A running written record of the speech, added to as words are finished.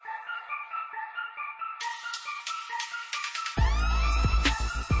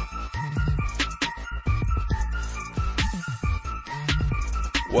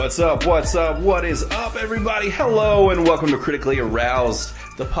What's up? What's up? What is up, everybody? Hello, and welcome to Critically Aroused,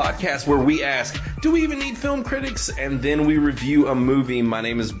 the podcast where we ask, do we even need film critics? And then we review a movie. My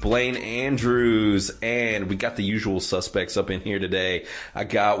name is Blaine Andrews, and we got the usual suspects up in here today. I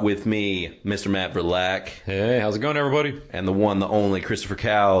got with me Mr. Matt Verlack. Hey, how's it going, everybody? And the one, the only, Christopher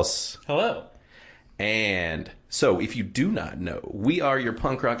Cowles. Hello. And so, if you do not know, we are your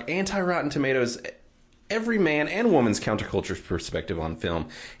punk rock, anti-Rotten Tomatoes, every man and woman's counterculture perspective on film,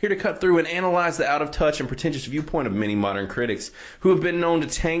 here to cut through and analyze the out-of-touch and pretentious viewpoint of many modern critics who have been known to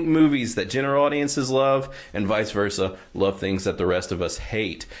tank movies that general audiences love and vice versa, love things that the rest of us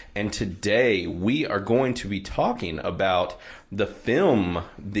hate. And today we are going to be talking about the film,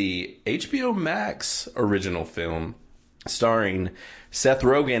 the HBO Max original film, starring Seth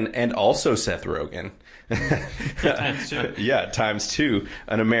Rogen and also Seth Rogen. Times two. Yeah, times two.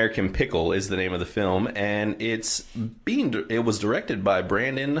 An American Pickle is the name of the film, and it was directed by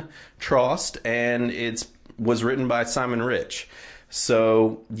Brandon Trost, and it was written by Simon Rich.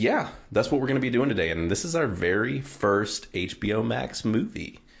 So, yeah, that's what we're going to be doing today, and this is our very first HBO Max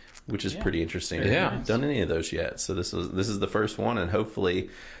movie, which is pretty interesting. Yeah. We haven't done any of those yet, so this is the first one, and hopefully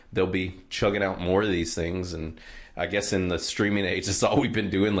they'll be chugging out more of these things. And I guess in the streaming age, that's all we've been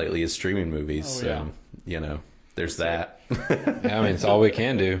doing lately is streaming movies. Oh, yeah. So, there's that. Yeah, I mean, it's all we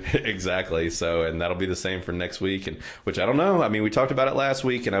can do. Exactly. So, and that'll be the same for next week. And which I don't know. I mean, we talked about it last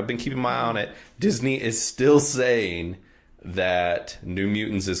week, and I've been keeping my eye on it. Disney is still saying that New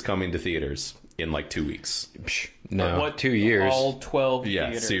Mutants is coming to theaters in like 2 weeks. No, What, 2 years. All 12 Yeah,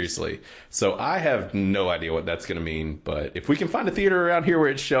 theaters. seriously. So I have no idea what that's going to mean, but if we can find a theater around here where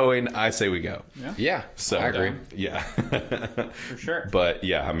it's showing, I say we go. Yeah, So I agree. Yeah. For sure. But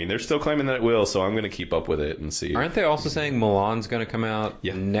yeah, I mean, they're still claiming that it will, so I'm going to keep up with it and see. Aren't they also saying Milan's going to come out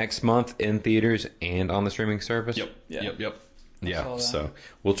Yeah. next month in theaters and on the streaming service? Yep. Yeah. Yep. saw Yeah, that. so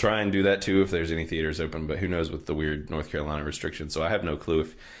we'll try and do that too if there's any theaters open, but who knows with the weird North Carolina restrictions. So I have no clue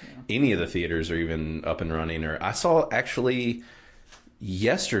if any of the theaters are even up and running. Or I saw actually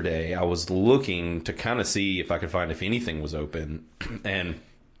yesterday, I was looking to kind of see if I could find if anything was open, and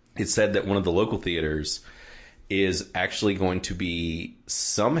it said that one of the local theaters is actually going to be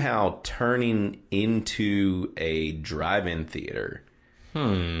somehow turning into a drive-in theater.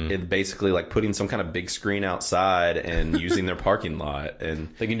 It basically like putting some kind of big screen outside and using their parking lot. And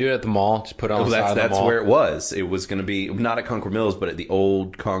They can do it at the mall. Just put it on the side of the that's mall. where it was. It was going to be not at Concord Mills, but at the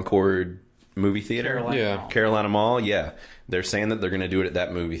old Concord movie theater. Carolina Yeah. Mall. Carolina Mall, yeah. They're saying that they're going to do it at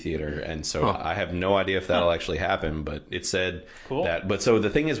that movie theater. And so I have no idea if that'll actually happen, but it said Cool. that. But so the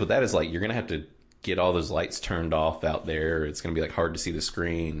thing is with that is like you're going to have to get all those lights turned off out there. It's going to be like hard to see the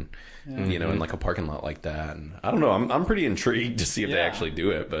screen, in like a parking lot like that. And I don't know. I'm pretty intrigued to see if they Yeah. actually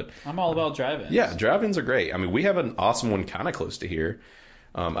do it, but I'm all about drive-ins. yeah, drive-ins are great. I mean, we have an awesome one kind of close to here.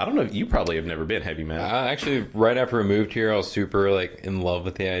 I don't know. You probably have never been, have you, Matt? Actually, right after we moved here, I was super in love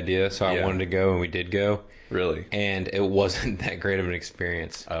with the idea, so I Yeah. wanted to go, and we did go. Really? And it wasn't that great of an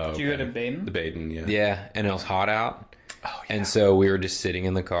experience. Oh, Did you go okay. to Baden? The Baden, yeah. Yeah, and it was hot out. Oh, yeah. And so we were just sitting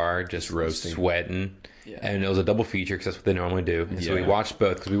in the car, just roasting. sweating. Yeah. And it was a double feature because that's what they normally do. And so we Yeah. watched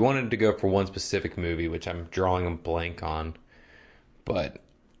both because we wanted to go for one specific movie, which I'm drawing a blank on. But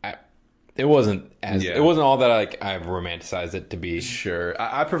it wasn't Yeah. it wasn't all that I've romanticized it to be. Sure.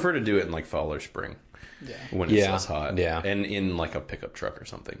 I prefer to do it in like fall or spring. Yeah. When it's Yeah, less hot. yeah. And in like a pickup truck or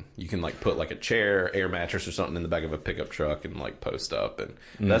something. You can like put like a chair, air mattress or something in the back of a pickup truck and like post up. And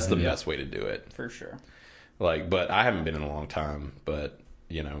that's the best way to do it. For sure. Like, but I haven't been in a long time. But,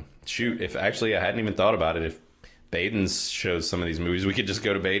 shoot, if actually I hadn't even thought about it, if Baden shows some of these movies, we could just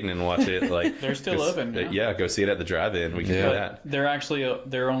go to Baden and watch it. Like They're still open, yeah. Yeah, go see it at the drive-in. We can Yeah. do that. They're actually,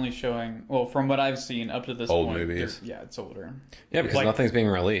 they're only showing, well, from what I've seen up to this Old point. movies. Yeah, it's older. Yeah, because Like- nothing's being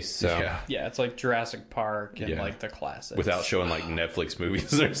released. So Yeah. Yeah, it's like Jurassic Park and Yeah. like the classics. Without showing like Netflix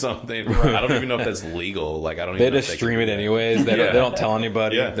movies or something. I don't even know if that's legal. Like I don't they even know just if stream can it do that. anyways. They Yeah. don't tell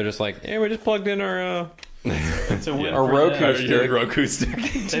anybody. Yeah. They're just like, hey, we just plugged in our It's a win Or for Roku them. stick. Your Roku stick.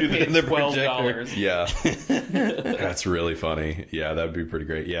 They paid the $12. Yeah. That's really funny. Yeah, that'd be pretty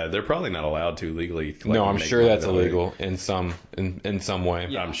great. Yeah, they're probably not allowed to legally. Like, No, I'm make sure money that's that way. illegal in some way.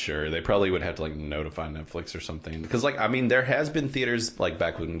 Yeah. I'm sure they probably would have to like notify Netflix or something because like I mean there has been theaters like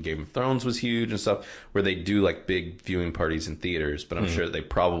back when Game of Thrones was huge and stuff where they do like big viewing parties in theaters, but I'm sure they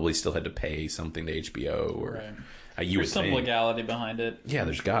probably still had to pay something to HBO or Right. you would There's some think. legality behind it. Yeah,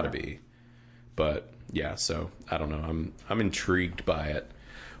 there's got to be, but yeah. So I don't know. I'm intrigued by it.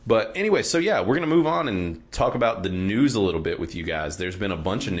 But anyway, so yeah, we're going to move on and talk about the news a little bit with you guys. There's been a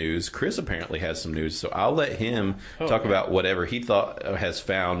bunch of news. Chris apparently has some news, so I'll let him talk about whatever he thought has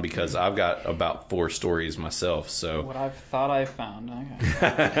found, because I've got about 4 stories myself. So What I've thought I found.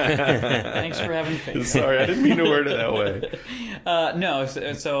 Okay. Thanks for having faith. sorry, I didn't mean to word it that way. No,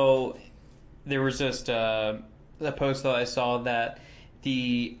 so there was just a post that I saw that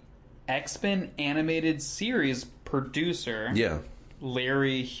the X-Men animated series producer, Yeah.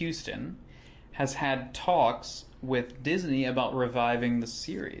 Larry Houston, has had talks with Disney about reviving the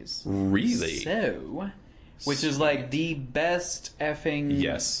series. Really? So, which is like the best effing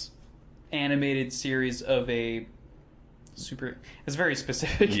Yes. animated series of a super... It's very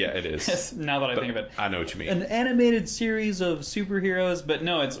specific. Yeah, it is. Now that I think of it. I know what you mean. An animated series of superheroes, but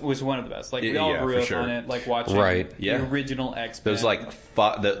no, it was one of the best. Like, we all Yeah, grew for up sure. on it, like watching Right. Yeah. the original X-Men. Those like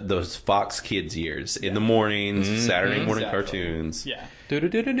those Fox Kids years in the mornings, Saturday morning Exactly. cartoons. Yeah.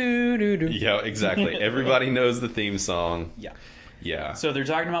 Do-do-do-do-do-do. Yeah, exactly. Everybody knows the theme song. Yeah. Yeah. So they're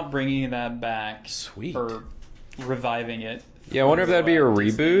talking about bringing that back. Sweet. Or reviving it. Yeah, I wonder if that'd be a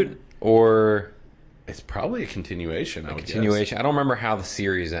reboot or It's probably a continuation, I would continuation. I don't remember how the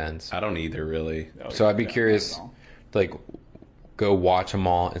series ends. guess. I don't either, really. So I'd be Yeah, curious, not at all. like, go watch them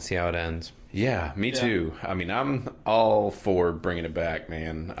all and see how it ends. Yeah, me too. I mean, I'm all for bringing it back,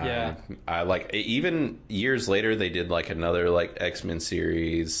 man. Yeah. I like, even years later, they did like another like X-Men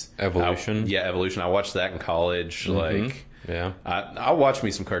series. Evolution. Yeah, Evolution. I watched that in college. Like, Yeah. I'll watch me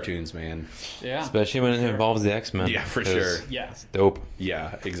some cartoons, man. Yeah. Especially when it involves the X-Men. Yeah, for 'cause sure. Yeah. Dope.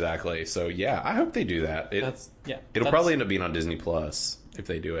 Yeah, exactly. So yeah, I hope they do that. It'll That's, probably end up being on Disney Plus if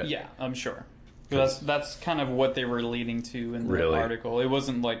they do it. Yeah, I'm sure. That's kind of what they were leading to in the Really? article. It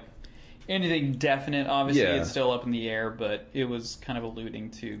wasn't like anything definite. Obviously, Yeah. it's still up in the air, but it was kind of alluding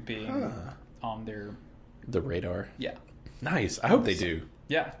to being on their... The radar. Yeah. Nice. I hope they do.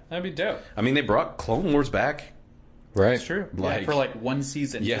 Yeah, that'd be dope. I mean, they brought Clone Wars back. Right. It's true. Like- yeah, for like one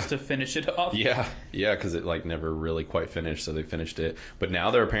season, Yeah. just to finish it off. Yeah, because it like never really quite finished, so they finished it. But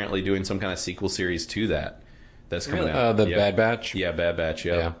now they're apparently doing some kind of sequel series to that. That's coming Really? out. The Yeah. Bad Batch. Yeah, Bad Batch.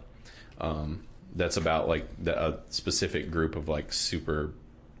 Yeah. Yeah. That's about like a specific group of like super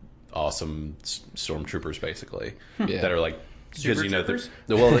awesome stormtroopers, basically, Yeah. that are like because Supertroopers?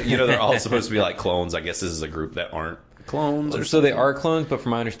 they're all supposed to be like clones. I guess this is a group that aren't clones or So they are clones, but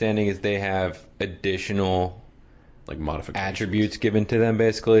from my understanding is they have additional like modifications. attributes given to them,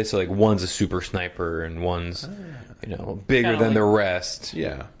 basically. So like one's a super sniper and one's, bigger Kinda than like- the rest.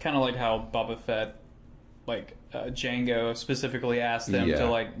 Yeah. Kind of like how Boba Fett, like Django specifically asked them Yeah. to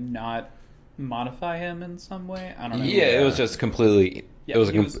like not modify him in some way. I don't know. Yeah, it was just completely. Yeah, it was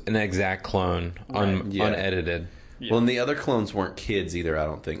he was- an exact clone, Right. Yeah. unedited. Yeah. Well, and the other clones weren't kids either. I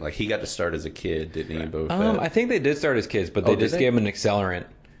don't think. Like he got to start as a kid, didn't he? Boba Fett? I think they did start as kids, but they did just they? gave them an accelerant.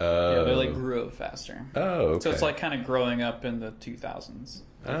 Yeah, they like grew up faster. Oh, okay. So it's like kind of growing up in the 2000s.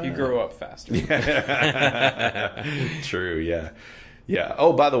 Like you grow up faster. True, yeah. Yeah.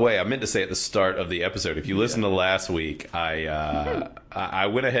 Oh, by the way, I meant to say at the start of the episode, if you listened to last week, I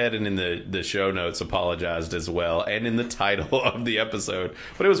went ahead and in the show notes apologized as well, and in the title of the episode,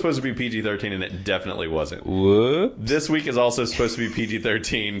 but it was supposed to be PG-13, and it definitely wasn't. Whoop. This week is also supposed to be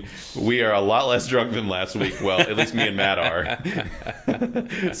PG-13. We are a lot less drunk than last week. Well, at least me and Matt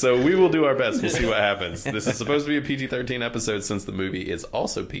are. So we will do our best. We'll see what happens. This is supposed to be a PG-13 episode since the movie is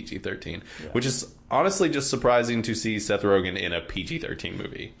also PG-13, which is honestly just surprising to see Seth Rogen in a PG-13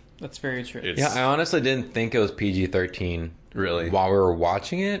 movie. That's very true. It's Yeah, I honestly didn't think it was PG-13 really. while we were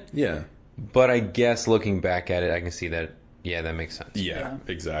watching it, Yeah. but I guess looking back at it, I can see that. Yeah, that makes sense. Yeah, Yeah.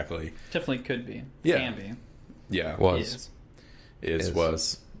 exactly. Definitely could be. Yeah. Can be. Yeah. Was. Is.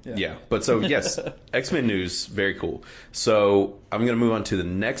 Was. Yeah. Yeah. But so, yes, X-Men news, very cool. So I'm going to move on to the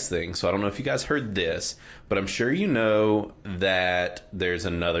next thing. So I don't know if you guys heard this, but I'm sure you know that there's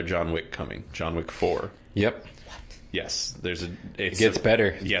another John Wick coming, John Wick 4. Yep. Yes, It gets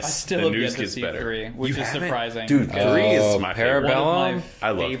better. Yes, I still the have news yet to gets see better. 3, which You is haven't? surprising. Dude, 3 Oh, is my favorite. One of Parabellum? my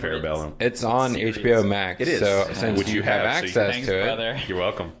I love favorites. Parabellum. It's on Series. HBO Max. It is. So since Which you you have have, so you- access Thanks, to it, brother. You're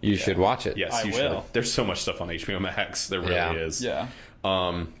welcome. you should watch it. Yes, I you will. should. There's so much stuff on HBO Max. There really Yeah. is. Yeah.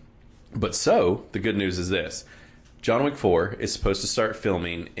 But so, the good news is this. John Wick 4 is supposed to start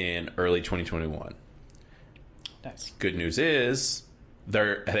filming in early 2021. Nice. Good news is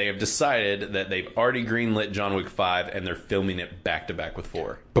they have decided that they've already greenlit John Wick 5 and they're filming it back to back with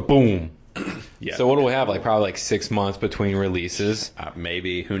 4. Ba-boom. Yeah. So what do we have? Like probably like 6 months between releases.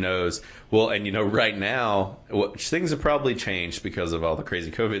 Maybe, who knows? Well, and right now, things have probably changed because of all the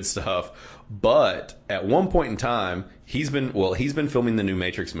crazy COVID stuff. But at one point in time, he's been filming the new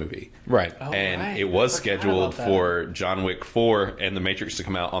Matrix movie. Right. Oh, And right. it was I forgot scheduled about that. for John Wick 4 and the Matrix to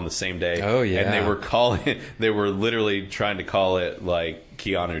come out on the same day. Oh, yeah. And they were literally trying to call it like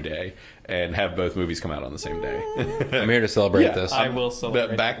Keanu Day and have both movies come out on the same day. I'm here to celebrate Yeah. this. I will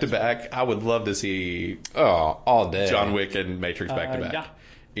celebrate Back to this. back, I would love to see Oh, all day. John Wick and Matrix back to back. Yeah.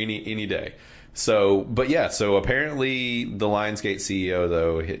 Any day. So apparently the Lionsgate CEO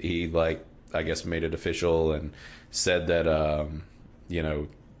though, he like I guess made it official and said that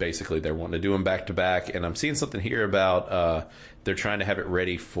basically they're wanting to do them back to back, and I'm seeing something here about they're trying to have it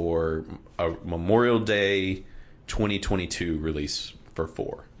ready for a Memorial Day 2022 release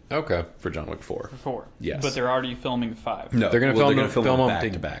for John Wick 4. 4. Yes. But they're already filming 5. No, They're gonna film them them back to-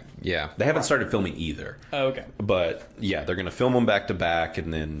 to back. Yeah. They haven't started filming either. Oh, okay. But yeah, they're going to film them back to back,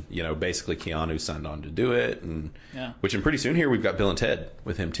 and then basically Keanu signed on to do it, and Yeah. which and pretty soon here we've got Bill and Ted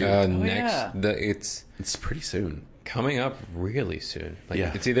with him too. yeah. It's It's pretty soon, coming up really soon. Like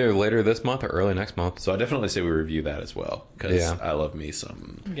Yeah. it's either later this month or early next month. so I definitely say we review that as well because Yeah. I love me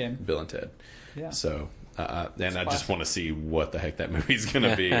some Okay. Bill and Ted. Yeah. So and I just classic. want to see what the heck that movie's going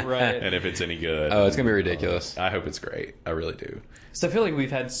to be, Right. and if it's any good. Oh, it's gonna be ridiculous. I hope it's great. I really do. So I feel like we've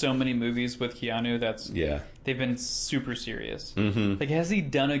had so many movies with Keanu Yeah. they've been super serious. Mm-hmm. Like, has he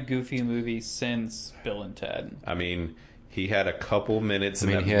done a goofy movie since Bill and Ted? I mean, he had a couple minutes. I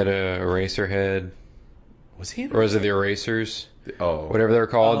mean, he had a Eraserhead, was he? In or was it the Erasers? Oh, whatever they're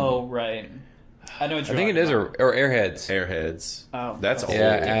called. Oh, right. I know what I you're think it talking is, about. or Airheads. Airheads. Oh, That's okay. old.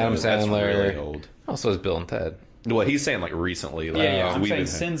 Yeah, Adam That's Sandler. really old. Also, is Bill and Ted. Well, he's saying like recently. Like, Yeah, I'm we've saying been-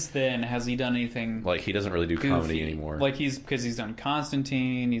 since then, has he done anything like he doesn't really do goofy comedy anymore. Like because he's done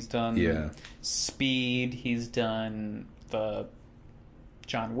Constantine, he's done Yeah. Speed, he's done the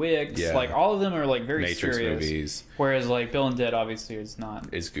John Wicks. Yeah. Like all of them are like very Matrix serious. movies Whereas like Bill and Ted obviously is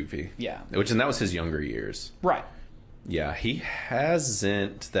not. is goofy. Yeah. And that was his younger years. Right. Yeah, he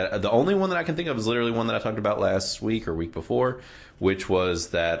hasn't. That the only one that I can think of is literally one that I talked about last week or week before, which was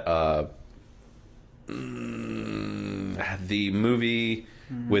that the movie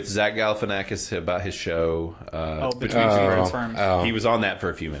with Zach Galifianakis about his show. Between Two Firms. Oh. He was on that for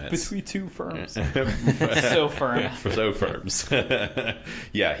a few minutes. Between Two Firms. So firm. For so firms.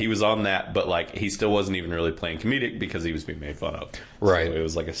 Yeah, he was on that, but like he still wasn't even really playing comedic because he was being made fun of. Right. So it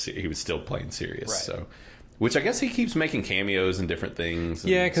was like he was still playing serious. Right. So, which I guess he keeps making cameos and different things.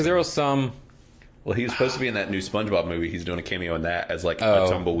 Yeah, because there was some. Well, he was supposed to be in that new SpongeBob movie. He's doing a cameo in that as like Oh. a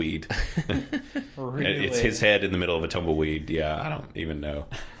tumbleweed. Really? It's his head in the middle of a tumbleweed. Yeah, I don't even know.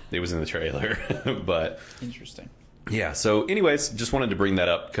 It was in the trailer, but Interesting. yeah. So, anyways, just wanted to bring that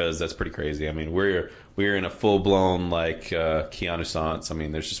up because that's pretty crazy. I mean, we're in a full blown like Keanu Sans. I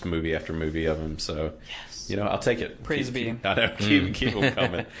mean, there's just movie after movie of him. So, Yes. I'll take it. Praise be. I know. Keep them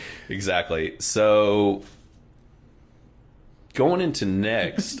coming. Exactly. So, going into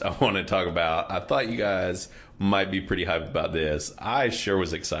next, I want to talk about. I thought you guys might be pretty hyped about this. I sure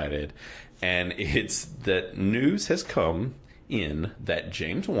was excited, and it's that news has come in that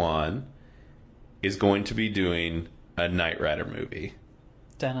James Wan is going to be doing a Knight Rider movie.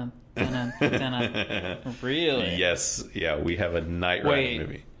 Dun, dun, dun, dun. Really? Yes, yeah, we have a Knight Rider Wait,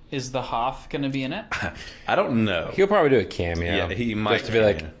 movie. is the Hoff going to be in it? I don't know. He'll probably do a cameo. Yeah, he might Just to be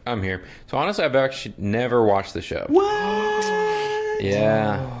like, cameo. I'm here. So honestly, I've actually never watched the show. What?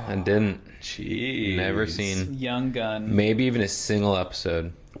 Yeah, I didn't. Jeez. Never seen. Young Gun. Maybe even a single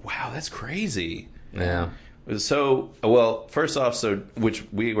episode. Wow, that's crazy. Yeah. So, well, first off, which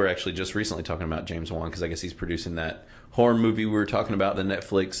we were actually just recently talking about James Wan because I guess he's producing that horror movie we were talking about that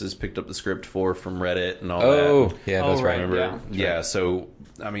Netflix has picked up the script for from Reddit and all that. Oh, yeah, that's Oh, right. right. Remember? Yeah. So,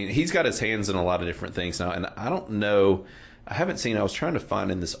 I mean, he's got his hands in a lot of different things now, and I don't know. I haven't seen. I was trying to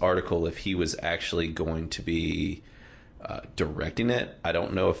find in this article if he was actually going to be directing it. I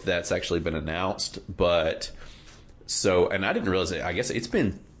don't know if that's actually been announced, but so, and I didn't realize it. I guess it's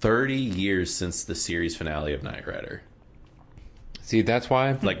been 30 years since the series finale of Knight Rider. See, that's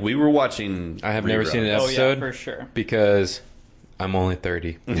why Like we were watching. I have never seen an Oh, yeah, episode for sure. because I'm only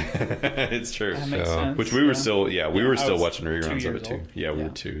 30. It's true. That makes So- sense. Which we were yeah. still, we were I still was watching 2 reruns of years it too. old. Yeah, we Yeah. were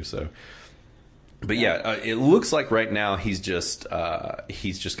too. So, but yeah, it looks like right now he's just going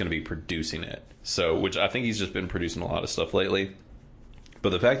to be producing it. So, which I think he's just been producing a lot of stuff lately.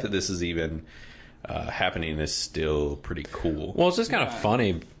 But the fact that this is even happening is still pretty cool. Well, it's just kind of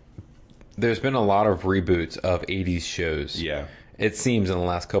funny. There's been a lot of reboots of 80s shows. Yeah. It seems in the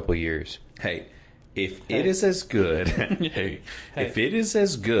last couple of years. Hey, If it is as good, if it is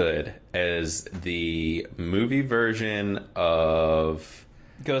as good as the movie version of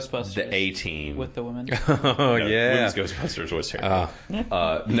Ghostbusters. the A-Team With the women. Oh, No, yeah. Movie's Ghostbusters was terrible.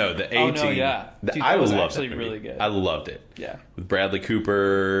 No, the A-Team. Oh, no, yeah. Dude, I that was loved actually that movie. really good. I loved it. Yeah. With Bradley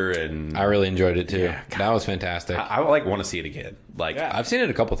Cooper and I really enjoyed it too. Yeah, God. That was fantastic. I like want to see it again. Like, Yeah. I've seen it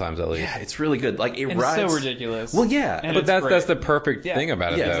a couple times at least. yeah, it's really good. Like it And it's rides so ridiculous. Well, yeah, And But it's that's great. the perfect Yeah. thing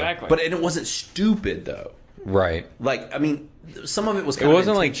about it, yeah, though. exactly. But and it wasn't stupid though. Right. Like I mean, some of it was. It Kind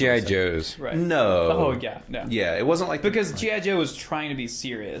wasn't of like G.I. intentional. Joe's. Right. No. Oh, yeah. No. Yeah, it wasn't like Because G.I. Joe was trying to be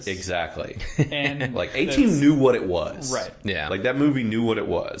serious. exactly. And Like A-Team knew what it was. Right. Yeah. Like that movie knew what it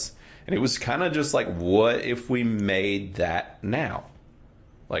was. And it was kind of just like, what if we made that now?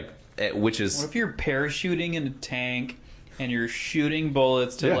 Like, which What is. if you're parachuting in a tank and you're shooting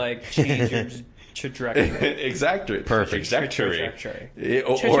bullets to Yeah. like change your trajectory? Exactly. Perfect. Trajectory.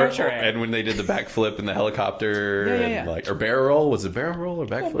 And when they did the backflip in the helicopter, Yeah, yeah, and yeah. like or barrel roll, was it barrel roll or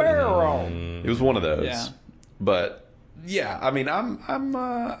backflip? Barrel roll. It was one of those. Yeah. But yeah, I mean,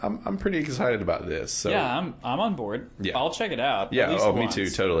 I'm pretty excited about this. So Yeah, I'm on board. Yeah. I'll check it out. yeah. at least Oh, once. me too.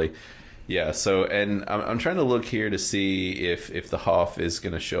 Totally. Yeah. So, and I'm trying to look here to see if the Hoff is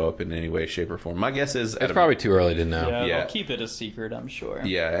going to show up in any way, shape, or form. My guess is It's probably too early to know. Yeah, Yeah. I'll keep it a secret, I'm sure.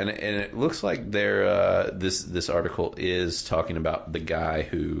 Yeah, and it looks like they're this article is talking about the guy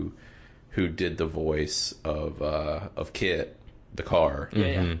who did the voice of Kit, the car. Yeah,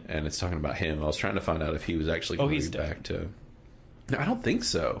 yeah. Mm-hmm. And it's talking about him. I was trying to find out if he was actually going he's to be dead. back to. No, I don't think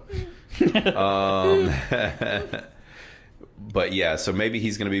so. But yeah, so maybe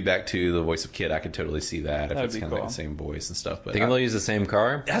he's going to be back to the voice of Kit. I could totally see that if That'd it's be kind of like cool. the same voice and stuff. But Think they'll use the same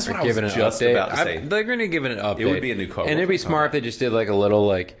car? That's Or what I was give it an just update? about to say. They're going to give it an update. It would be a new car. And it'd be smart if they just did like a little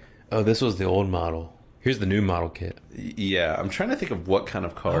like, oh, this was the old model. Here's the new model kit. yeah, I'm trying to think of what kind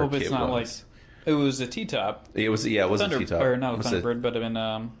of I car hope Kit it's not like was. it was a T-top. It was a T-top. Or not a Was it- Thunderbird,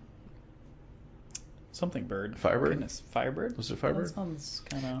 but something bird. Firebird? Goodness, Firebird? Was it Firebird? That sounds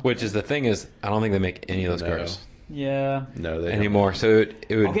kind of... Which is the thing is, I don't think they make any of those No. cars Yeah. No, they anymore. So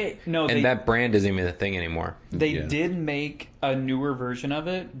it would. Okay, no, and they- that brand isn't even a thing anymore. They Yeah. did make a newer version of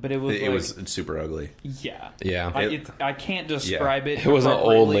it, but it was It like... was super ugly. Yeah. Yeah. I can't describe it. It was an old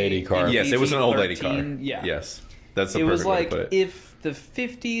appropriately lady car. in Yes, it was an old lady car. PG-13. Yeah. Yes, that's the It perfect was way like to put it. if the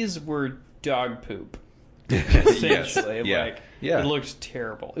 50s were dog poop. Yes. Essentially, Yeah. like Yeah. it looked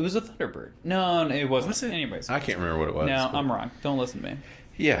terrible. It was a Thunderbird. No, it wasn't. Was it? Anyways, I can't remember what it was. no, but- I'm wrong. Don't listen to me.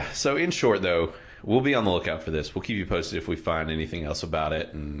 Yeah. So in short, though, we'll be on the lookout for this. We'll keep you posted if we find anything else about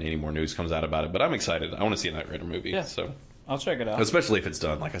it and any more news comes out about it. But I'm excited. I want to see a Knight Rider movie. Yeah. So I'll check it out. especially if it's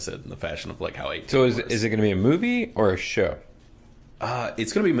done, like I said, in the fashion of like how 18 So was. is it going to be a movie or a show?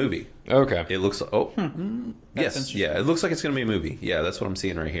 It's going to be a movie. Okay. It looks yes, interesting. yeah. It looks like it's going to be a movie. Yeah, that's what I'm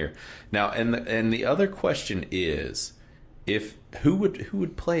seeing right here. Now, and the other question is, if who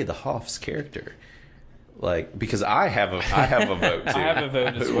would play the Hoff's character? Like, because I have a vote too. I have a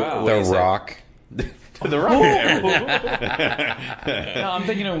vote as well. What The is it? Rock. The Rock. No, I'm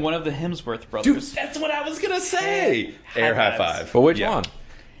thinking of one of the Hemsworth Dude, brothers. that's what I was gonna say. Air high five. But which Yeah. one?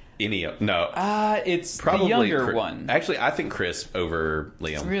 Any? No. It's Probably the younger Chris. one. Actually, I think Chris over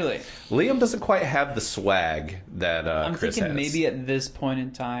Liam. Really? Liam doesn't quite have the swag that I'm Chris thinking has. maybe at this point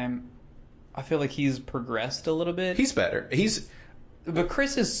in time, I feel like he's progressed a little bit. He's better. But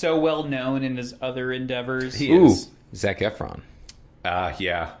Chris is so well known in his other endeavors. He Ooh, is. Zac Efron.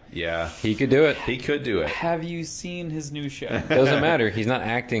 Yeah. He could do it. He could do it. Have you seen his new show? Doesn't matter. He's not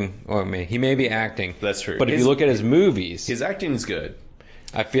acting. Well, I mean, he may be acting. That's true. But if His- you look at his movies, His acting is good.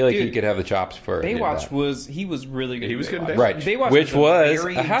 I feel like he Dude, could have the chops for Baywatch it. was really good. He was good in Baywatch. Right. Baywatch Which was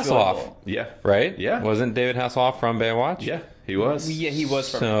very a Hasselhoff. enjoyable. Yeah. Right? Yeah. Wasn't David Hasselhoff from Baywatch? Yeah, he was. Yeah, he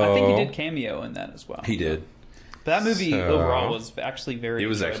was from. So- I think he did cameo in that as well. He did. But that movie So- overall was actually very. It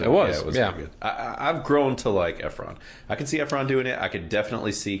was actually. enjoyable. It was, Yeah, it was yeah. very good. I've grown to like Efron. I can see Efron doing it. I could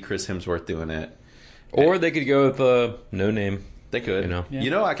definitely see Chris Hemsworth doing it. Or they could go with no name. They could. You know.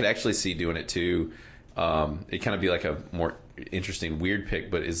 Yeah. I could actually see doing it too. It kind of be like a more interesting, weird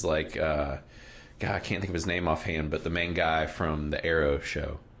pick, but is like, God, I can't think of his name offhand, but the main guy from the Arrow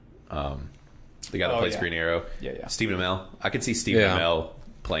show, the guy that Oh, plays yeah. Green Arrow, Yeah. Stephen Amell. I could see Stephen Yeah. Amell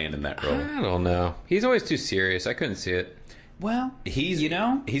playing in that role. I don't know. He's always too serious. I couldn't see it. Well, He's you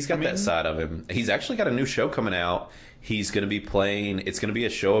know, he's got I mean- that side of him. He's actually got a new show coming out. He's going to be playing. It's going to be a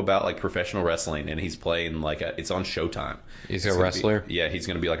show about like professional wrestling, and he's playing like it's on Showtime. He's It's a gonna wrestler? yeah, he's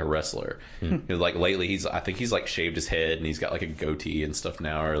going to be like a wrestler. Like lately, I think he's like shaved his head, and he's got like a goatee and stuff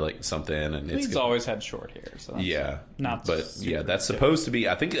now, or like something. And it's He's always had short hair, so that's yeah, not but yeah, that's supposed to be.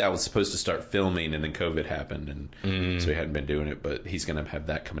 I think that was supposed to start filming, and then COVID happened, and so he hadn't been doing it. But he's going to have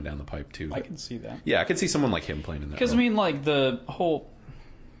that coming down the pipe too. I can see that. Yeah, I could see someone like him playing in that. Because I role. mean, like the whole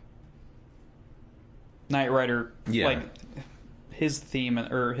Knight Rider, Yeah. like his theme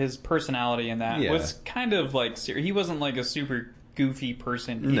or his personality in that Yeah. was kind of like he wasn't like a super goofy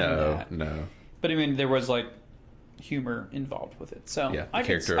person in no, that. no, But I mean, there was like humor involved with it. So yeah, the I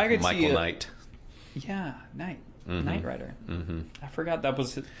character I of could Michael see it. Knight. Yeah, Knight Rider. Mm-hmm. I forgot that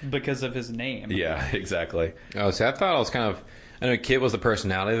was because of his name. Yeah, exactly. Oh, see, I thought it was kind of. I know Kit was the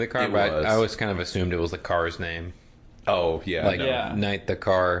personality of the car, It but was. I always kind of assumed it was the car's name. Oh yeah, Like no. Yeah. Knight the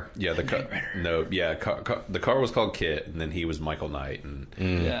car. Yeah, the car. No, yeah, the car was called Kit, and then he was Michael Knight, and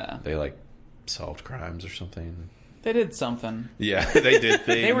Yeah. they like solved crimes or something. They did something. Yeah, they did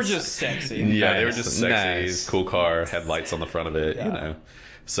things. They were just sexy. yeah, they were Nice, just sexy. nice. Cool car, had lights on the front of it, you Yeah. know.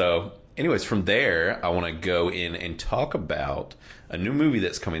 So, anyways, from there, I want to go in and talk about a new movie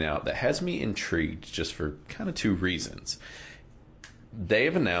that's coming out that has me intrigued, just for kind of two reasons. They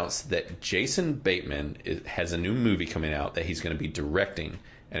have announced that Jason Bateman has a new movie coming out that he's going to be directing,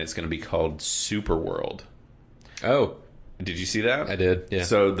 and it's going to be called Superworld. Oh, Did you see that? I did, yeah.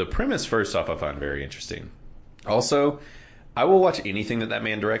 So the premise, first off, I find very interesting. Also, I will watch anything that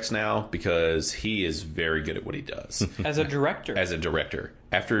man directs now because he is very good at what he does As a director. as a director.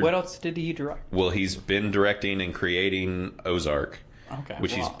 After What else did he direct? well, he's been directing and creating Ozark, Okay.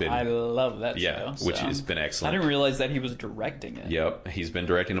 which he's well, been I love that yeah, show. which so. has been excellent. I didn't realize that he was directing it. Yep, he's been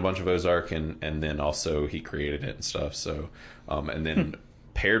directing a bunch of Ozark, and then also he created it and stuff. So, and then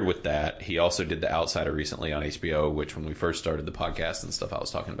paired with that, he also did The Outsider recently on HBO, which when we first started the podcast and stuff, I was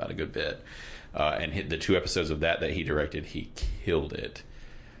talking about a good bit. And the 2 episodes of that he directed, he killed it.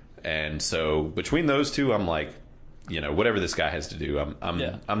 And so between those two, I'm like, whatever this guy has to do,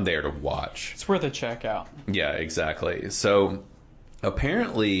 I'm there to watch. It's worth a check out. Yeah, exactly. So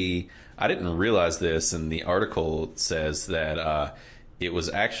apparently, I didn't realize this, and the article says that it was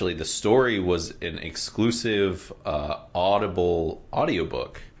actually the story was an exclusive Audible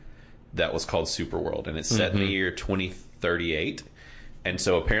audiobook that was called Superworld, and it's set in the year 2038. And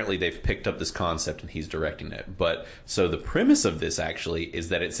so apparently they've picked up this concept and he's directing it. But so the premise of this actually is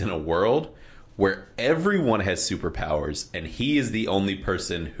that it's in a world where everyone has superpowers and he is the only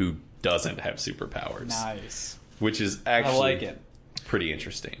person who doesn't have superpowers. Nice. Which is actually I like it. pretty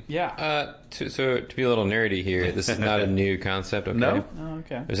interesting. Yeah. To be a little nerdy here, this is not a new concept. Okay? No? Oh,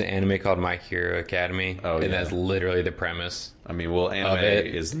 okay. There's an anime called My Hero Academy, Oh, and yeah. that's literally the premise. I mean, well, anime it.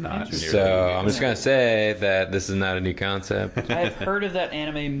 is not nearly So I'm just gonna say that this is not a new concept. I've heard of that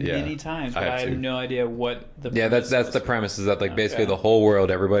anime Yeah, many times, I but have I had too. no idea what the Yeah, that's premise the was. premise. Is that like basically Okay. the whole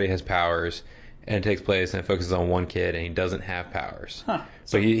world, everybody has powers, and it takes place and it focuses on one kid, and he doesn't have powers. Huh.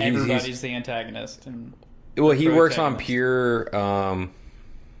 So But he's everybody's the antagonist, and well, he works on protagonist.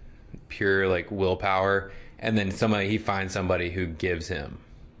 pure like willpower, and then he finds somebody who gives him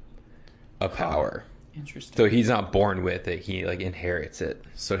a power. interesting. So he's not born with it; he like inherits it.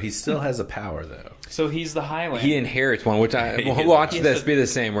 So he still has a power, though. So he's the Highlander. He inherits one, which I He is- watch he has this a- be the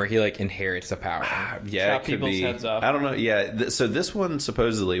same, where he like inherits a power. Yeah, Chop it could people's be. heads off. I don't know. Yeah, so this one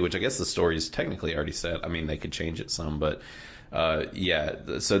supposedly, which I guess the story is technically already set. I mean, they could change it some, but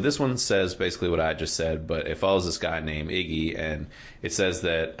so this one says basically what I just said, but it follows this guy named Iggy, and it says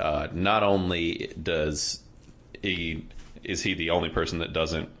that not only does Iggy is he the only person that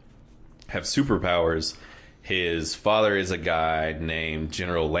doesn't have superpowers. His father is a guy named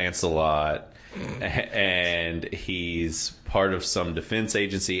General Lancelot, and he's part of some defense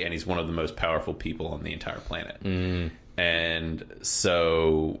agency, and he's one of the most powerful people on the entire planet. And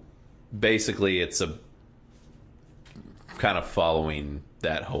so basically it's a kind of following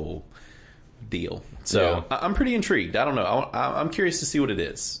that whole deal. So Yeah. I'm pretty intrigued. I don't know. I'm curious to see what it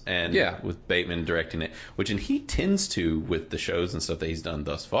is. And Yeah. with Bateman directing it, and he tends to with the shows and stuff that he's done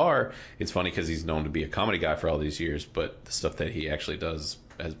thus far. It's funny because he's known to be a comedy guy for all these years, but the stuff that he actually does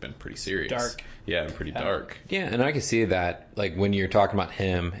has been pretty serious. Dark. Yeah, and pretty dark. Yeah, and I could see that, like when you're talking about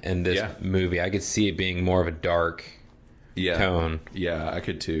him and this Yeah. movie, I could see it being more of a dark Yeah. tone. Yeah, I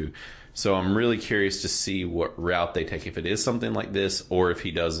could too. So I'm really curious to see what route they take, if it is something like this, or if he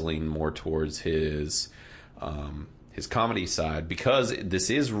does lean more towards his comedy side. Because this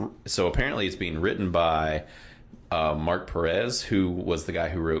is so apparently it's being written by Mark Perez, who was the guy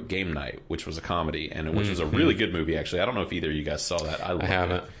who wrote Game Night, which was a comedy, and which was a really good movie. Actually, I don't know if either of you guys saw that. I loved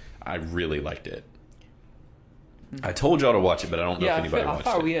haven't. it. I really liked it. I told y'all to watch it, but I don't know Yeah, if anybody I watched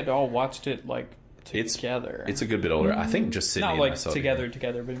thought it. we had all watched it like It's- together. It's a good bit older. I think just Sydney not and I like saw it together,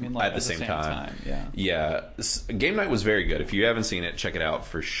 but I mean like at the same time. Yeah. Yeah, Game Night was very good. If you haven't seen it, check it out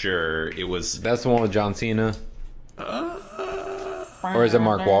for sure. It was. That's the one with John Cena, or is it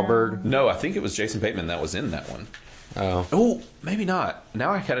Mark Wahlberg? No, I think it was Jason Bateman that was in that one. Oh, Oh, maybe not.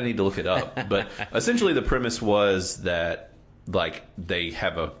 Now I kind of need to look it up. But essentially, the premise was that like they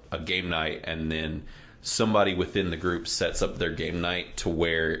have a game night, and then somebody within the group sets up their game night to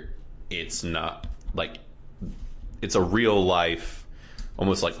where it's not like it's a real life,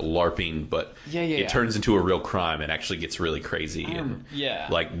 almost like LARPing, but Yeah. it turns into a real crime and actually gets really crazy. And yeah.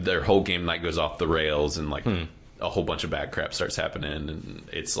 like their whole game night goes off the rails, and like a whole bunch of bad crap starts happening, and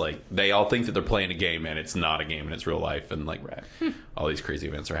it's like they all think that they're playing a game, and it's not a game, and it's real life, and like all these crazy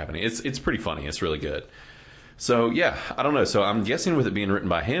events are happening. It's pretty funny. It's really good. So yeah, I don't know. So I'm guessing with it being written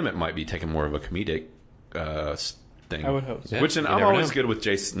by him, it might be taking more of a comedic thing. I would hope so. Yeah. Which, and You I'm never always know. good with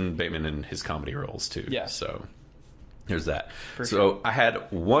Jason Bateman and his comedy roles too. Yeah. So there's that. For So I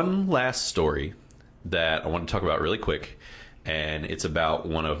had one last story that I want to talk about really quick, and it's about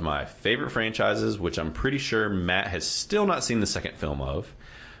one of my favorite franchises, which I'm pretty sure Matt has still not seen the second film of.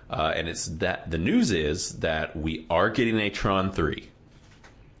 And it's that the news is that we are getting a Tron 3,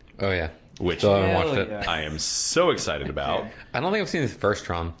 oh yeah. which Still haven't Hell watched it. yeah. I am so excited about. I don't think I've seen the first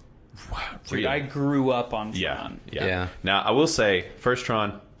Tron. Dude, Really? I grew up on Yeah, Tron. yeah. Now, I will say, first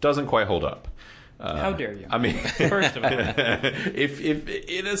Tron doesn't quite hold up. How dare you? I mean, First of all, if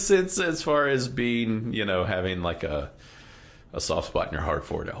in a sense, as far as being, having like a soft spot in your heart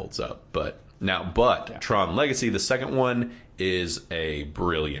for it, it holds up. But Tron Legacy, the second one, is a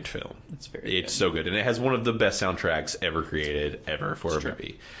brilliant film. It's very It's so good, and it has one of the best soundtracks ever created for a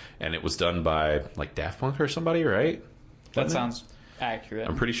movie. And it was done by like Daft Punk or somebody, right? that sounds accurate.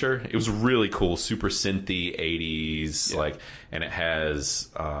 I'm pretty sure it was really cool, super synthy 80s, and it has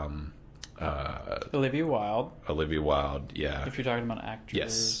Olivia Wilde, Olivia Wilde, yeah. if you're talking about actors.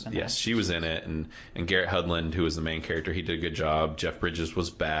 Yes, and yes, she was in it, and Garrett Hudlin, who was the main character, he did a good job. Jeff Bridges was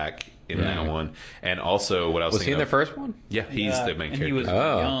back in that one, and also what I was Was he thinking in the of- first one? Yeah, he's the main and character. he was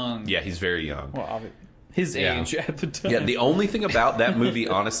Oh. young. Yeah, he's very young. Well, his Yeah. age at the time. Yeah, the only thing about that movie,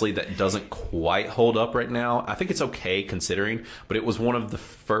 honestly, that doesn't quite hold up right now, I think it's okay considering, but it was one of the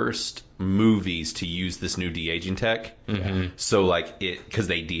first movies to use this new de-aging tech. Mm-hmm. So, because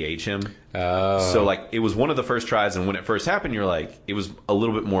they de-age him. Oh. So, it was one of the first tries, and when it first happened, you're like, it was a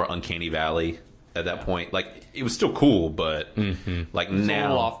little bit more Uncanny Valley at that point. It was still cool, but, now... a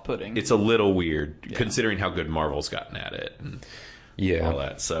little off-putting. It's a little weird, considering how good Marvel's gotten at it. And, yeah. all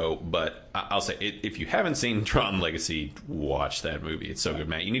that. So, but I'll say, if you haven't seen Tron Legacy, watch that movie. It's so good,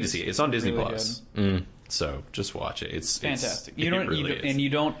 Matt. You need to see it. It's on Disney really Plus. So just watch it. It's fantastic. It really is. And you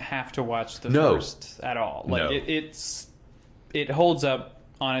don't have to watch the No. first at all. No. It holds up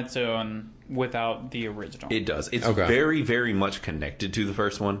on its own without the original. It does. It's Okay. very, very much connected to the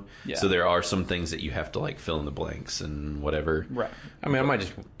first one. Yeah. So there are some things that you have to fill in the blanks and whatever. Right. I mean, I might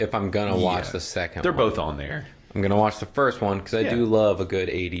just, if I'm gonna watch Yeah. the second They're one, both on there. I'm gonna watch the first one because I Yeah. do love a good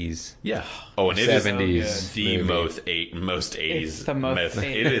 80s. Yeah. Oh, and it is 70s the movie. most 80s. It's the most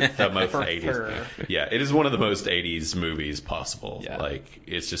It is the most For 80s. sure. Yeah, it is one of the most 80s movies possible. Yeah.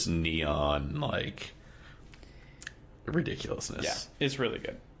 It's just neon, ridiculousness. Yeah, it's really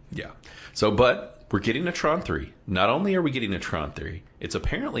good. Yeah. So, but we're getting a Tron 3. Not only are we getting a Tron 3, it's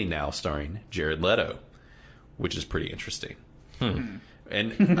apparently now starring Jared Leto, which is pretty interesting. And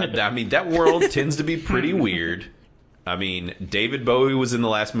I mean, that world tends to be pretty weird. I mean, David Bowie was in the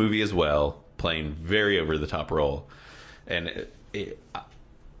last movie as well, playing very over the top role. And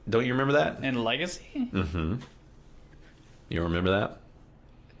don't you remember that? And Legacy? You remember that?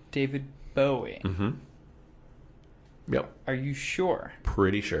 David Bowie. Yep. Are you sure?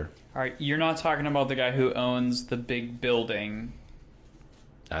 Pretty sure. All right, you're not talking about the guy who owns the big building,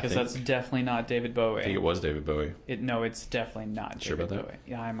 I because think, that's definitely not David Bowie. I think it was David Bowie. No, it's definitely not Sure David about Bowie.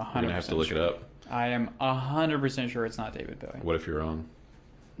 Yeah, I'm 100%. You're going to have to look sure. it up. I am 100% sure it's not David Bowie. What if you're wrong?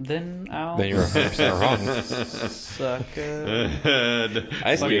 Then I'll Then you're 100% wrong. suck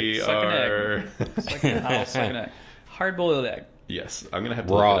I see. We Suck an are... I'll suck an egg. Hard-boiled egg. Yes, I'm going to have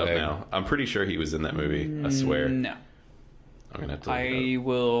to Raw look it up egg. now. I'm pretty sure he was in that movie. I swear. No. I'm going to have to look it I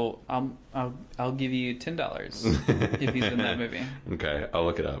will. I'll give you $10 if he's in that movie. up. Okay, I'll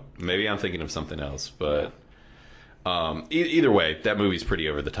look it up. Maybe I'm thinking of something else, but either way, that movie's pretty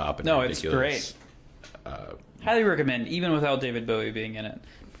over the top and No, it's ridiculous. Highly recommend, even without David Bowie being in it,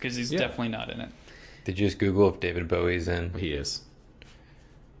 because he's definitely not in it. Did you just Google if David Bowie's in? He is.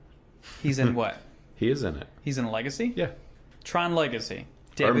 He's in what? He is in it. He's in Legacy? Yeah. Tron Legacy.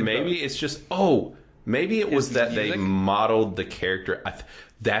 Or David maybe Bowie. it's just, Maybe it was that they music? modeled the character.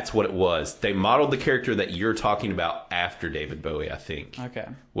 That's what it was. They modeled the character that you're talking about after David Bowie, I think. Okay.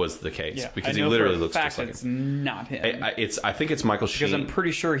 Was the case. Yeah, Because I he know literally for a looks fact just like it's him. not him. I think it's Michael Sheen. Because I'm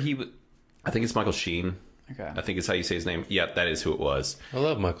pretty sure he was. I think it's Michael Sheen. Okay. I think it's how you say his name. Yeah, that is who it was. I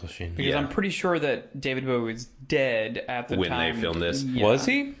love Michael Sheen. Because Yeah. I'm pretty sure that David Bowie was dead at the When time. they filmed this. Yeah. Was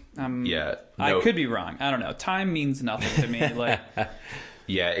he? Yeah. I no- could be wrong. I don't know. Time means nothing to me. Like,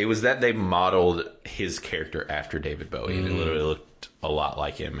 Yeah, it was that they modeled his character after David Bowie, and it literally looked a lot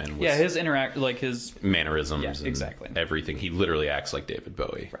like him, and was yeah, his his mannerisms, Yeah, and exactly. everything. He literally acts like David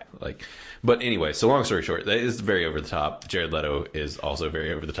Bowie. Right. Like, but anyway, so long story short, that is very over the top. Jared Leto is also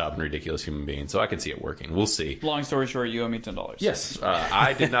very over the top and ridiculous human being, so I can see it working. We'll see. long story short, you owe me $10. Yes,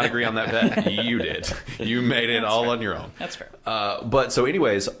 I did not agree on that bet. You did. You made it all on your own. That's fair. But so,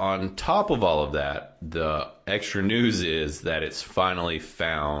 anyways, on top of all of that, the extra news is that it's finally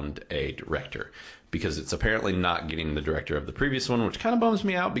found a director, because it's apparently not getting the director of the previous one, which kind of bums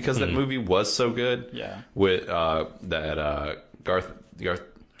me out because that movie was so good. Yeah. With Garth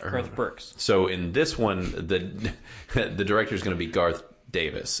Brooks. So in this one, the director is going to be Garth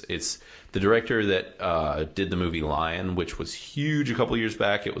Davis. It's the director that did the movie Lion, which was huge a couple years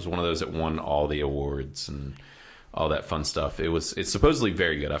back. It was one of those that won all the awards and all that fun stuff. It's supposedly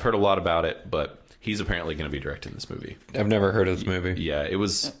very good. I've heard a lot about it, but he's apparently going to be directing this movie. I've never heard of this movie. Yeah, it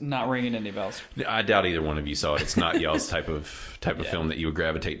was. Not ringing any bells. I doubt either one of you saw it. It's not y'all's type of film that you would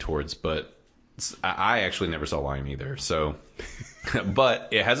gravitate towards. But I actually never saw Lion either. So, but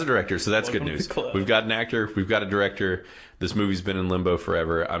it has a director, so that's good Welcome to news. the club. We've got an actor. We've got a director. This movie's been in limbo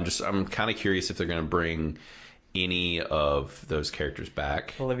forever. I'm kind of curious if they're going to bring any of those characters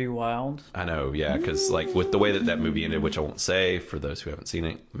back. Olivia Wilde. I know, yeah, because like with the way that movie ended, which I won't say for those who haven't seen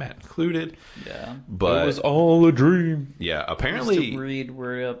it, Matt included. Yeah. But It was all a dream. yeah, To apparently, read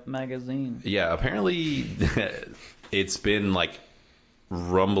Word Up magazine. apparently, it's been like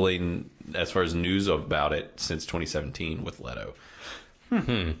rumbling as far as news about it since 2017 with Leto.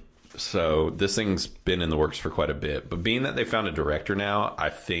 So this thing's been in the works for quite a bit. But being that they found a director now, I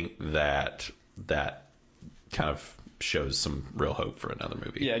think that kind of shows some real hope for another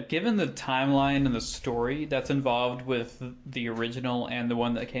movie. Yeah, given the timeline and the story that's involved with the original and the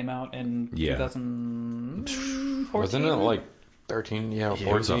one that came out in Yeah. 2014. Wasn't it like 13? Yeah, It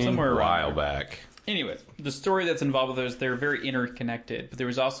was 14. a Somewhere around while there. back. Anyways, the story that's involved with those, they're very interconnected. But there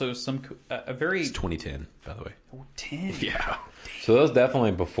was also a very... It's 2010, by the way. 10. Yeah. So that was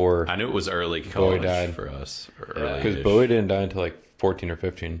definitely before, I knew it was early college died. for us. because Bowie didn't die until like 14 or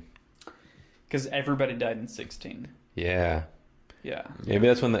 15. Because everybody died in 16. Yeah. Yeah. Maybe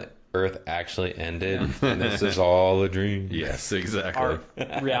that's when the Earth actually ended, and this is all a dream. Yes, exactly. Our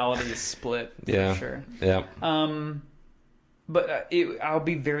reality is split, Yeah. for sure. Yeah. But I'll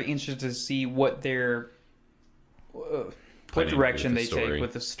be very interested to see what their what Planning direction with they the story. take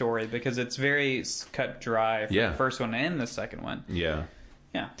with the story, because it's very cut dry for Yeah. the first one and the second one. Yeah.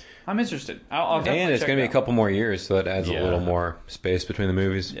 Yeah, I'm interested. I'll definitely And it's check going to it be a out. couple more years, so that adds Yeah. a little more space between the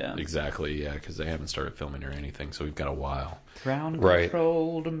movies. Yeah, Exactly, yeah, because they haven't started filming or anything, so we've got a while ground Right.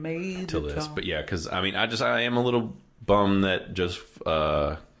 control to Major to this. Tom. But yeah, because I mean, I am a little bummed that just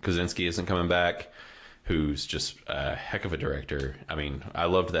Kaczynski isn't coming back, who's just a heck of a director. I mean, I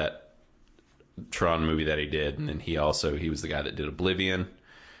loved that Tron movie that he did, and then he was the guy that did Oblivion,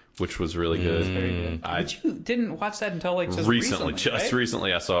 which was really good. Very good. I But you didn't watch that until like just recently, right?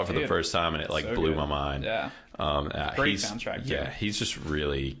 recently, I saw it for the Dude, first time, and it like so blew good. my mind. Yeah. he's, Great soundtrack, too. Yeah, he's just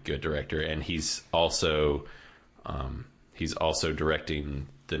really good director, and he's also directing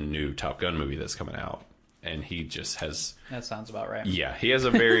the new Top Gun movie that's coming out, and he just has That sounds about right. he has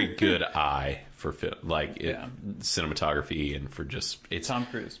a very good eye for Yeah. cinematography and for just it's Tom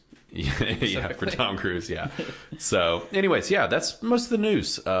Cruise. yeah for Tom Cruise, yeah. So, anyways, yeah, that's most of the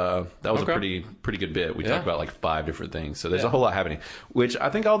news. That was Okay. a pretty good bit. We Yeah. talked about like 5 different things, so there's Yeah. a whole lot happening. Which I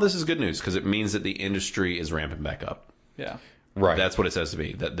think all this is good news because it means that the industry is ramping back up. Yeah. Right. That's what it says to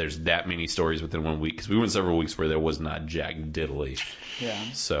be. That there's that many stories within 1 week because we went several weeks where there was not jack diddly. Yeah.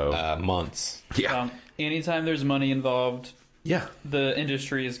 So months. yeah, Anytime there's money involved, yeah, the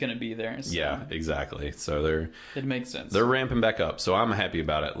industry is going to be there. So yeah, exactly. So It makes sense. they're ramping back up, so I'm happy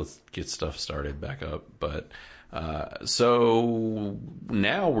about it. Let's get stuff started back up. But so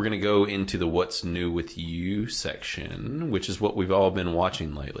now we're going to go into the What's New With You section, which is what we've all been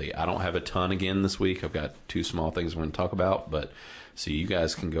watching lately. I don't have a ton again this week. I've got 2 small things we're going to talk about, but so you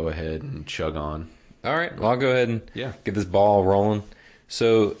guys can go ahead and chug on. All right. Well, I'll go ahead and Yeah. get this ball rolling.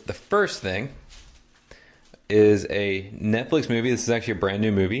 So the first thing is a Netflix movie. This is actually a brand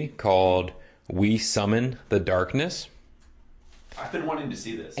new movie called We Summon the Darkness. I've been wanting to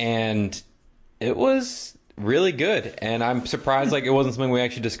see this. And It was really good, and I'm surprised like it wasn't something we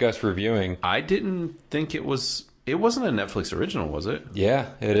actually discussed reviewing. I didn't think it was. It wasn't a Netflix original, was it? Yeah,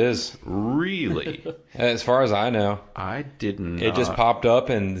 it is. Really? As far as I know, I didn't. it just popped up,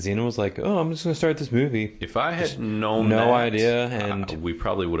 and Xena was like, "Oh, I'm just gonna start this movie." If I had known no that, idea, and we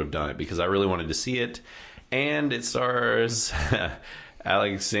probably would have done it because I really wanted to see it. And it stars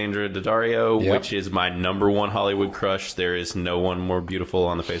Alexandra Daddario, Yep. which is my number one Hollywood crush. There is no one more beautiful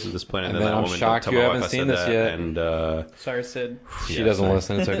on the face of this planet And than then that I'm woman. shocked Don't you tell my haven't wife I seen said this that. yet. And Sorry, Sid. she doesn't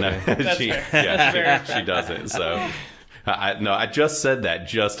listen. It's okay. That's she, fair. yeah, That's fair. she doesn't. So, I just said that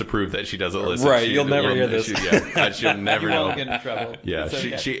just to prove that she doesn't listen. Right, you'll never hear this. She'll never You know. won't get in trouble. Yeah,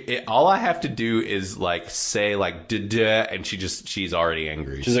 It's okay. all I have to do is like say like da, and she's already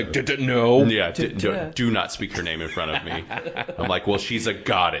angry. She's so. like, "No." Yeah, do not speak her name in front of me. I'm like, well, she's a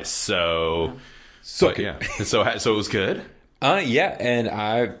goddess, so Suck yeah. So it was good. Yeah,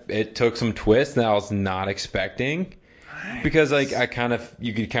 and it took some twists that I was not expecting. Because like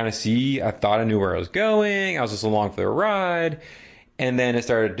you could kind of see, I thought I knew where I was going. I was just along for the ride, and then it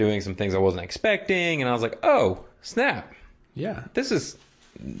started doing some things I wasn't expecting, and I was like, "Oh, snap! Yeah,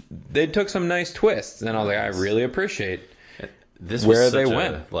 They took some nice twists," and I was like, "I really appreciate." this Where was they such a,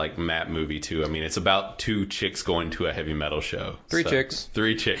 went. like Matt movie too. I mean, it's about two chicks going to a heavy metal show. Three chicks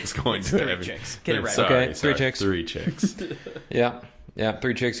going to a heavy. chicks. Get it right. Okay, three chicks. Three chicks. Yeah,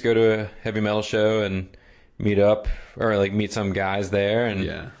 3 chicks go to a heavy metal show and meet up, or like meet some guys there, and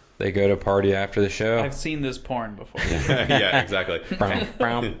Yeah. they go to party after the show. I've seen this porn before. Yeah, exactly.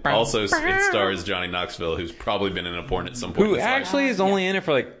 Also, it also, stars Johnny Knoxville, who's probably been in a porn at some point. who in his life. actually is only in it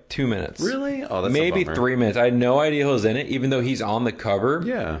for like 2 minutes. Really? Oh, that's Maybe a bummer. 3 minutes. I had no idea he was in it, even though he's on the cover.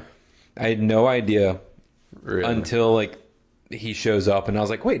 Yeah. I had no idea Really. until like he shows up, and I was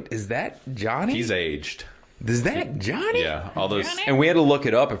like, "Wait, is that Johnny? He's aged. Is that Johnny?" Yeah. All those. And we had to look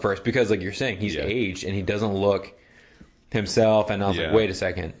it up at first because, like you're saying, he's Yeah. aged and he doesn't look himself. And I was Yeah. like, "Wait a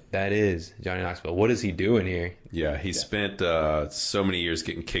second, that is Johnny Knoxville. What is he doing here?" Yeah, he spent so many years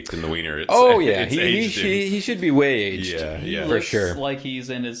getting kicked in the wiener. It's, Oh yeah, it's he aged him. he should be way aged. Yeah, He yeah, For looks sure. like he's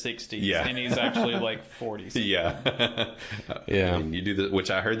in his 60s, Yeah. and he's actually like 40s. yeah, Yeah. I mean, you do the,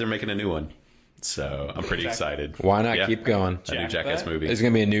 which I heard they're making a new one, so I'm pretty excited. Why not Yeah. keep going? A new Jackass Jack movie. There's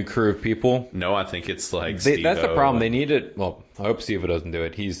gonna be a new crew of people. No, I think it's like That's the Steve-O. problem. They need it. Well, I hope Steve doesn't do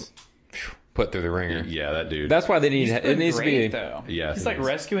it. He's put through the ringer. Yeah, that dude. That's why they need. He's It been needs great, to be. though. Yeah, he's he like is.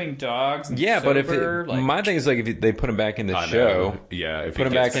 rescuing dogs. And Yeah, but if sober, like, my thing is like if they put him back in the I know. show, Yeah, if put he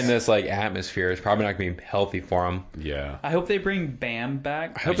him back gets- in this like atmosphere, it's probably not going to be healthy for him. Yeah, I hope they bring Bam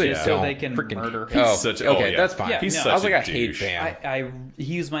back. I hope they just don't. so they can Freaking- murder him. Oh, such- okay, yeah. that's fine. Yeah, He's no. such I was like, a I hate douche. Bam.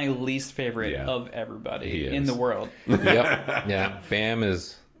 He's my least favorite Yeah. of everybody He in is. the world. Yep, yeah. Bam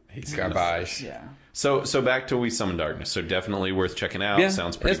is garbage. Yeah. So back to We Summon Darkness. So definitely worth checking out. Yeah,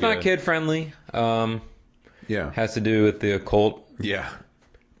 Sounds pretty it's good. not kid friendly. Yeah. Has to do with the occult, Yeah.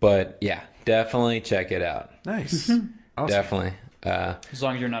 but yeah, definitely check it out. Nice. Awesome. Definitely. As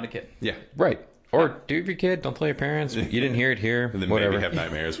long as you're not a kid. Yeah. Right. Or do it for your kid. Don't tell your parents. You didn't hear it here. And then Whatever. maybe have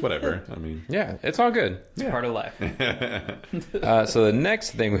nightmares. Whatever. I mean. Yeah, it's all good. It's part of life. So the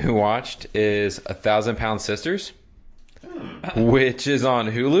next thing we watched is 1,000-Pound Sisters, which is on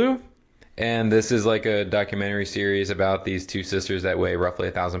Hulu. And this is like a documentary series about these two sisters that weigh roughly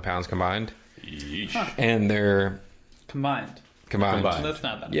 1,000 pounds combined. Yeesh. And they're Combined. combined. That's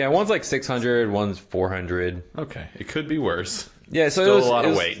not that. Yeah, one's like 600, one's 400. Okay. It could be worse. Yeah, so Still it was, a lot it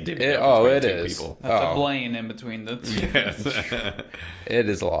of was- weight. divvied it- up oh, between it two is. people. That's a Oh, Blaine in between the two. Yes. it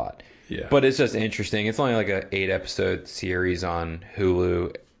is a lot. Yeah. But it's just interesting. It's only like a 8-episode series on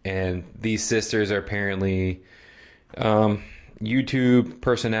Hulu, and these sisters are apparently YouTube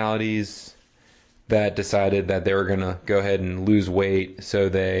personalities that decided that they were gonna go ahead and lose weight. So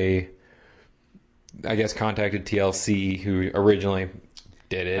they, I guess, contacted TLC, who originally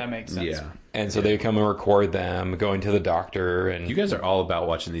did it, That makes sense. yeah. and so they come and record them going to the doctor, and You guys are all about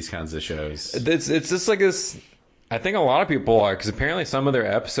watching these kinds of shows. it's just like this. I think a lot of people are, because apparently some of their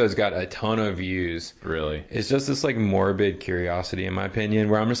episodes got a ton of views. Really. It's just this like morbid curiosity, in my opinion,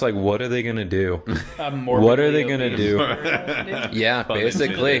 where I'm just like, what are they gonna do? Morbidly What are they gonna obese. do? Yeah. Yeah, Pun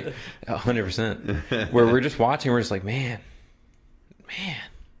basically, intended. 100%. Where we're just watching, we're just like, man.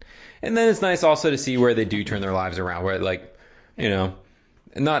 And then it's nice also to see where they do turn their lives around. Where like, it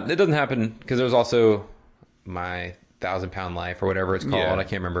doesn't happen, because there was also My 1,000-Pound Life or whatever it's called. Yeah. I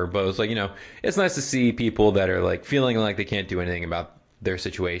can't remember, but it was like, it's nice to see people that are like feeling like they can't do anything about their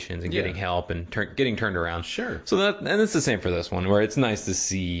situations and getting help and getting turned around. Sure. So and it's the same for this one, where it's nice to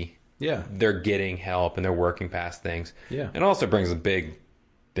see Yeah. they're getting help and they're working past things. Yeah. And it also brings a big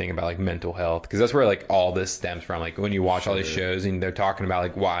thing about like mental health, because that's where like all this stems from. Like when you watch all these shows and they're talking about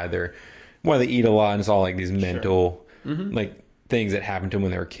like why they're Well, they eat a lot, and it's all like these mental like things that happened to them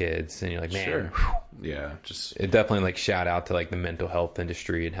when they were kids, and you're like, man, Sure. Yeah, just it definitely like shout out to like the mental health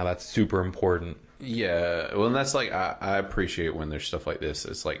industry and how that's super important. yeah. Well, and that's like I appreciate when there's stuff like this.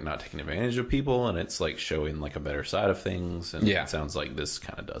 It's like not taking advantage of people, and it's like showing like a better side of things. And Yeah. it sounds like this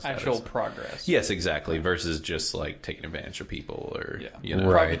kind of does Actual that. progress. Yes, exactly. Versus just like taking advantage of people or Yeah. you know.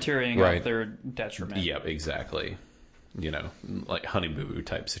 Right. Profiteering right. at their detriment. Yep, exactly. You know, like Honey Boo Boo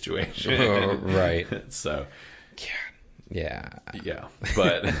type situation. Right. So Yeah. yeah,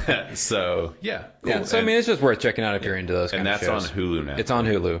 but so yeah, cool. Yeah. So I mean, it's just worth checking out if you're into those. and kind that's of on shows. Hulu now. It's on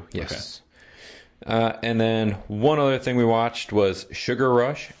Hulu. Yes. And then one other thing we watched was Sugar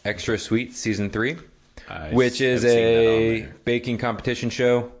Rush Extra Sweet Season 3, which is have seen that on a there. baking competition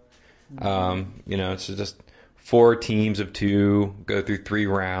show. You know, it's just 4 teams of 2 go through 3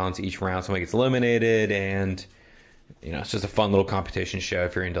 rounds. Each round somebody gets eliminated, and you know, it's just a fun little competition show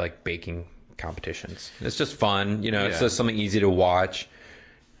if you're into like baking competitions. It's just fun, you know. It's Yeah. just something easy to watch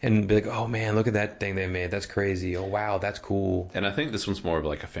and be like, oh man, look at that thing they made. That's crazy. Oh wow, that's cool. And I think this one's more of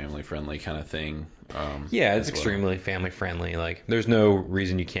like a family friendly kind of thing. Yeah, it's as well. extremely family friendly. Like, there's no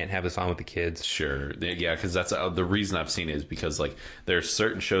reason you can't have this on with the kids. Sure. Yeah, because that's the reason I've seen it is because like there's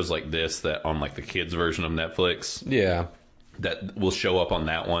certain shows like this that on like the kids version of Netflix Yeah, that will show up on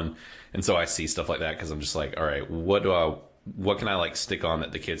that one, and so I see stuff like that because I'm just like, all right, what can I like stick on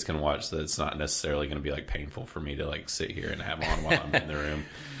that the kids can watch that's not necessarily going to be like painful for me to like sit here and have on while I'm in the room.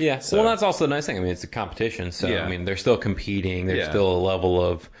 yeah. So- Well, that's also the nice thing. I mean, it's a competition, so Yeah. I mean, they're still competing. There's Yeah. still a level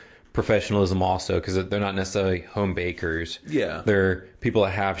of professionalism also because they're not necessarily home bakers. Yeah. They're people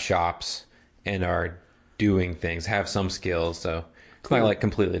that have shops and are doing things, have some skills. So it's not like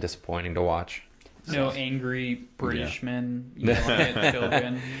completely disappointing to watch. No angry British men yelling at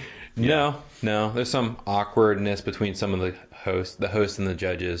children. No. There's some awkwardness between some of the host and the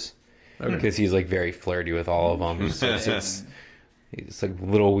judges because he's like very flirty with all of them. So it's like a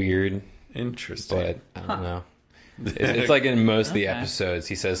little weird, Interesting. but I don't know. It's like in most of the episodes,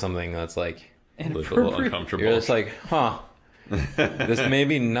 he says something that's like a little uncomfortable. you're just like, huh, this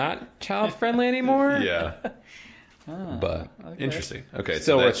maybe not child friendly anymore. Yeah. But Interesting. Okay, Still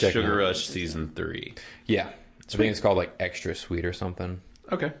so worth that's checking Sugar out. Rush season 3. yeah, I think it's called like Extra Sweet or something.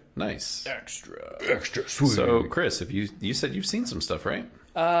 Okay, nice. Extra Sweet. So, Chris, have you said you've seen some stuff, right?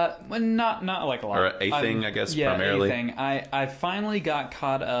 Well, not like a lot. Or a thing, I guess, primarily? a thing. I finally got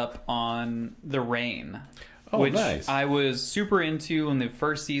caught up on The Rain. Oh, which nice. I was super into in the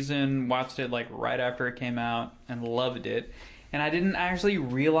first season, watched it like right after it came out and loved it. And I didn't actually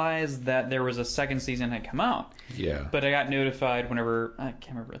realize that there was a second season had come out. Yeah. But I got notified whenever, I can't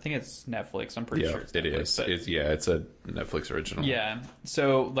remember, I think it's Netflix, I'm pretty yeah, sure it's it Netflix, is. but- It's a Netflix original. yeah.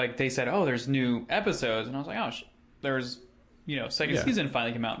 So like they said, oh, there's new episodes, and I was like, oh, there's second Yeah. season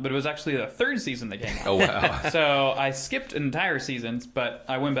finally came out, but it was actually the third season that came out. Oh, wow. So I skipped entire seasons, but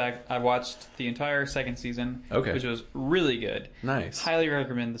I went back. I watched the entire second season, Okay. which was really good. Nice. Highly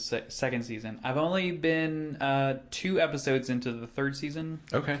recommend the second season. I've only been 2 episodes into the third season,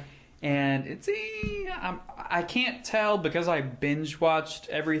 Okay. and I can't tell because I binge watched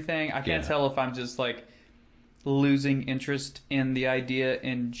everything. I can't Yeah. tell if I'm just like losing interest in the idea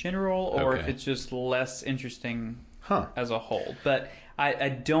in general, or if Okay. it's just less interesting Huh. as a whole. But I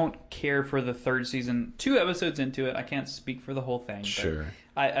don't care for the third season. 2 episodes into it, I can't speak for the whole thing. But Sure.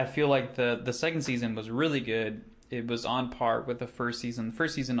 I feel like the second season was really good. It was on par with the first season. The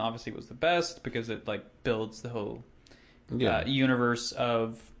first season obviously was the best because it like builds the whole Yeah. universe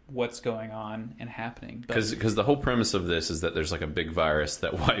of what's going on and happening. But Because the whole premise of this is that there's like a big virus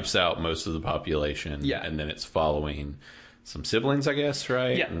that wipes out most of the population. Yeah. And then it's following some siblings, I guess,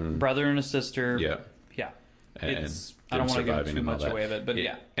 right? yeah, And, brother and a sister. yeah. Yeah. And It's I them don't want to give surviving too and all much that. away of it, but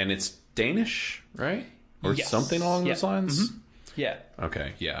yeah. And it's Danish, right? Or Yes. something along Yeah. those lines? Mhm. Yeah.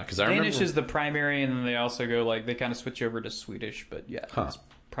 Okay, yeah. Because I Danish remember... is the primary, and then they also go like they kind of switch over to Swedish, but yeah, Huh. it's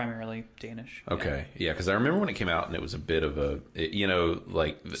primarily Danish. Okay, yeah, because I remember when it came out and it was a bit of a,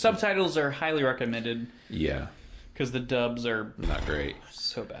 like... Yeah. Subtitles are highly recommended Yeah, because the dubs are not great.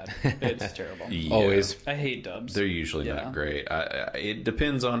 so bad. It's terrible. Yeah. Always. I hate dubs. They're usually Yeah. not great. It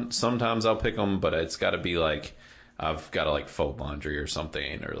depends on... Sometimes I'll pick them, but it's got to be like... I've got to like fold laundry or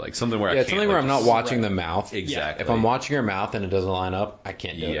something, or like something where I Yeah, can't... something where like, I'm not just- watching the mouth. Exactly. If I'm watching your mouth and it doesn't line up, I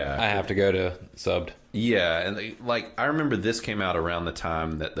can't do it. Yeah. I have to go to subbed. Yeah, and like I remember this came out around the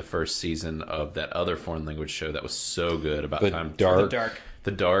time that the first season of that other foreign language show that was so good about The time Dark. The Dark.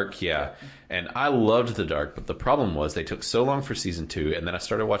 The Dark, yeah. And I loved The Dark, but the problem was they took so long for season 2, and then I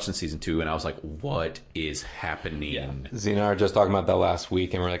started watching season 2, and I was like, what is happening? Yeah. Zena and I were just talking about that last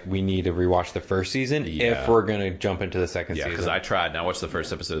week, and we're like, we need to rewatch the first season Yeah. if we're going to jump into the second Yeah, season. because I tried, and I watched the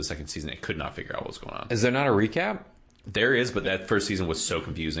first episode of the second season, and could not figure out what was going on. Is there not a recap? There is, but that first season was so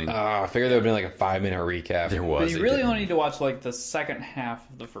confusing. I figured there would be like a 5-minute recap. There But was. you it really didn't. only need to watch like the second half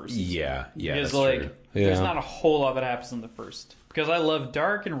of the first season. Yeah, Because that's like true. there's Yeah. not a whole lot that happens in the first. Because I love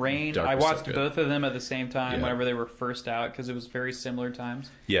Dark and Rain. Dark I was so watched good. both of them at the same time Yeah. whenever they were first out because it was very similar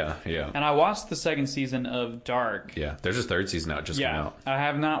times. Yeah, yeah. And I watched the second season of Dark. Yeah, there's a third season out. It just came Yeah, out. I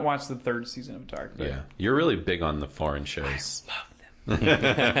have not watched the third season of Dark. But Yeah. You're really big on the foreign shows.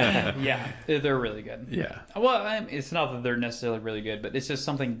 yeah, they're really good. Yeah. Well, it's not that they're necessarily really good, but it's just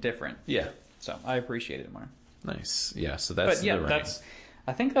something different. Yeah. So I appreciate it more. Nice. Yeah, so that's But yeah, the Rain. that's.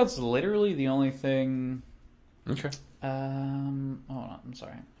 I think that's literally the only thing. Okay. Hold on, I'm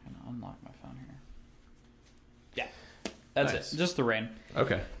sorry. I'm gonna unlock my phone here. Yeah, that's Nice. it. Just the Rain.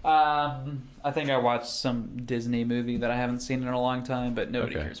 Okay. I think I watched some Disney movie that I haven't seen in a long time, but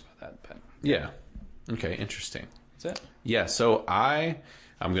nobody Okay. cares about that. But Yeah. Okay, interesting. that's it. Yeah, so I'm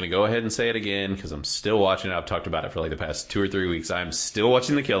going to go ahead and say it again because I'm still watching it. I've talked about it for like the past 2 or 3 weeks. I'm still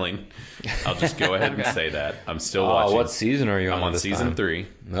watching The Killing. I'll just go ahead and say that. I'm still watching. What season are you on? I'm on this season time? 3.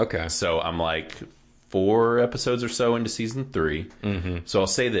 Okay. So I'm like 4 episodes or so into season 3. Mm-hmm. So I'll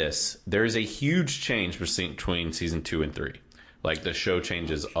say this. There is a huge change between season 2 and 3. Like the show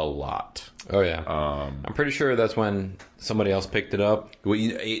changes a lot. Oh yeah. I'm pretty sure that's when somebody else picked it up. Well,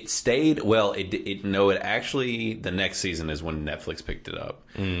 it stayed. Well, it actually the next season is when Netflix picked it up.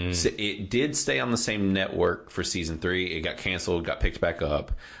 So it did stay on the same network for season 3. It got canceled, got picked back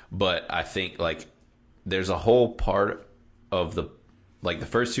up. But I think like there's a whole part of the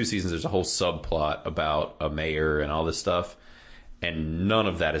first 2 seasons. There's a whole subplot about a mayor and all this stuff, and none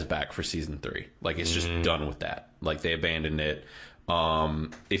of that is back for season 3. Like it's just done with that. Like they abandoned it.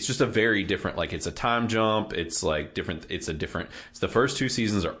 It's just a very different, like it's a time jump. It's like different. It's the first 2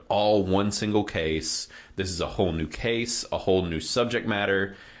 seasons are all one single case. This is a whole new case, a whole new subject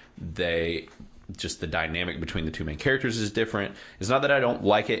matter. The dynamic between the 2 main characters is different. It's not that I don't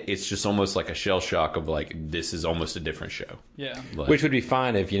like it. It's just almost like a shell shock of like, this is almost a different show. Yeah. Like, Which would be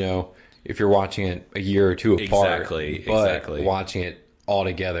fine if you're watching it a year or 2 apart. Exactly. Watching it all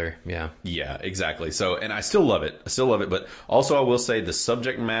together, yeah. Yeah, exactly. So, and I still love it. But also I will say the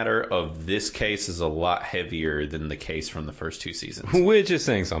subject matter of this case is a lot heavier than the case from the first 2 seasons. Which is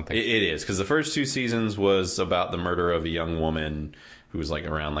saying something. It is, because the first 2 seasons was about the murder of a young woman who was like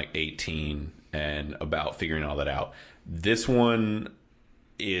around like 18 and about figuring all that out. This one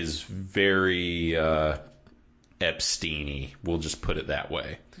is very Epstein-y, we'll just put it that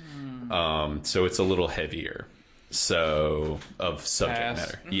way. So it's a little heavier. So of subject Pass.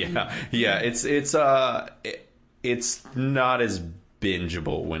 matter. Yeah. It's not as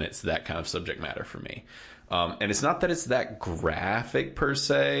bingeable when it's that kind of subject matter for me. And it's not that it's that graphic per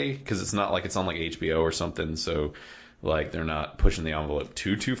se, because it's not like it's on like HBO or something. So like they're not pushing the envelope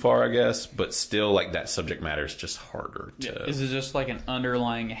too far, I guess. But still, like that subject matter is just harder to. Is it just like an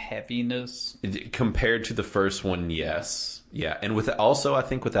underlying heaviness? Compared to the first one, yes. Yeah. And also, I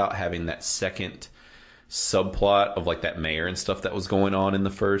think without having that second subplot of like that mayor and stuff that was going on in the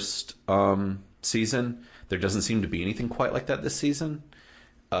first season, there doesn't seem to be anything quite like that this season.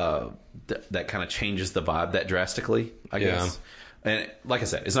 That kind of changes the vibe that drastically, I guess. And like I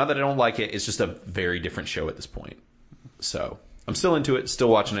said, it's not that I don't like it. It's just a very different show at this point. So I'm still into it, still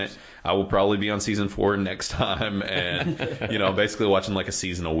watching it. I will probably be on season 4 next time. And, I'm basically watching like a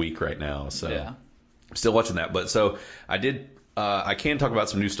season a week right now. So Yeah. I'm still watching that. But so I can talk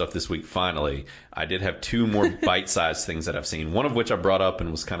about some new stuff this week, finally. I did have 2 more bite-sized things that I've seen, one of which I brought up and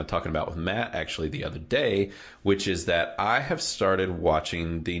was kind of talking about with Matt actually the other day, which is that I have started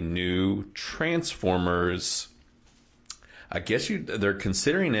watching the new Transformers. I guess they're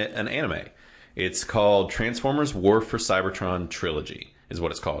considering it an anime. It's called Transformers War for Cybertron Trilogy is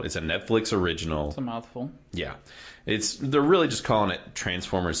what it's called. It's a Netflix original. It's a mouthful. Yeah. They're really just calling it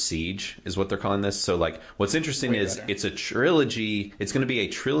Transformers Siege is what they're calling this. So like what's interesting is better. it's a trilogy. It's going to be a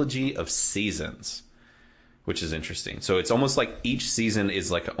trilogy of seasons, which is interesting. So it's almost like each season is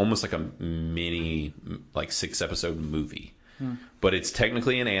like almost like a mini like 6-episode movie. But it's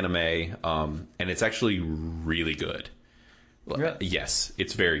technically an anime and it's actually really good. Really? Yes,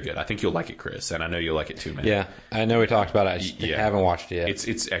 it's very good. I think you'll like it, Chris, and I know you'll like it too, man. Yeah, I know we talked about it. I just haven't watched it yet.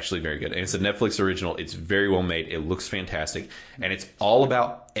 It's actually very good. And it's a Netflix original. It's very well made. It looks fantastic. And it's all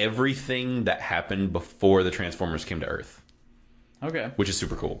about everything that happened before the Transformers came to Earth, Okay. which is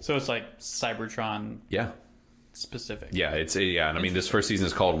super cool. So it's like Cybertron. Yeah. specific. Yeah, and I mean, this first season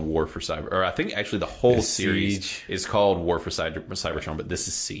is called War for Cyber, or I think actually the whole It's series Siege. is called War for Cybertron, but this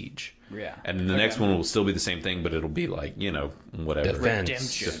is Siege. Yeah. And then the next one will still be the same thing, but it'll be like, whatever.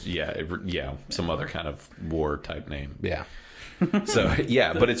 Defense. Redemption. Yeah, some other kind of war type name. Yeah. So,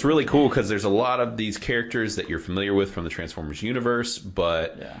 yeah, but it's really cool because there's a lot of these characters that you're familiar with from the Transformers universe,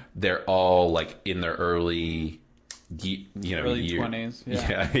 but they're all like in their early early year. 20s.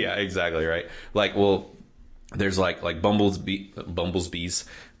 Yeah, exactly, right. Like, well, there's like Bumblebee's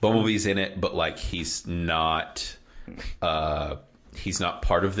in it, but like he's not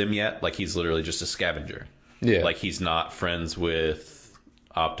part of them yet. Like he's literally just a scavenger. Yeah. Like he's not friends with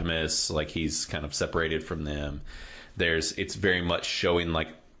Optimus. Like he's kind of separated from them. It's very much showing like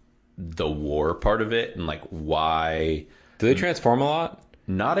the war part of it and like why. Do they transform a lot?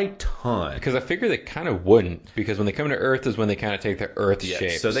 Not a ton. Because I figure they kind of wouldn't. Because when they come to Earth is when they kind of take their Earth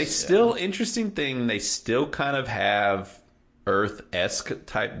shape. So they still, interesting thing, they still kind of have Earth-esque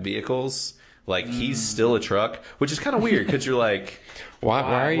type vehicles. Like he's still a truck, which is kind of weird because you're like, why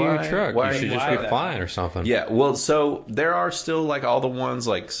are you a truck? why You are should you just like be that? flying or something. yeah. Well, so there are still like all the ones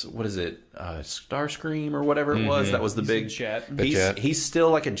like what is it, Starscream or whatever it was. That was the big jet. jet. He's still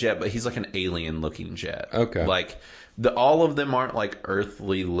like a jet, but he's like an alien-looking jet. Okay. Like all of them aren't like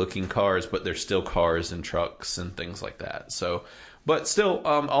earthly-looking cars, but they're still cars and trucks and things like that. So. But still,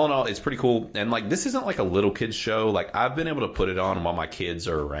 all in all, it's pretty cool. And like, this isn't like a little kids show. Like, I've been able to put it on while my kids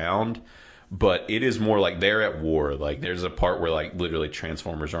are around. But it is more like they're at war. Like, there's a part where like literally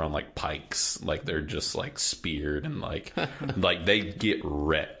Transformers are on like pikes. Like, they're just like speared and like, like they get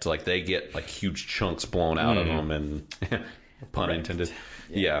wrecked. Like, they get like huge chunks blown out of them. And pun intended.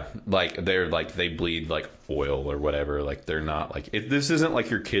 Yeah. Like, they bleed like oil or whatever. Like, they're not like, this isn't like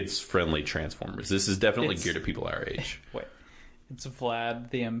your kids friendly Transformers. This is definitely geared to people our age. Wait. It's Vlad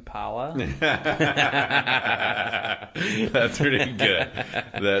the Impala. That's pretty good.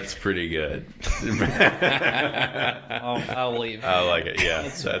 That's pretty good. I'll leave. I like it. Yeah,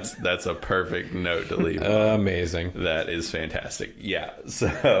 that's a perfect note to leave. Amazing. That is fantastic. Yeah. So,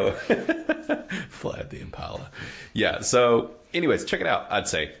 Vlad the Impala. Yeah. So, anyways, check it out. I'd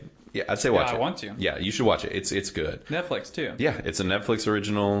say. Yeah, I'd say watch it. I want to. Yeah, you should watch it. It's good. Netflix too. Yeah, it's a Netflix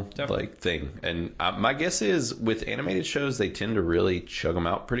original Definitely. like thing, and my guess is with animated shows they tend to really chug them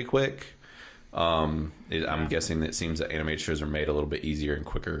out pretty quick. I'm guessing it seems that animated shows are made a little bit easier and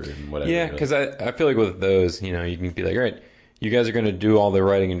quicker and whatever. Yeah, because I feel like with those, you can be like, all right, you guys are going to do all the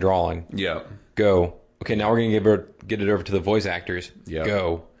writing and drawing. Yeah. Go. Okay, now we're going to get it over to the voice actors. Yeah.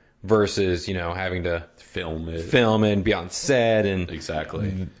 Go. Versus, having to Film it. film and be on set and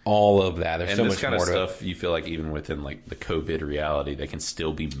Exactly. all of that. There's And so this much kind more of to it. stuff, you feel like even within like the COVID reality, they can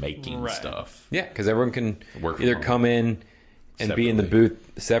still be making Right. stuff. Yeah, because everyone can Work from either home. come in and be in the Separately.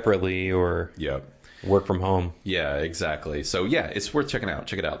 booth separately or Yep. work from home. Yeah, exactly. So yeah, it's worth checking out.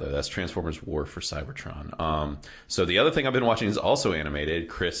 Check it out though. That's Transformers War for Cybertron. So the other thing I've been watching is also animated.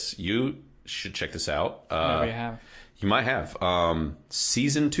 Chris, you should check this out. What do you have? You might have.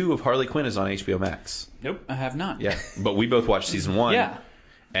 Season 2 of Harley Quinn is on HBO Max. Nope, I have not. Yeah, but we both watched season 1. Yeah.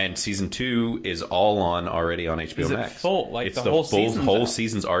 And season 2 is all already on HBO Is it Max. full? Like, it's the whole full season's whole out?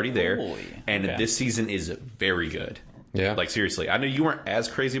 season's already there. Holy, and okay. this season is very good. Yeah. Like seriously, I know you weren't as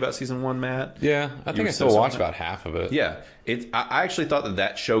crazy about season 1, Matt. Yeah, I think were I still so watched something. about half of it. Yeah, I actually thought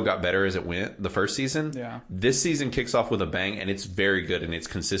that show got better as it went. The first season, Yeah. This season kicks off with a bang, and it's very good, and it's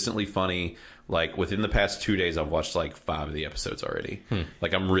consistently funny. Like within the past 2 days, I've watched like 5 of the episodes already.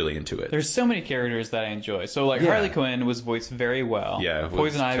 Like I'm really into it. There's so many characters that I enjoy. So like Yeah. Harley Quinn was voiced very well. Yeah, with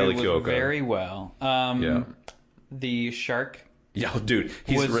Poison Ivy Kelly was Kyoko. very well. Yeah. The Shark, Yeah, dude,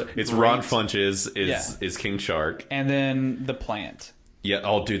 Was it's Ron great. Funches Yeah. is King Shark. and then the Plant, Yeah,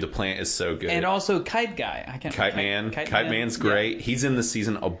 oh dude, the plant is so good. and also Kite Guy. I can't. Kite Man. Kite Man's great. He's in the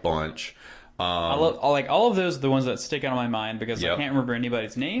season a bunch. I love all of those. Are the ones that stick out of my mind because Yep. I can't remember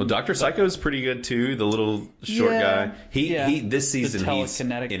anybody's name. Well, Dr. Psycho's pretty good too. The little short Yeah, guy. He yeah. this The season he's in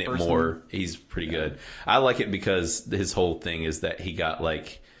telekinetic it person. more. He's pretty good. I like it because his whole thing is that he got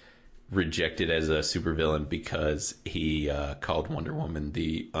like rejected as a supervillain because he called Wonder Woman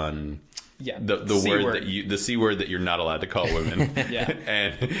the C word word. that the C word that you're not allowed to call women. Yeah.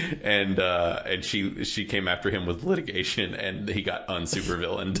 and she came after him with litigation, and he got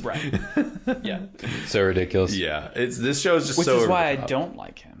unsupervillained. Right. Yeah. So ridiculous. Yeah, this show is just Which so is over why the I top. don't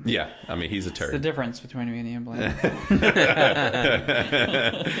like him. Yeah, I mean he's a turd. The difference between me and Ian Blaine.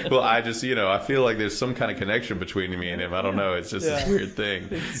 Well, I just, I feel like there's some kind of connection between me and him. I don't know. It's just this Yeah. weird thing.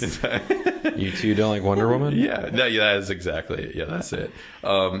 You two don't like Wonder Woman? Yeah, that is exactly it. Yeah, that's it.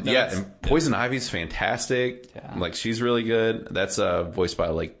 Yeah, and Poison Ivy's fantastic. Yeah. Like, she's really good. That's voiced by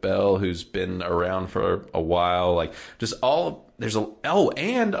Lake Bell, who's been around for a while. Like, just all there's a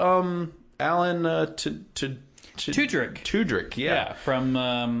and Alan Tudyk. Yeah,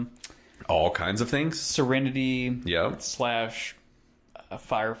 from All kinds of things. Serenity. Yep. /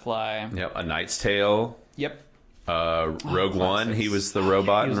 Firefly. Yep. A Knight's Tale. Yep. Rogue One. classics. He was the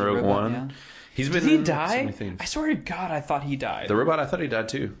robot He was in the Rogue robot, One. yeah. He's been Did he in so die? many things. I swear to God, I thought he died. The robot, I thought he died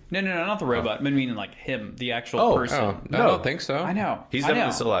too. No, not the robot. I mean, like him, the actual Oh, person. Oh, No. I don't think so. I know. He's I know.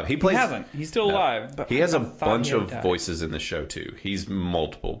 definitely still alive. He He hasn't. He's still alive. But He has I a thought bunch he had of died. voices in the show too. He's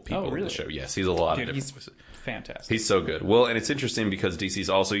multiple people in really? the show. Yes, he's a lot Dude, of different he's voices. fantastic. He's so good. Well, and it's interesting because DC's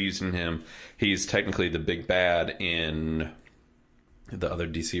also using him. He's technically the big bad in the other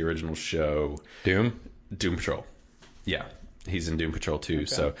DC original show, Doom. Doom Patrol. Yeah, he's in Doom Patrol too.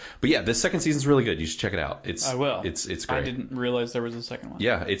 So, but yeah, this second season's really good. You should check it out. I will. It's great. I didn't realize there was a second one.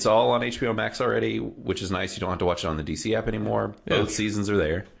 Yeah, it's all on HBO Max already, which is nice. You don't have to watch it on the DC app anymore. Both seasons are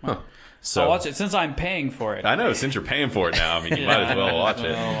there. So I'll watch it since I'm paying for it. I know, since you're paying for it now, I mean, you might as well watch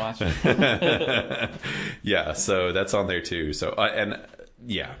it. I'll watch it. Yeah, so that's on there too. So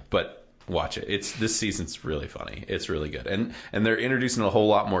but watch it. This season's really funny. It's really good, and they're introducing a whole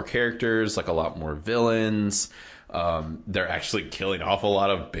lot more characters, like a lot more villains. They're actually killing off a lot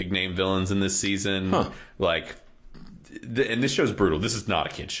of big name villains in this season. Like, and this show's brutal. This is not a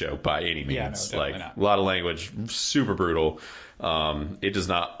kid's show by any means. Yeah, no, definitely like not. a lot of language, super brutal. It does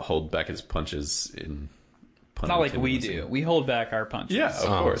not hold back its punches in. Not like we do. We hold back our punches. Yeah, of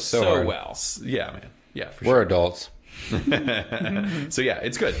course. so so hard. well. Yeah, man. Yeah, for We're sure. adults. So yeah,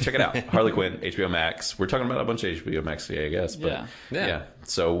 it's good. Check it out. Harley Quinn, HBO Max. We're talking about a bunch of HBO Max today, I guess. But Yeah. Yeah.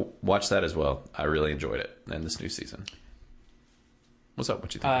 So watch that as well. I really enjoyed it. And this new season. What's up?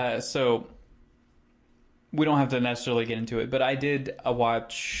 What you think? So we don't have to necessarily get into it, but I did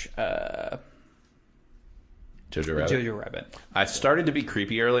watch Jojo Rabbit. Jojo Rabbit. I started to be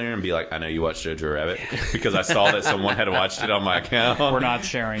creepy earlier and be like, I know you watched Jojo Rabbit because I saw that someone had watched it on my account. We're not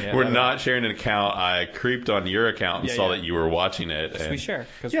sharing it. We're not sharing an account. I creeped on your account and Yeah, saw yeah. that you were watching it. And We share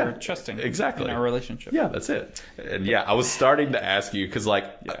because Yeah, we're trusting exactly. in our relationship. Yeah, that's it. And yeah, I was starting to ask you because, like,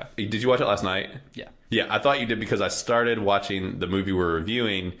 Yeah. did you watch it last night? Yeah. Yeah, I thought you did because I started watching the movie we're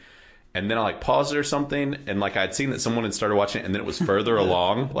reviewing, and then I like paused it or something, and like I'd seen that someone had started watching it, and then it was further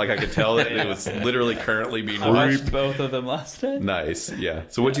along. Like I could tell that it was literally currently being I watched watched. both of them last night. Nice, yeah.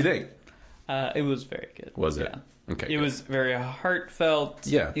 So what'd you think? It was very good. Was it? Yeah. Okay. It good. was very heartfelt.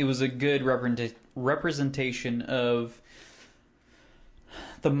 Yeah. It was a good representation of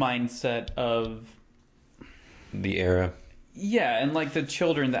the mindset of The era. and like the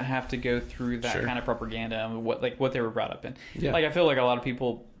children that have to go through that Sure. kind of propaganda and what they were brought up in. Yeah. Like I feel like a lot of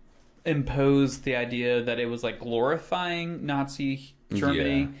people imposed the idea that it was like glorifying Nazi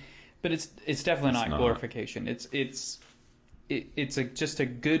Germany, Yeah. but it's definitely not not. glorification. It's just a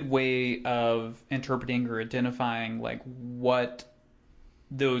good way of interpreting or identifying like what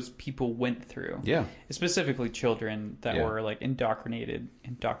those people went through. Yeah. Specifically children that Yeah. were like indoctrinated.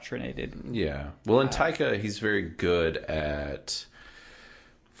 Yeah. Well, in Taika, he's very good at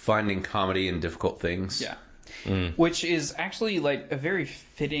finding comedy in difficult things. Yeah. Which is actually like a very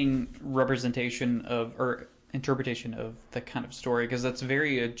fitting representation of or interpretation of the kind of story because that's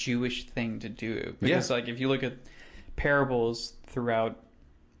very a Jewish thing to do. Because like if you look at parables throughout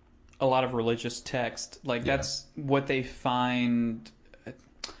a lot of religious text, like that's what they find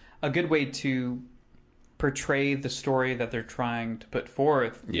a good way to portray the story that they're trying to put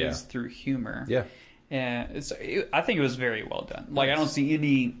forth is through humor. Yeah. And I think it was very well done. Like I don't see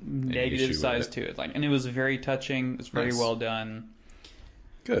any negative issue with sides it. to it. Like, and it was very touching. It was very Nice. well done.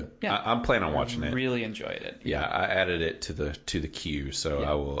 Good. Yeah. I'm planning on watching it. Really enjoyed it. Yeah, I added it to the queue, so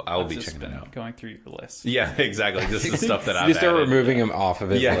I will be I've just checking it been out. Going through your list. Yeah, exactly. This is the stuff that I've You start added. removing him off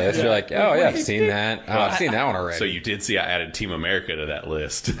of his Yeah. list. You're like, oh yeah, I've seen that. Oh, I've seen that one already. So you did see I added Team America to that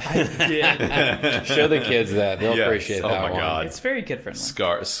list. Yeah. Show the kids that they'll Yes. appreciate Oh that my one. God. It's very kid friendly.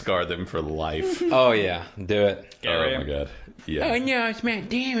 Scar them for life. Oh yeah, do it. Gary. Oh my god. Yeah. no, it's Matt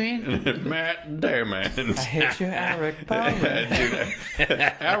Damon. Matt Damon. I hate you, Eric Bauer.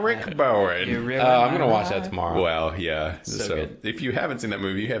 Eric Bowen. You really I'm gonna are watch that right. tomorrow. Well, yeah. So, good. if you haven't seen that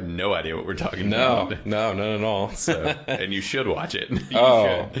movie, you have no idea what we're talking No, about. no, not at all. So, and you should watch it.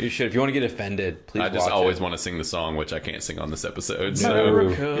 You should. If you want to get offended, please I just watch always it. want to sing the song, which I can't sing on this episode. So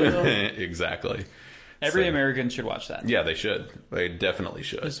America. exactly. Every American should watch that. Yeah, they should. They definitely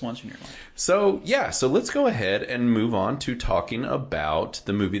should. Just once in your life. So let's go ahead and move on to talking about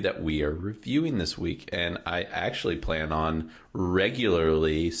the movie that we are reviewing this week. And I actually plan on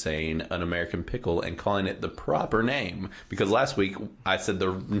regularly saying An American Pickle and calling it the proper name, because last week I said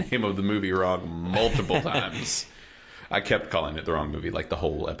the name of the movie wrong multiple times. I kept calling it the wrong movie like the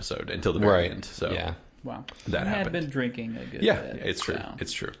whole episode until the very end. So yeah. Wow. That I had happened. been drinking a good Yeah, bit. it's true. So.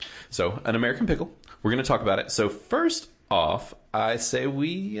 It's true. So, An American Pickle. We're going to talk about it. So, first off, I say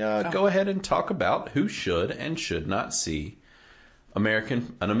we go ahead and talk about who should and should not see An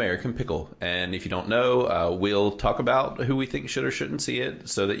American Pickle. And if you don't know, we'll talk about who we think should or shouldn't see it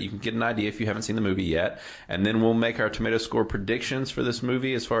so that you can get an idea if you haven't seen the movie yet. And then we'll make our tomato score predictions for this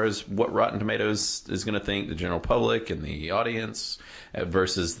movie as far as what Rotten Tomatoes is going to think, the general public and the audience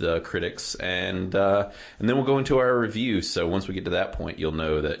versus the critics. And then we'll go into our review. So once we get to that point, you'll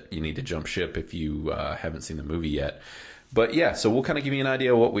know that you need to jump ship if you haven't seen the movie yet. But yeah, so we'll kind of give you an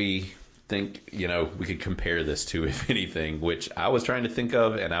idea of what we think, we could compare this to, if anything, which I was trying to think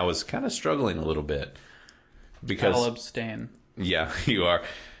of, and I was kind of struggling a little bit. Because I'll abstain. Yeah, you are.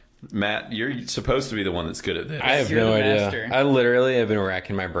 Matt, you're supposed to be the one that's good at this. I have You're no the idea. master. I literally have been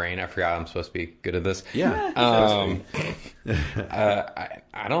racking my brain. I forgot I'm supposed to be good at this. Yeah. I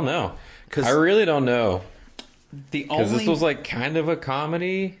don't know. 'Cause- I really don't know. The Because only this was like kind of a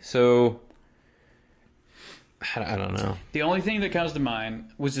comedy, so I don't know. The only thing that comes to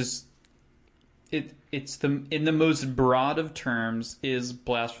mind was just it's in the most broad of terms is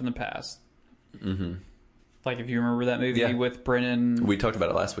Blast from the Past. Mm-hmm. Like if you remember that movie with Brennan. We talked about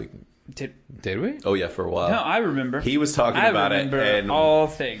it last week. Did we? Oh, yeah, for a while. No, I remember. He was talking about it. And all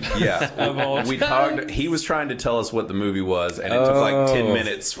things. yeah, Of all we time. talked. He was trying to tell us what the movie was, and it took like 10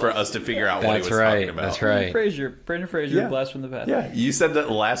 minutes for us to figure out what he That's was right. talking about. That's right. Brendan Fraser, Yeah. Blast from the Past. Yeah, you said that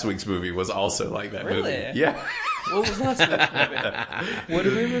last week's movie was also like that Really? movie. Yeah. What was last week's movie? What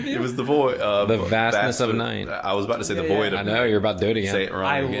did we review? It was the void. The Vastness of Night. I was about to say the Yeah, void. yeah. Of I know you're about to do it again. Say it wrong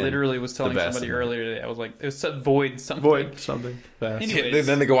I again. literally was telling The vast somebody of Night. earlier today. I was like, it was void something. Void something. Fast. Anyways.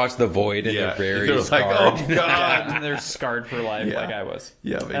 Then they go watch The Void and Yeah. they're very They're like, scarred. oh Yeah, god. and they're scarred for life, Yeah. like I was.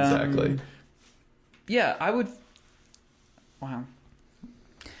 Yeah, exactly. Yeah, I would. Wow.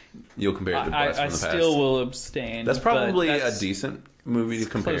 You'll compare it to Blast I from the Past. still will abstain. That's but probably that's a decent movie to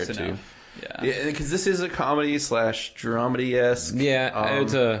compare close it to. enough. Yeah. Yeah, because this is a comedy / dramedy-esque. Yeah,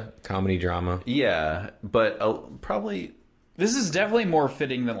 it's a comedy drama. Yeah, but probably This is definitely more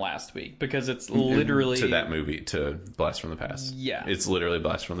fitting than last week because it's literally to that movie, to Blast from the Past. Yeah. It's literally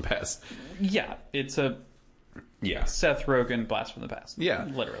Blast from the Past. Yeah, it's a Yeah. Seth Rogen Blast from the Past. Yeah.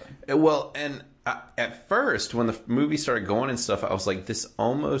 Literally. Well, and at first, when the movie started going and stuff, I was like, this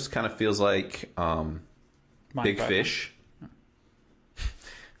almost kind of feels like Big Mindfuck. Fish.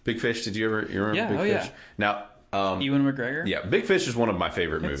 Big Fish, you remember Yeah, Big oh, Fish? yeah. Now, Ewan McGregor? yeah, Big Fish is one of my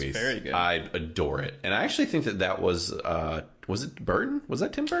favorite It's movies. very good. I adore it. And I actually think that was it Burton? Was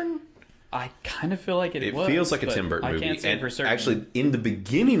that Tim Burton? I kind of feel like it was. It feels like a but Tim Burton movie. I can't say and for certain. actually, in the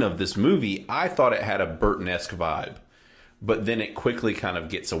beginning of this movie, I thought it had a Burton-esque vibe. But then it quickly kind of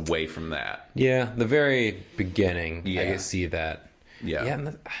gets away from that. Yeah, the very beginning, Yeah. I can see that. Yeah. Yeah,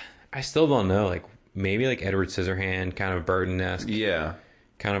 and I still don't know. Like maybe like Edward Scissorhand, kind of Burton-esque Yeah.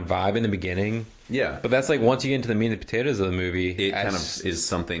 kind of vibe in the beginning. Yeah. But that's like once you get into the meat and potatoes of the movie, It kind of that's- is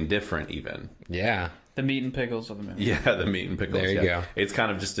something different, even. yeah. The meat and pickles of the movie. Yeah, the meat and pickles. There you yeah. go. It's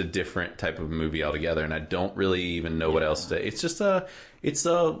kind of just a different type of movie altogether, and I don't really even know what else to. It's just it's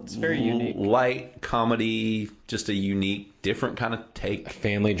very unique. light comedy, just a unique, different kind of take.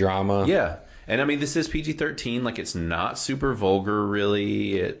 Family drama. Yeah, and I mean, this is PG-13. Like, it's not super vulgar,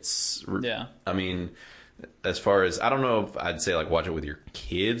 really. It's Yeah. I mean, as far as I don't know if I'd say like watch it with your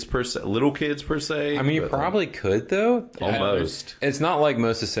kids per se, little kids per se. I mean, you but, probably could though. almost. It's not like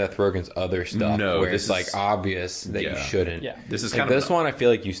most of Seth Rogen's other stuff, No, where this it's like is- obvious that Yeah. you shouldn't. Yeah. This is Like kind of this one, I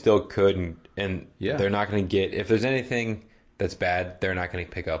feel like you still could, and Yeah. they're not going to get if there's anything that's bad, they're not going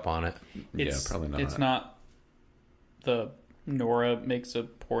to pick up on it. It's, probably not. It's not the Nora makes a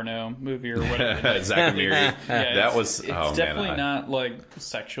porno movie or whatever. Zack and Miri. Yeah, That was. It's oh, definitely man, not like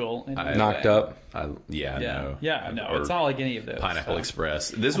sexual. In any Knocked way. up. Yeah, Yeah. no. Yeah, no. Or It's not like any of those. Pineapple so. Express.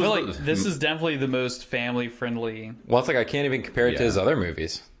 This I feel was like this is definitely the most family friendly. Well, it's like I can't even compare it to Yeah. his other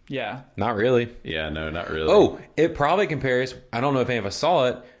movies. Yeah. Not really. Yeah, no, not really. Oh, it probably compares. I don't know if any of us saw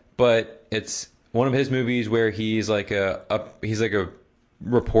it, but it's one of his movies where he's like he's like a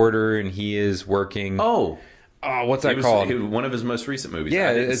reporter and he is working. oh, What's that it was called? one of his most recent movies. Yeah,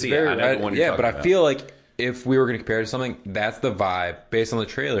 I didn't it's see very. it. I know the one you're yeah, talking but I about. feel like if we were going to compare it to something, that's the vibe based on the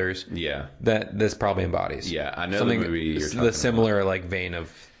trailers Yeah, that this probably embodies. yeah, I know Something the movie you're talking the similar like vein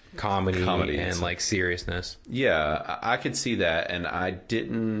of comedy Comedy, and it's- like seriousness. Yeah, I could see that, and I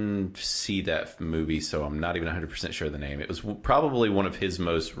didn't see that movie, so I'm not even 100% sure of the name. It was probably one of his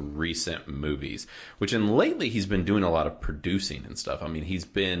most recent movies, which in lately he's been doing a lot of producing and stuff. I mean, he's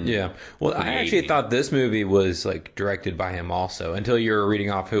been Yeah. Well, I actually creating. thought this movie was like directed by him also until you were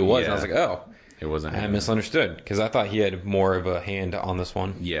reading off who it was. And I was Yeah. like, oh, It wasn't I him. misunderstood because I thought he had more of a hand on this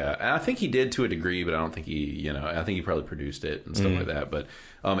one. Yeah, and I think he did to a degree, but I don't think I think he probably produced it and stuff like that. But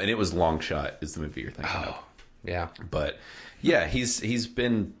and it was Long Shot is the movie you're thinking of. Yeah. But yeah, he's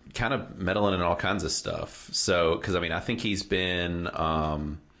been kind of meddling in all kinds of stuff. So because I think he's been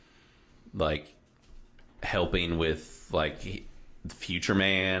like helping with like Future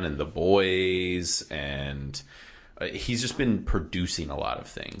Man and The Boys, and he's just been producing a lot of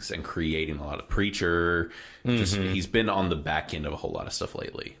things and creating a lot of Preacher. Just he's been on the back end of a whole lot of stuff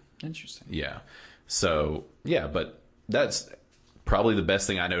lately. Interesting. Yeah. So yeah, but that's probably the best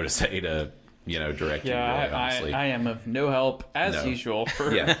thing I know to say to direct you. Really, honestly. I am of no help as No. usual.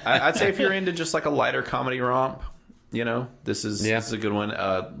 For Yeah, I'd say if you're into just like a lighter comedy romp, this is a good one.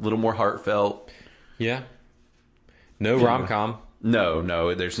 A little more heartfelt. Yeah. No rom-com.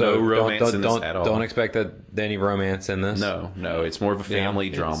 No, there's no romance in this at all. Don't expect any romance in this. No, it's more of a family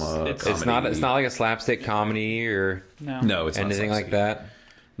drama. it's comedy. It's not like a slapstick comedy or No, it's not anything like slapstick. that.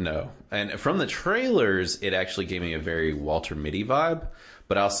 No, and from the trailers, it actually gave me a very Walter Mitty vibe.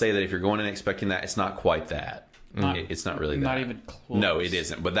 But I'll say that if you're going in expecting that, it's not quite that. It's not really that. Not even close. No, it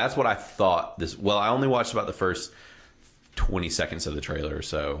isn't. But that's what I thought. Well, I only watched about the first 20 seconds of the trailer or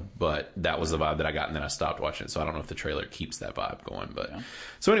so, but that was the vibe that I got, and then I stopped watching it. So I don't know if the trailer keeps that vibe going. But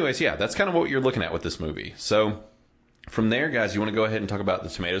so, anyways, yeah, that's kind of what you're looking at with this movie. So from there, guys, you want to go ahead and talk about the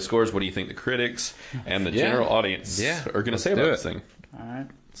tomato scores? What do you think the critics and the general audience are going to say about this thing? All right.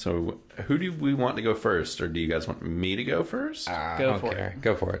 So who do we want to go first, or do you guys want me to go first? Go for it.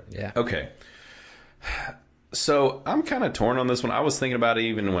 Go for it. Yeah. Okay. So I'm kind of torn on this one. I was thinking about it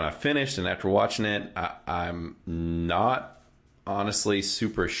even when I finished, and after watching it, I'm not honestly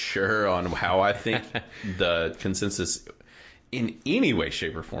super sure on how I think the consensus in any way,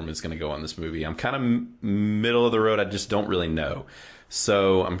 shape, or form is going to go on this movie. I'm kind of middle of the road. I just don't really know.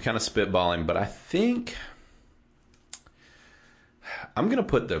 So I'm kind of spitballing, but I think I'm going to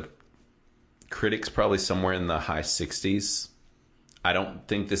put the critics probably somewhere in the high 60s. I don't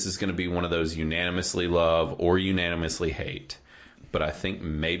think this is going to be one of those unanimously love or unanimously hate, but I think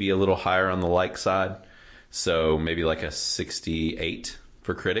maybe a little higher on the like side. So maybe like a 68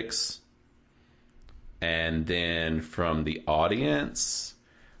 for critics. And then from the audience,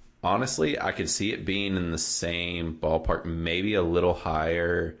 honestly, I could see it being in the same ballpark, maybe a little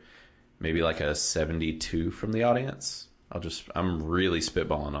higher, maybe like a 72 from the audience. I'm really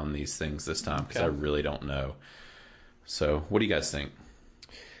spitballing on these things this time because I really don't know. So, what do you guys think?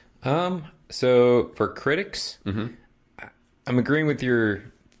 So for critics, I'm agreeing with your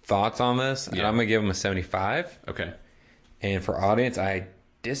thoughts on this, and I'm gonna give them a 75. Okay. And for audience, I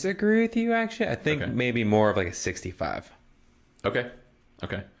disagree with you. Actually, I think maybe more of like a 65. Okay.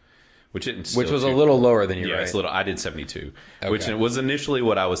 Which was a little lower than you. Yeah, right? it's a little. I did 72, which was initially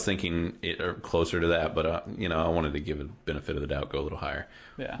what I was thinking, or closer to that. But I wanted to give a benefit of the doubt, go a little higher.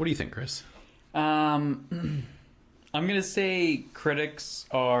 Yeah. What do you think, Chris? I'm going to say critics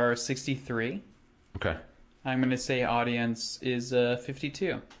are 63. Okay. I'm going to say audience is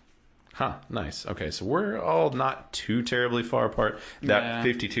 52. Huh. Nice. Okay, so we're all not too terribly far apart. That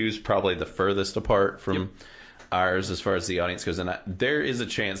 52 is probably the furthest apart from ours as far as the audience goes, and there is a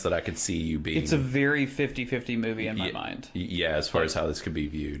chance that I could see you being. It's a very 50-50 movie in my mind. Yeah, as far as how this could be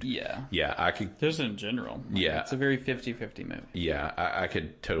viewed. Yeah. Yeah, I could. Just in general. Yeah. It's a very 50-50 movie. Yeah, I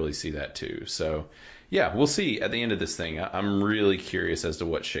could totally see that too. So, yeah, we'll see at the end of this thing. I'm really curious as to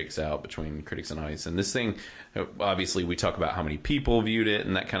what shakes out between critics and audience. And this thing, obviously, we talk about how many people viewed it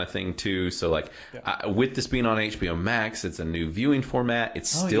and that kind of thing too. So, like, with this being on HBO Max, it's a new viewing format. It's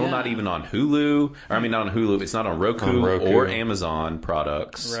still not even on Hulu. Or, I mean, not on Hulu. It's not on Roku, or Amazon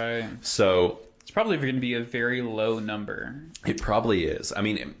products. Right. So it's probably going to be a very low number. it probably is. I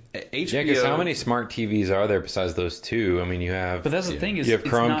mean, HBO. Yeah, because how many smart TVs are there besides those two? I mean, you have. But that's the thing is, you have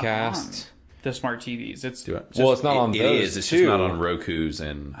it's not Chromecast. on the smart TVs. It's Well, it's not on It those is. It's two. just not on Roku's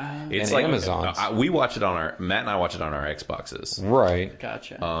and it's And like Amazon's. we watch it on Matt and I watch it on our Xboxes. Right.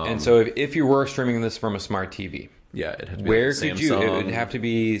 Gotcha. And so if you were streaming this from a smart TV, Yeah, it had to be where like could you? It Samsung, would have to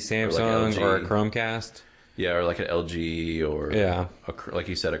be Samsung LG. or a Chromecast. Yeah, or like an LG or like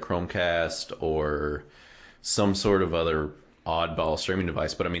you said, a Chromecast or some sort of other oddball streaming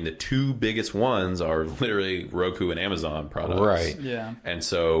device. But I mean, the two biggest ones are literally Roku and Amazon products. Right. Yeah. And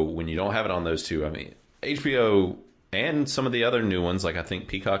so when you don't have it on those two, I mean, HBO And some of the other new ones, like I think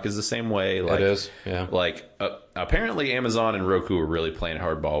Peacock is the same way. Like, It is, yeah. Like apparently Amazon and Roku are really playing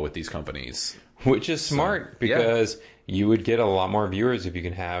hardball with these companies. Which is smart because you would get a lot more viewers if you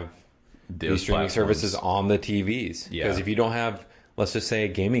can have these streaming platforms. services on the TVs. Yeah. Because if you don't have, let's just say, a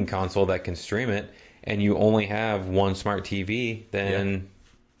gaming console that can stream it, and you only have one smart TV, then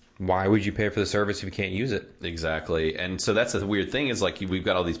why would you pay for the service if you can't use it? Exactly. And so that's the weird thing is like we've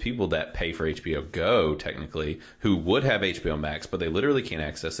got all these people that pay for HBO Go technically who would have HBO Max, but they literally can't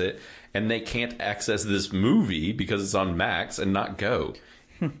access it. And they can't access this movie because it's on Max and not Go.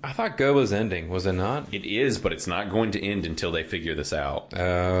 I thought Go was ending. Was it not? It is, but it's not going to end until they figure this out.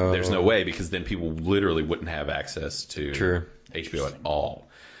 Oh. There's no way because then people literally wouldn't have access to True. HBO at all.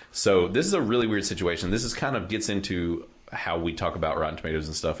 So this is a really weird situation. This is kind of gets into how we talk about Rotten Tomatoes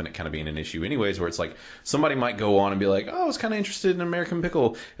and stuff and it kind of being an issue anyways, where it's like somebody might go on and be like, oh, I was kind of interested in American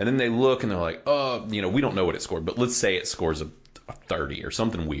Pickle. And then they look and they're like, oh, you know, we don't know what it scored, but let's say it scores a 30 or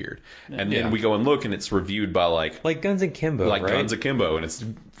something weird. And then we go and look and it's reviewed by like Guns Akimbo, like right? Guns Akimbo, and it's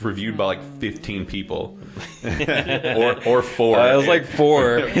reviewed by like 15 people, or 4. It was like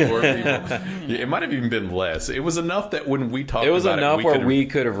 4. 4 people. Yeah, it might have even been less. It was enough that when we talked, It was about enough where we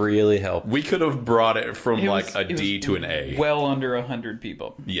could have really helped. we could have brought it from It like was- a it D was to an A. Well under 100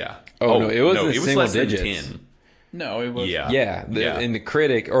 people. Yeah. Oh, no, it was in single less than digits. 10. No, it was. Yeah. Yeah, Yeah. in the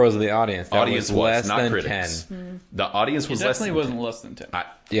critic, or was it the audience? That Audience was less not than critics. 10. The audience It was less definitely than wasn't less than 10. 10.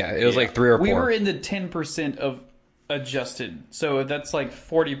 Yeah, it was Yeah. like 3 or 4. We were in the 10% of adjusted, so that's like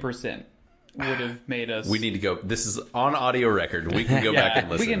 40% would have made us. We need to go. This is on audio record. We can go back and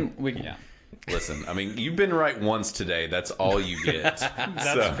listen. We can. Yeah, Listen, I mean, you've been right once today. That's all you get. that's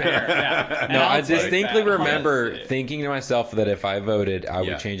fair. Yeah. No, I I'll take distinctly that. remember Honestly. thinking to myself that if I voted, I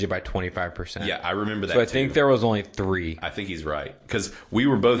Yeah. would change it by 25%. Yeah, I remember that. So I too. think there was only 3. I think he's right because we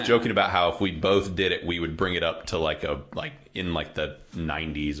were both joking about how if we both did it, we would bring it up to like in like the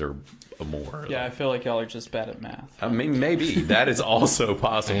 90s or more. Yeah, I feel like y'all are just bad at math. I mean, maybe that is also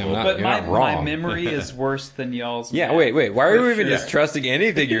possible. Damn, not- But you're my not wrong. memory is worse than y'all's. Yeah, math. wait. Why are For we even sure. just trusting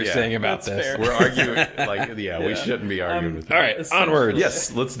anything you're Yeah, saying about that's this? fair. We're arguing like, yeah, we shouldn't be arguing with All that. right, onwards.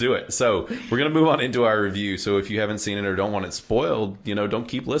 Yes, let's do it. So we're gonna move on into our review. So if you haven't seen it or don't want it spoiled, don't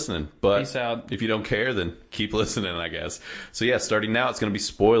keep listening. But Peace out. if you don't care, then keep listening, I guess. So yeah, starting now, it's gonna be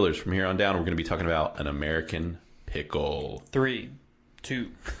spoilers from here on down. We're gonna be talking about An American Pickle. 3, 2,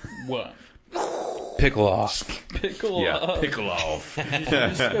 1. Pickle off. Pickle. Yeah, up. pickle off.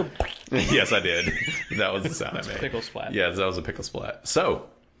 Yes, I did. That was the sound I made. Pickle splat. Yeah, that was a pickle splat. So,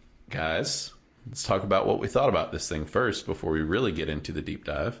 guys, let's talk about what we thought about this thing first before we really get into the deep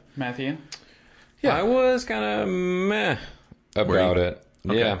dive. Matthew. Yeah. I was kind of meh about you? it.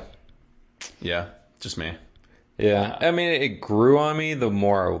 Okay. Yeah. Yeah, just me. Yeah. I mean, it grew on me the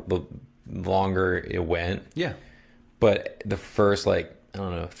longer it went. Yeah. But the first,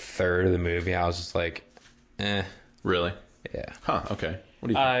 third of the movie, I was just like, eh. Really? Yeah. Huh, okay. What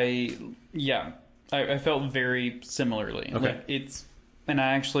do you think? I felt very similarly. Okay. And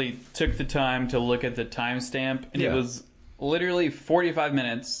I actually took the time to look at the timestamp, and Yeah. it was literally 45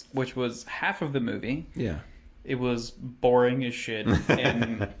 minutes, which was half of the movie. Yeah. It was boring as shit,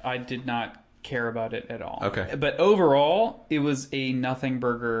 and I did not care about it at all. Okay. But overall, it was a nothing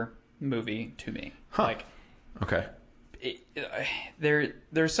burger movie to me. Huh. Okay.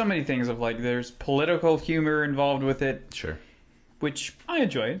 There's so many things of there's political humor involved with it, Sure. which I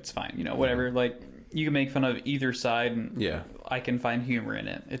enjoy. It's fine, whatever. You can make fun of either side, and Yeah. I can find humor in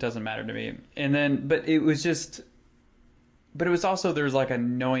it. It doesn't matter to me. And then, but it was also there's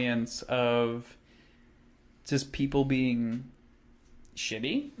annoyance of just people being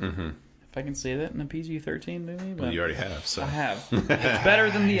shitty. Mm-hmm. If I can say that in a PG-13 movie, but Well, you already have, so. I have. It's better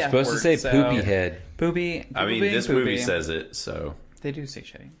than the F Supposed to word, say so- poopy head. Poopy. I mean, being this movie poopy. says it, so. They do say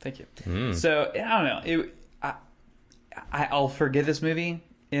shitty. Thank you. Mm. So I don't know. I'll forget this movie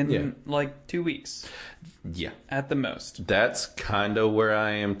in 2 weeks Yeah. at the most. That's kind of where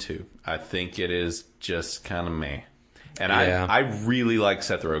I am, too. I think it is just kind of meh. And Yeah. I really like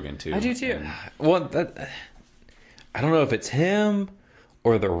Seth Rogen, too. I do too. And- Well, I don't know if it's him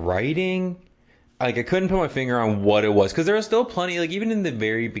or the writing. I couldn't put my finger on what it was because there was still plenty, even in the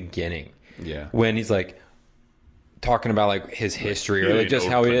very beginning, yeah. when he's talking about his history or just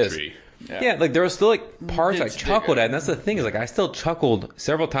how he is. Yeah, there was still parts I It's chuckled bigger. at, and that's the thing is I still chuckled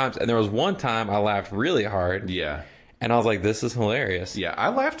several times, and there was one time I laughed really hard, Yeah. and I was like, "This is hilarious." Yeah, I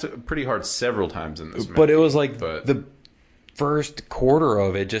laughed pretty hard several times in this movie. But it was But- the first quarter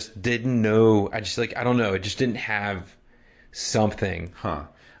of it just didn't know. I just I don't know. It just didn't have something. Huh.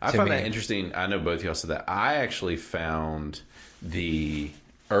 I to found me. that interesting. I know both of y'all said that. I actually found the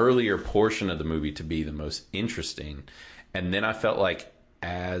earlier portion of the movie to be the most interesting. And then I felt like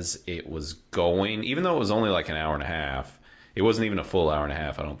as it was going, even though it was only like an hour and a half, it wasn't even a full hour and a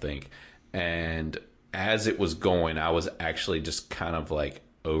half, I don't think. And as it was going, I was actually just kind of like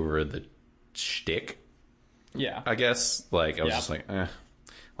over the shtick, Yeah. I guess. Like, I was just like,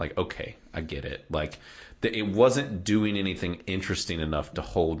 like, okay, I get it. Like, it wasn't doing anything interesting enough to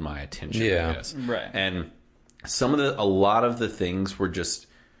hold my attention, I guess. Right. And a lot of the things were just,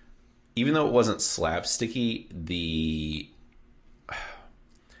 even though it wasn't slapsticky, the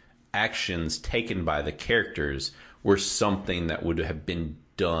actions taken by the characters were something that would have been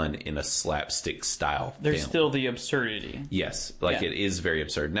done in a slapstick style There's film. still the absurdity. Yes, like Yeah. it is very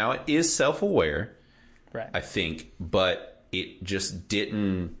absurd. Now, it is self-aware, Right. I think, but it just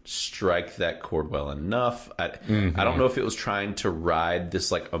didn't strike that chord well enough. I don't know if it was trying to ride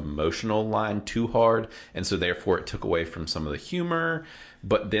this like emotional line too hard, and so therefore it took away from some of the humor.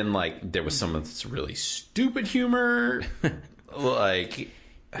 But then like there was some of this really stupid humor, like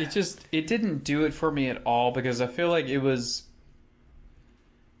It didn't do it for me at all because I feel like it was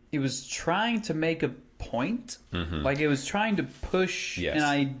trying to make a point. Like it was trying to push Yes. an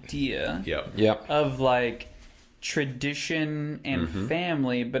idea Yep. of like tradition and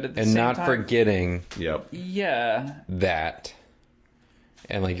family, but at the And same not time, forgetting yep. that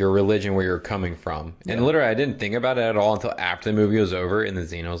and like your religion, where you're coming from. And literally, I didn't think about it at all until after the movie was over. And then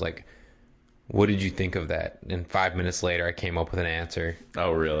Zeno was like, "What did you think of that?" And 5 minutes later, I came up with an answer.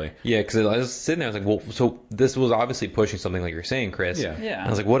 Oh, really? Yeah, because I was sitting there, I was like, "Well, so this was obviously pushing something like you're saying, Chris." Yeah. Yeah. And I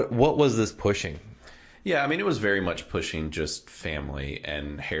was like, "What was this pushing?" Yeah, I mean, it was very much pushing just family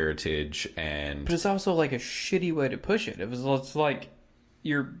and heritage and But it's also like a shitty way to push it. It's like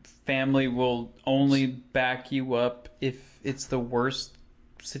your family will only back you up if it's the worst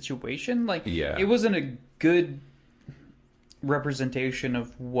situation. Like, Yeah. it wasn't a good representation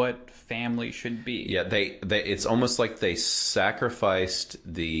of what family should be. yeah, they it's almost like they sacrificed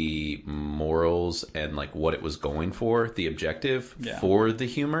the morals and like what it was going for, the objective Yeah. for the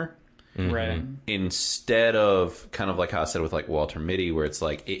humor. Right. Instead of kind of like how I said with like Walter Mitty, where it's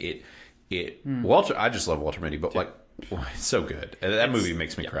like Walter, I just love Walter Mitty, but like it's so good. That movie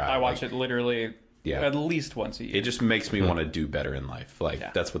makes me cry. I watch Like, it literally Yeah. at least once a year. It just makes me want to do better in life. Like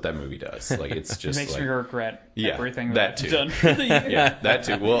Yeah. that's what that movie does. Like it's It just makes like, me regret Yeah, everything that that I've too. done for the year. yeah, that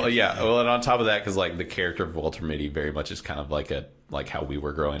too. Well, yeah. Well, and on top of that, because like the character of Walter Mitty very much is kind of like how we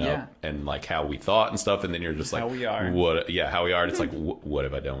were growing Yeah. up and like how we thought and stuff. And then you're just like, How we are. What? Yeah, how we are. And it's like, what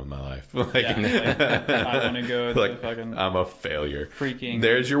have I done with my life? like, Yeah, like, I want to go to like, the fucking I'm a failure. freaking.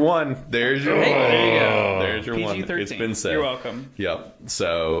 There's your one. There's your Hey, one. there you go. There's your one. PG-13. It's been said. You're welcome. Yep.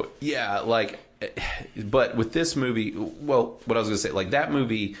 So yeah, like, but with this movie, well, what I was gonna say, like that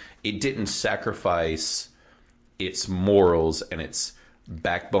movie, it didn't sacrifice its morals and its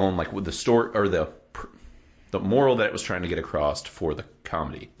backbone, like with the story or the moral that it was trying to get across for the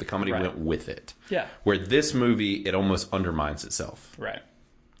comedy. The comedy Right. went with it. Yeah. Where this movie, it almost undermines itself. Right.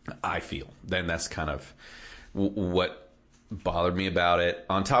 I feel. Then that's kind of what bothered me about it.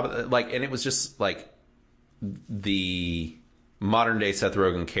 On top of like, and it was just like the modern day Seth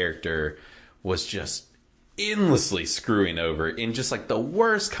Rogen character was just endlessly screwing over in just like the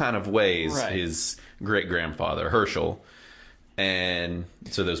worst kind of ways Right. his great grandfather Herschel. And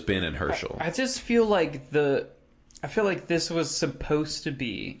so there's Ben and Herschel. I just feel like I feel like this was supposed to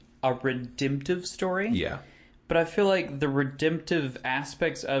be a redemptive story. Yeah. But I feel like the redemptive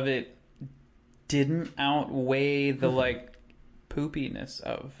aspects of it didn't outweigh the like poopiness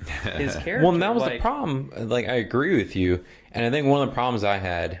of his character. Well, and that was like, the problem. Like, I agree with you. And I think one of the problems I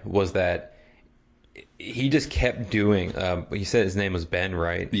had was that he just kept doing, he said his name was Ben,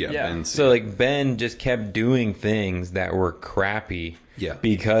 right? Yeah. Yeah. Ben, So, like, Ben just kept doing things that were crappy. Yeah.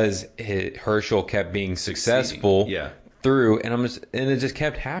 Because Herschel kept being successful. Yeah. Through, and it just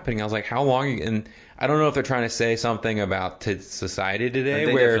kept happening. I was like, how long? And I don't know if they're trying to say something about society today,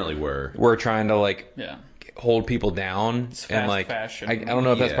 They where definitely were. we're trying to like Yeah. hold people down It's and fast like fashion. I don't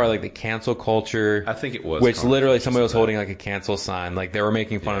know if that's Yeah. part of like the cancel culture. I think it was which literally conscious somebody was of that. holding like a cancel sign, like they were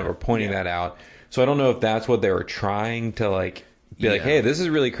making fun of it or pointing Yeah. that out. So I don't know if that's what they were trying to like be like, Yeah. hey, this is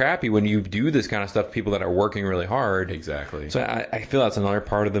really crappy when you do this kind of stuff to people that are working really hard. Exactly. So I feel that's another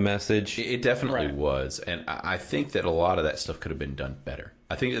part of the message. It definitely Right. was. And I think that a lot of that stuff could have been done better.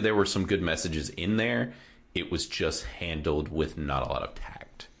 I think that there were some good messages in there. It was just handled with not a lot of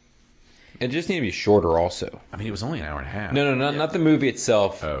tact. It just needed to be shorter also. I mean, it was only an hour and a half. No, not the movie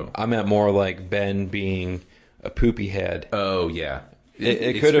itself. Oh. I meant more like Ben being a poopy head. Oh, yeah. It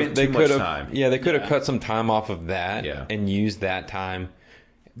It could have. spent They too could much have. time. Yeah, they could have Yeah. cut some time off of that Yeah. and used that time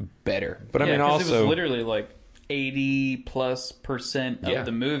better. But I Yeah, mean, 'cause it also was literally like 80+% Yeah. of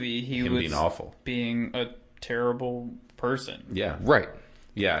the movie, he Him was being awful. being a terrible person. Yeah. Right.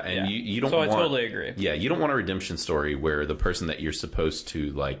 Yeah, and Yeah. you don't So I want... totally agree. Yeah, you don't want a redemption story where the person that you're supposed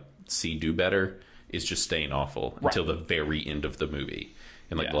to, like, see do better is just staying awful until the very end of the movie.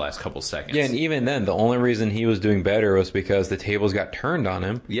 In, like, Yeah. the last couple seconds. Yeah, and even then, the only reason he was doing better was because the tables got turned on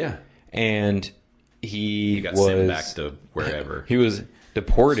him, Yeah. and He got sent back to wherever. he was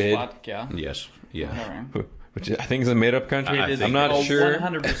deported, Yeah. Yes. Yeah. Alright. which I think is a made up country. I think I'm not Oh, sure.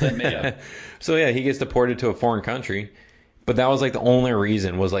 100% made up. So yeah, he gets deported to a foreign country, but that was like the only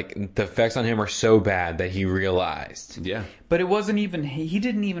reason was like the effects on him are so bad that he realized. Yeah. But it wasn't even, he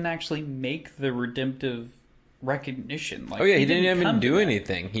didn't even actually make the redemptive recognition. Like, Oh yeah, he didn't come even to do that.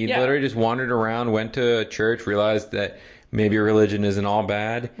 anything. He Yeah. literally just wandered around, went to a church, realized that maybe religion isn't all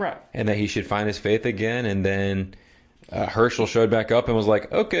bad, Right. and that he should find his faith again. And then Herschel showed back up and was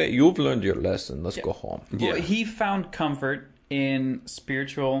like, "Okay, you've learned your lesson. Let's go home." Yeah. Well, he found comfort in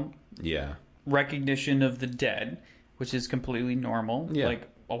spiritual Yeah. recognition of the dead, which is completely normal. Yeah. Like,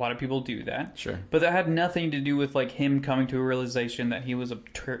 a lot of people do that. Sure. But that had nothing to do with, like, him coming to a realization that he was a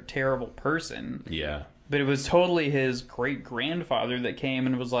terrible person. Yeah. But it was totally his great-grandfather that came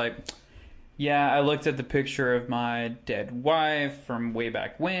and was like, yeah, I looked at the picture of my dead wife from way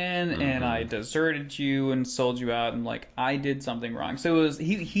back when, and I deserted you and sold you out, and, like, I did something wrong. So it was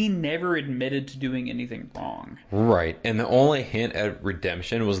he never admitted to doing anything wrong. Right. And the only hint at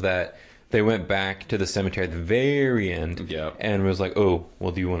redemption was that they went back to the cemetery at the very end, Yep. and was like, "Oh,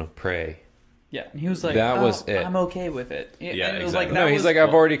 well, do you want to pray?" Yeah, and he was like, That was it. I'm okay with it. Yeah, and it was exactly. like, No, that he's was- like,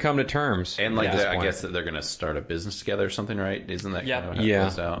 "I've already come to terms." And, like, at this I point. guess that they're going to start a business together or something, right? Isn't that Yeah. kind of how it Yeah,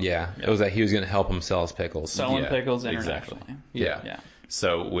 goes out? yeah. It was that he was going to help him sell his pickles. selling Yeah, pickles exactly. internationally. Yeah. Yeah.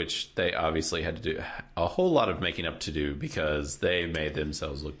 So, which they obviously had to do a whole lot of making up to do because they made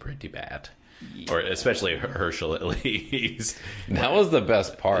themselves look pretty bad. Or especially Herschel, at least. That was the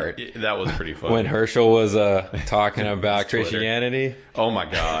best part. That was pretty funny. When Herschel was talking about Twitter. Christianity. Oh my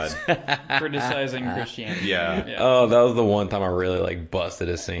God. Criticizing Christianity. Yeah. Oh, that was the one time I really like busted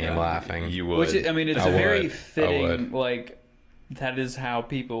a scene laughing. You would. Which, I mean, it's I a very would. fitting, like, that is how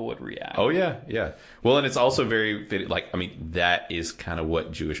people would react. Oh yeah, yeah. Well, and it's also very like, I mean, that is kind of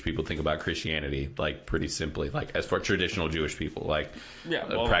what Jewish people think about Christianity, like, pretty simply, like, as for traditional Jewish people, like, Yeah,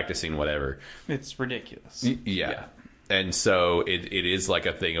 well- practicing whatever. It's ridiculous. Yeah. And so it is like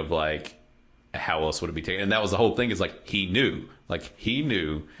a thing of like, how else would it be taken? And that was the whole thing, is like, he knew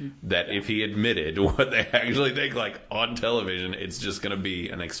that if he admitted what they actually think, like, on television, it's just going to be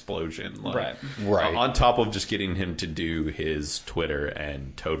an explosion. Like, Right. On top of just getting him to do his Twitter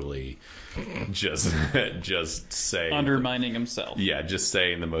and totally just say, Undermining himself. yeah, just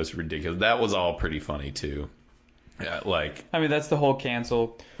saying the most ridiculous. That was all pretty funny too. Yeah, like, I mean, that's the whole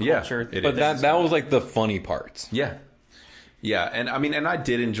cancel Yeah, culture. it But is. that was like the funny parts. yeah. Yeah, and I mean, and I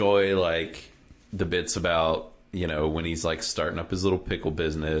did enjoy, like, the bits about, you know, when he's, like, starting up his little pickle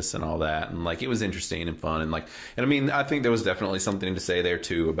business and all that, and, like, it was interesting and fun, and, like, and I mean, I think there was definitely something to say there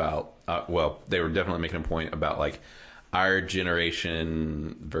too about, well, they were definitely making a point about, like, our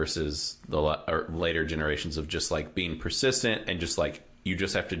generation versus the or later generations of just, like, being persistent and just, like, you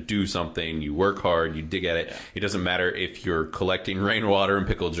just have to do something. You work hard. You dig at it. Yeah. It doesn't matter if you're collecting rainwater in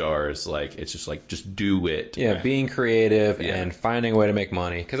pickle jars. Like, it's just like, just do it. Yeah, being creative Yeah. and finding a way to make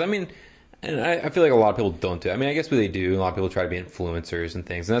money. Because, I mean, and I feel like a lot of people don't do it. I mean, I guess they do. A lot of people try to be influencers and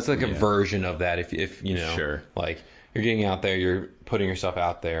things. And that's like a Yeah. version of that. If you know, Sure. like, you're getting out there, you're putting yourself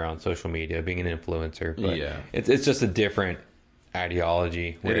out there on social media, being an influencer. But Yeah. it's just a different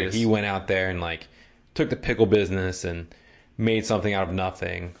ideology where is. he went out there and, like, took the pickle business and made something out of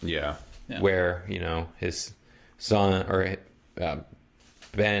nothing. Yeah. Yeah. Where, you know, his son or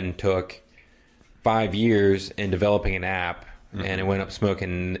Ben took 5 years in developing an app, and it went up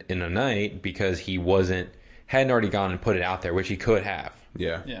smoking in a night because he hadn't already gone and put it out there, which he could have.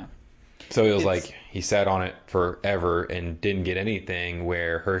 Yeah. Yeah. So it was It's- like he sat on it forever and didn't get anything,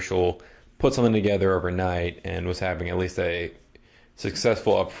 where Herschel put something together overnight and was having at least a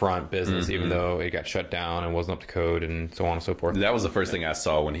successful upfront business, even though it got shut down and wasn't up to code and so on and so forth. That was the first thing I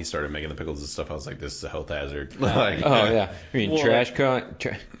saw when he started making the pickles and stuff. I was like, this is a health hazard. Like, Oh yeah, I mean Well, trash can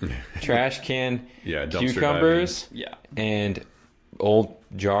Yeah, dumpster cucumbers Yeah. and old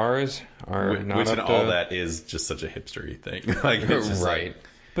jars are not which up and to, all that is just such a hipstery thing. Like, it's just right. like,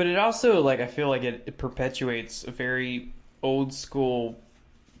 But it also, like, I feel like it perpetuates a very old school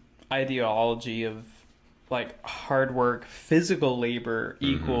ideology of, like, hard work, physical labor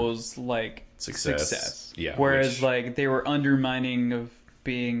equals, like, Success. Yeah, Whereas, which- like, they were undermining of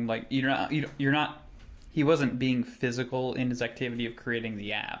being, like, you're not, he wasn't being physical in his activity of creating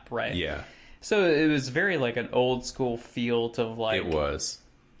the app, right? yeah. So it was very like an old school feel to like It was.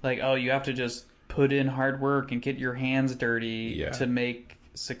 like, oh, you have to just put in hard work and get your hands dirty Yeah. to make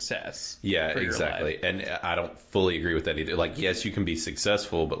success. Yeah, for your exactly. life. And I don't fully agree with that either. Like, yes, you can be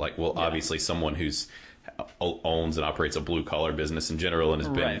successful, but like, well, Yeah. obviously someone who's owns and operates a blue collar business in general and has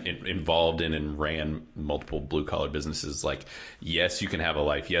been Right. involved in and ran multiple blue collar businesses, like, yes, you can have a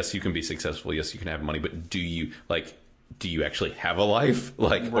life. Yes, you can be successful. Yes, you can have money, but do you actually have a life?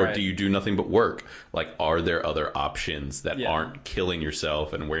 Like, or Right. do you do nothing but work? Like, are there other options that Yeah. aren't killing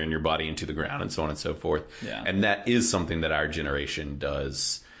yourself and wearing your body into the ground and so on and so forth? Yeah. And that is something that our generation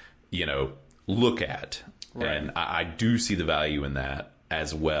does, look at. Right. And I do see the value in that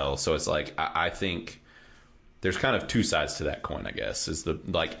as well. So it's like, I think there's kind of two sides to that coin, I guess, is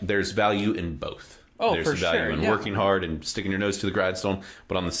there's value in both. Oh, There's for value sure, in yeah. working hard and sticking your nose to the grindstone.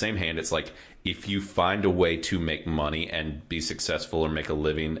 But on the same hand, it's like, if you find a way to make money and be successful or make a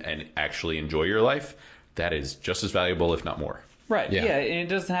living and actually enjoy your life, that is just as valuable, if not more. Right. Yeah. Yeah. And it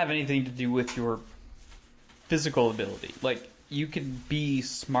doesn't have anything to do with your physical ability. Like you can be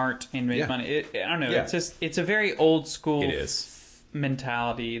smart and make Yeah. money. I don't know. Yeah. It's a very old school It is.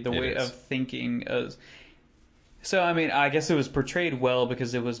 mentality, the It way is. of thinking. So I mean, I guess it was portrayed well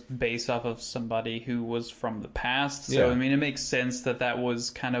because it was based off of somebody who was from the past. So Yeah. I mean, it makes sense that that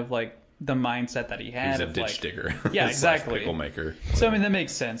was kind of like the mindset that he had. He's a of, ditch like- digger. Yeah, slash exactly. Pickle maker. So I mean that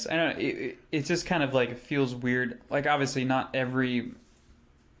makes sense. I don't know. It's just kind of like it feels weird. Like obviously not every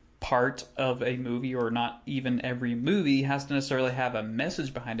part of a movie or not even every movie has to necessarily have a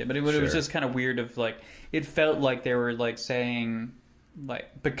message behind it. But it was Sure. just kind of weird. Of like it felt like they were like saying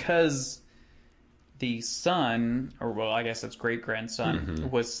like because the son or well I guess it's great grandson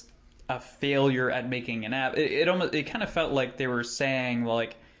was a failure at making an app. It kind of felt like they were saying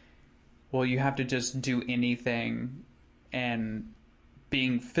like, well, you have to just do anything, and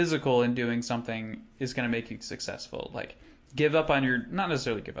being physical and doing something is going to make you successful. Like, give up on your, not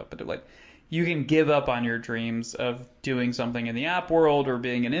necessarily give up, but like, you can give up on your dreams of doing something in the app world or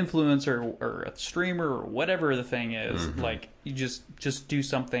being an influencer or a streamer or whatever the thing is. Like, you just do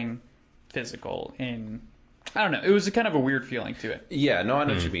something physical. And I don't know. It was a kind of a weird feeling to it. Yeah, no, I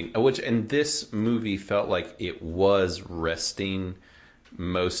know what you mean. And this movie felt like it was resting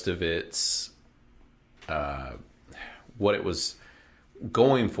most of its what it was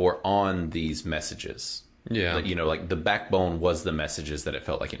going for on these messages. Yeah. Like, like the backbone was the messages that it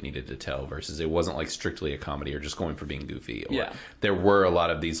felt like it needed to tell versus it wasn't like strictly a comedy or just going for being goofy. Or Yeah. There were a lot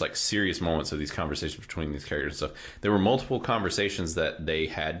of these like serious moments of these conversations between these characters and stuff. There were multiple conversations that they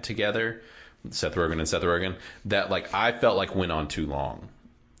had together, Seth Rogen, that like I felt like went on too long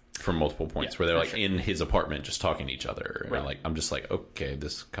from multiple points Yeah, where they're for like sure. in his apartment just talking to each other. And Right. like I'm just like, okay,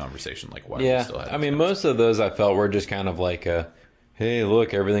 this conversation, like why are we Yeah, still having I mean, this most of those I felt were just kind of like hey,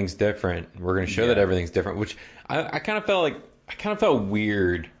 look, everything's different. We're going to show that Yeah. everything's different, which I kind of felt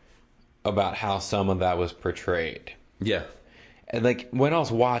weird about how some of that was portrayed. Yeah. And like when I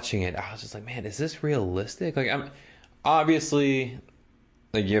was watching it, I was just like, man, is this realistic? Like, I'm obviously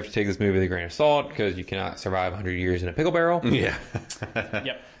like you have to take this movie with a grain of salt because you cannot survive 100 years in a pickle barrel. Yeah.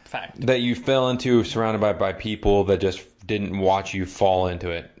 Yep. Fact. That you fell into surrounded by people that just didn't watch you fall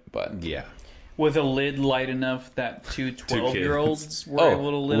into it. But Yeah. With a lid light enough that two 12-year-olds were oh,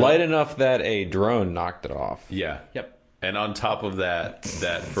 able to live. light enough that a drone knocked it off. Yeah. Yep. And on top of that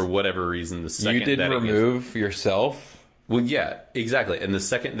for whatever reason, the second You didn't that it gets- remove yourself. well, yeah, exactly. And the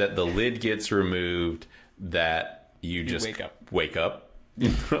second that the lid gets removed, that you just wake up.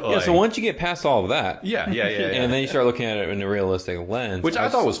 Yeah, so once you get past all of that, yeah. and then you start looking at it in a realistic lens, Which I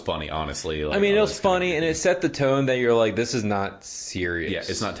thought was funny, honestly. Like, I mean, it all was this kind of funny, and it set the tone that you're like, this is not serious. Yeah,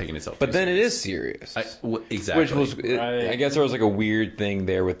 it's not taking itself. But too then it serious. is serious. Exactly. Which was, Right. I guess there was like a weird thing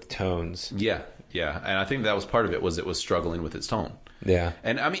there with tones. Yeah, and I think that was part of it. Was it was struggling with its tone. Yeah.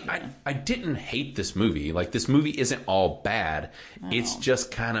 And I mean, I didn't hate this movie. Like, this movie isn't all bad. It's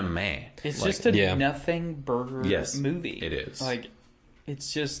just kind of meh. It's Like, just a Yeah. nothing burger Yes, movie. it is. Like,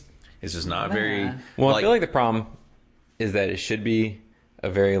 it's just it's just not very. Well, I feel like the problem is that it should be a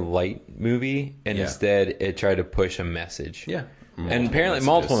very light movie, and Yeah. instead it tried to push a message. Yeah. And apparently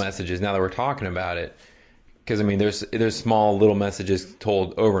multiple messages now that we're talking about it. Because, I mean, there's small little messages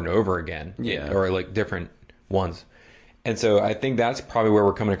told over and over again. Yeah. Or, like, different ones. And so I think that's probably where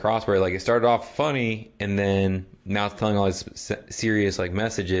we're coming across, where, like, it started off funny, and then now it's telling all these serious, like,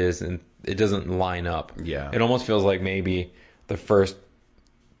 messages, and it doesn't line up. Yeah. It almost feels like maybe the first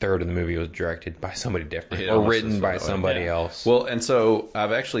third of the movie was directed by somebody different It or almost written feels by that way. somebody Yeah. else. Well, and so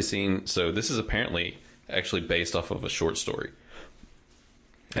I've actually seen. So this is apparently actually based off of a short story,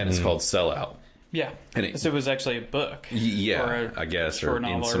 and it's called Sellout. Yeah. And So it was actually a book. Yeah, or I guess, or short in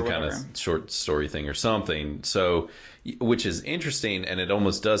novel some or kind of whatever. short story thing or something. So, which is interesting, and it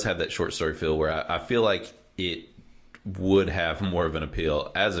almost does have that short story feel where I feel like it would have more of an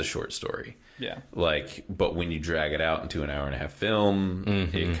appeal as a short story. Yeah. Like, but when you drag it out into an hour and a half film,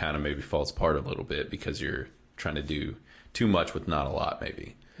 it kind of maybe falls apart a little bit because you're trying to do too much with not a lot,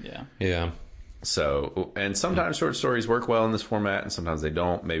 maybe. Yeah. Yeah. So, and sometimes short stories work well in this format, and sometimes they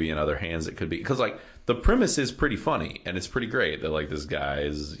don't. Maybe in other hands it could be because, like, the premise is pretty funny and it's pretty great that, like, this guy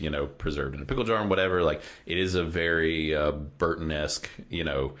is, you know, preserved in a pickle jar and whatever. Like, it is a very Burton-esque, you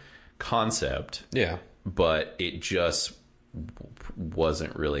know, concept, Yeah. but it just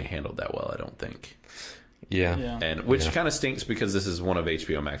wasn't really handled that well, I don't think. Yeah. Yeah. And which kind of stinks because this is one of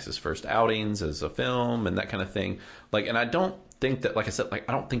HBO Max's first outings as a film and that kind of thing. Like, and I don't think that, like I said, like,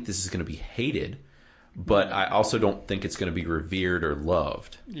 I don't think this is going to be hated, but I also don't think it's going to be revered or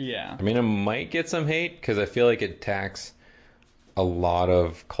loved. Yeah. I mean, it might get some hate because I feel like it attacks a lot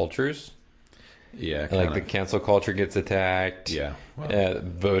of cultures. Yeah. Like the cancel culture gets attacked. Yeah. Well,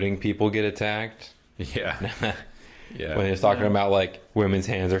 Voting people get attacked. yeah. Yeah. When he's talking about, like, women's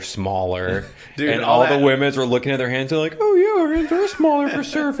hands are smaller. Dude, and all all that- the women's were looking at their hands and like, oh, yeah, our hands are smaller for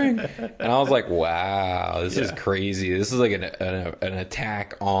surfing. And I was like, wow, this is crazy. This is like an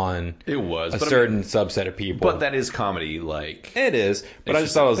attack on It was. a but I certain mean, subset of people. but that is comedy, like. It is. But It's I just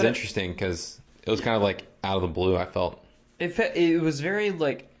just- thought it was but it- interesting because it was kind of like out of the blue, I felt. It was very,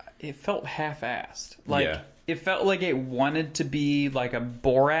 like, it felt half-assed. Like, Yeah. it felt like it wanted to be, like, a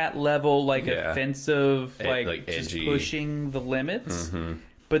Borat level, like, Yeah. offensive, Like, like just edgy. pushing the limits.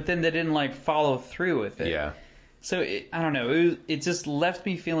 But then they didn't, like, follow through with it. Yeah. So, I don't know. It just left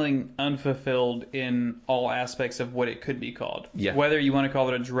me feeling unfulfilled in all aspects of what it could be called. Yeah. Whether you want to call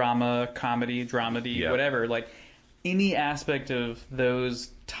it a drama, comedy, dramedy, Yeah. whatever. Like, any aspect of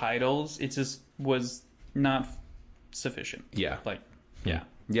those titles, it just was not sufficient. Yeah. Like, yeah.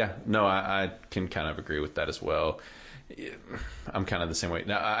 Yeah, no, I can kind of agree with that as well. I'm kind of the same way.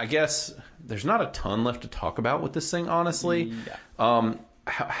 Now, I guess there's not a ton left to talk about with this thing, honestly. Yeah.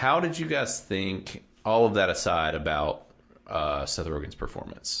 How did you guys think, all of that aside, about Seth Rogen's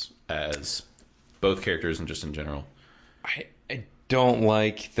performance as both characters and just in general? I don't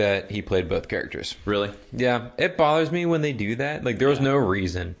like that he played both characters. Really? Yeah, it bothers me when they do that. Like, there was no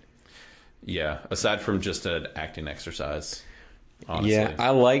reason. Yeah, aside from just an acting exercise, honestly. Yeah,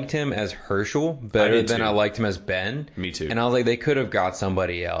 I liked him as Herschel better did than too. I liked him as Ben. Me too. And I was like, they could have got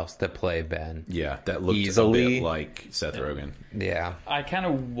somebody else to play Ben. Yeah, that looked a Easily. bit like Seth Rogen. Yeah. I kind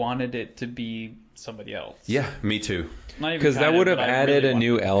of wanted it to be somebody else. Yeah, me too. Not even Because that kinda, would have but I added really a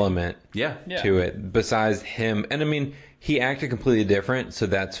new wanted it. element Yeah. Yeah. to it besides him. And I mean, he acted completely different, so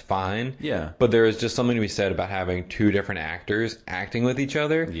that's fine. Yeah. But there is just something to be said about having two different actors acting with each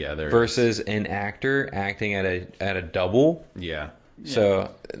other. Yeah, there versus an actor acting at a double. Yeah.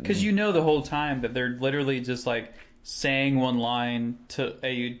 So Because you know the whole time that they're literally just like saying one line to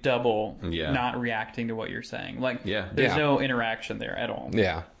a double, Yeah. not reacting to what you're saying. Like, Yeah. there's Yeah. no interaction there at all.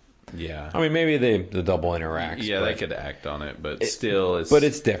 yeah. Yeah. I mean, maybe the double interacts. Yeah, but, they could act on it, but still, it's but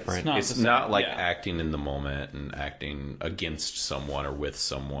it's different. It's not it's the same. not like Yeah. acting in the moment and acting against someone or with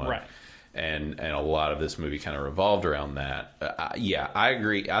someone. Right. And a lot of this movie kind of revolved around that. Yeah, I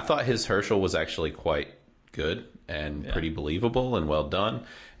agree. I thought his Herschel was actually quite good and pretty believable and well done.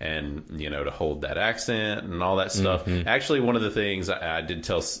 And, you know, to hold that accent and all that stuff. Actually, one of the things I did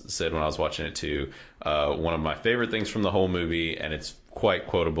tell Sid when I was watching it too, one of my favorite things from the whole movie, and it's quite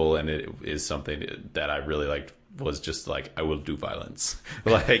quotable, and it is something that I really liked, was just like, I will do violence.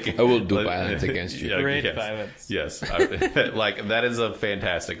 Like, I will do violence against you. Great yes, violence. Yes. Like, that is a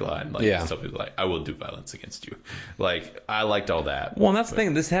fantastic line. Like, Yeah. some people are like, I will do violence against you. Like, I liked all that. Well, and that's the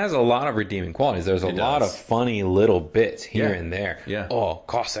thing. This has a lot of redeeming qualities. There's a It lot of does. funny little bits here Yeah. and there. Yeah. Oh,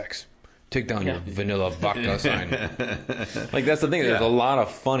 Cossacks, take down your vanilla vodka sign. Like, that's the thing. There's Yeah. a lot of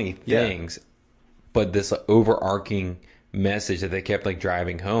funny Yeah. things, but this overarching message that they kept, like,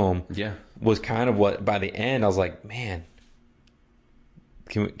 driving home Yeah. was kind of what, by the end, I was like, man,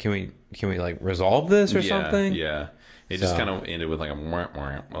 can we like resolve this or something? Yeah. It just So- kind of ended with like a wah,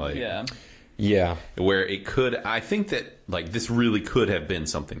 wah, like, Yeah. Yeah. where it could, I think that, like, this really could have been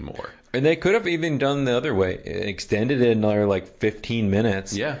something more. And they could have even done the other way, extended it another like 15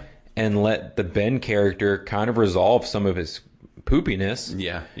 minutes. Yeah. And let the Ben character kind of resolve some of his poopiness,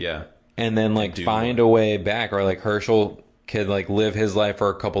 Yeah. Yeah. and then like Do find a way back, or like Herschel could like live his life for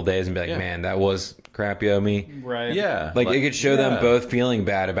a couple days and be like, Yeah. man, that was crappy of me. Right. Yeah. Like, it could show them yeah. both feeling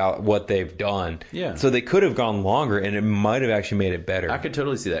bad about what they've done. Yeah. So they could have gone longer, and it might have actually made it better. I could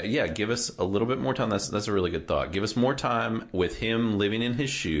totally see that. Yeah, give us a little bit more time. That's a really good thought. Give us more time with him living in his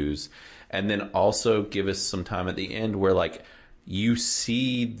shoes, and then also give us some time at the end where like you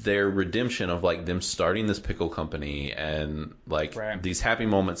see their redemption of like them starting this pickle company and like these happy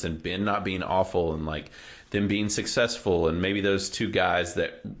moments and Ben not being awful and like them being successful and maybe those two guys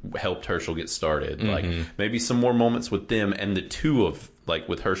that helped Herschel get started. Like maybe some more moments with them and the two of like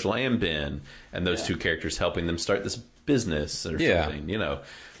with Herschel and Ben and those two characters helping them start this business or something, you know,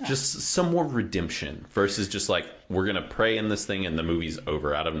 just some more redemption versus just like we're gonna pray in this thing and the movie's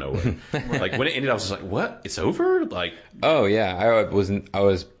over out of nowhere. Like when it ended, I was just like, "What? It's over?" Like, oh yeah, I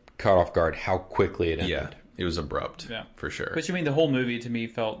was caught off guard how quickly it ended. Yeah, it was abrupt, for sure. But you mean the whole movie to me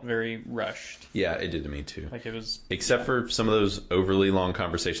felt very rushed. Yeah, it did to me too. Like it was, except for some of those overly long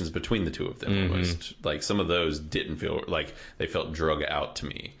conversations between the two of them. Almost like some of those didn't feel like they felt drug out to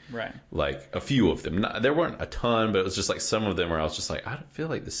me. Right. Like a few of them. There weren't a ton, but it was just like some of them where I was just like, I feel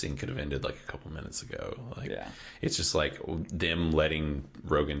like the scene could have ended like a couple minutes ago. Like it's just like them letting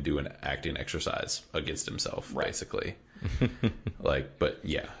Rogan do an acting exercise against himself, basically. Like, but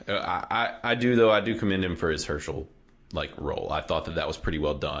yeah, I do commend him for his Herschel like role. I thought that was pretty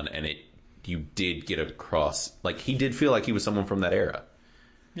well done, and you did get across like he did feel like he was someone from that era.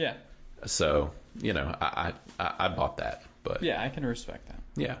 Yeah. So you know, I bought that, but yeah, I can respect that.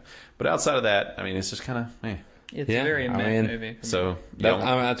 Yeah, but outside of that, I mean, it's just kind of It's a very meh movie. So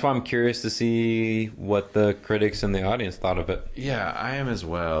that's why I'm curious to see what the critics and the audience thought of it. Yeah, I am as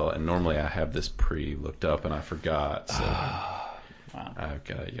well. And normally I have this looked up and I forgot. So wow,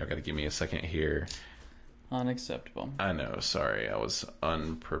 y'all got to give me a second here. Unacceptable. I know. Sorry, I was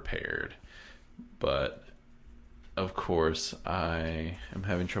unprepared, but of course I am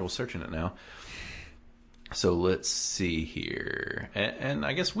having trouble searching it now. So let's see here. And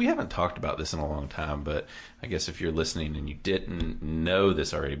I guess we haven't talked about this in a long time, but I guess if you're listening and you didn't know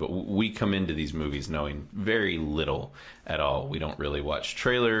this already, but we come into these movies knowing very little at all. We don't really watch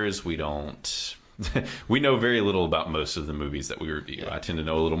trailers. We don't... we know very little about most of the movies that we review. I tend to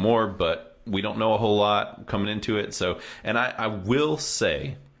know a little more, but we don't know a whole lot coming into it. So, and I will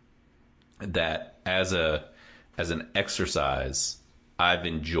say that as an exercise, I've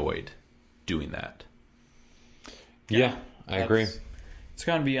enjoyed doing that. Yeah, I agree. It's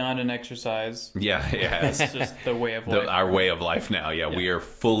gone beyond an exercise. Yeah, it has. It's just the way of life. Our way of life now. Yeah, we are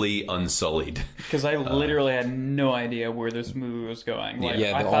fully unsullied. Because I literally had no idea where this movie was going. Like,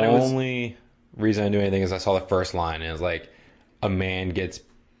 I thought the only reason I knew anything is I saw the first line, and it was like, a man gets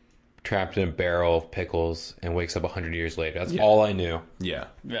trapped in a barrel of pickles and wakes up 100 years later. That's all I knew. Yeah.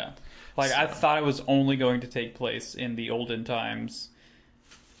 Yeah. Like, I thought it was only going to take place in the olden times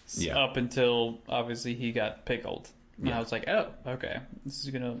up until, obviously, he got pickled. And I was like, oh, okay. This is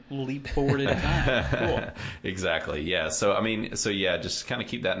going to leap forward in time. Cool. Exactly. Yeah. So, I mean, just kind of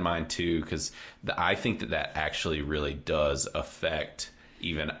keep that in mind, too, because I think that actually really does affect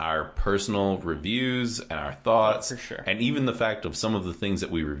even our personal reviews and our thoughts. For sure. And even the fact of some of the things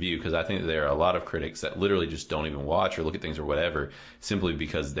that we review, because I think that there are a lot of critics that literally just don't even watch or look at things or whatever simply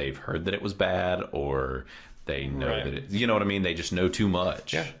because they've heard that it was bad or... They know that it, you know what I mean? They just know too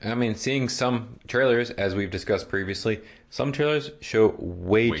much. Yeah. I mean, seeing some trailers, as we've discussed previously, some trailers show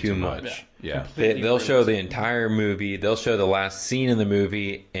way too much. Yeah. They'll show the entire movie. They'll show the last scene in the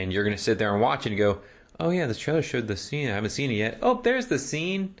movie, and you're going to sit there and watch it and go, oh, yeah, this trailer showed the scene. I haven't seen it yet. Oh, there's the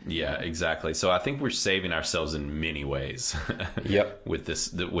scene. Yeah, exactly. So I think we're saving ourselves in many ways. Yep.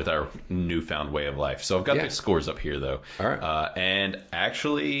 With our newfound way of life. So I've got the scores up here, though. All right. And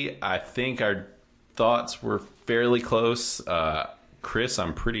actually, I think our thoughts were fairly close. Chris,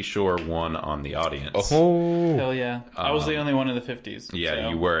 I'm pretty sure, won on the audience. Oh, hell yeah! I was the only one in the 50s. Yeah, so.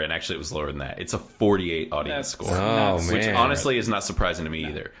 You were, and actually, it was lower than that. It's a 48 audience score. Oh man! Which honestly is not surprising to me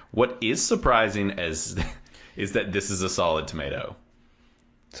either. What is surprising is that this is a solid tomato.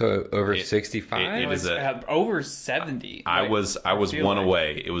 So over 65? It is over 70. I was one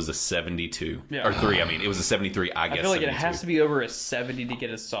away. It was a 72 or 3. I mean, it was a 73. I guess. I feel like 72. it has to be over a 70 to get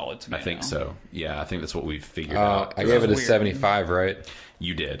a solid tomato. I think so. Yeah, I think that's what we've figured out. I gave it a 75, right?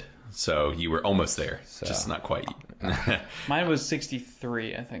 You did. So you were almost there, just not quite. Mine was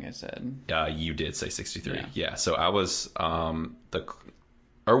 63. I think I said. You did say 63. Yeah. So I was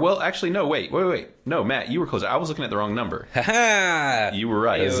Or, well, actually, no, wait. No, Matt, you were closer. I was looking at the wrong number. You were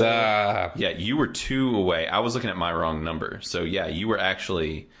right. Yeah, you were 2 away. I was looking at my wrong number. So, yeah, you were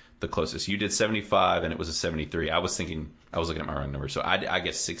actually the closest. You did 75, and it was a 73. I was looking at my wrong number. So, I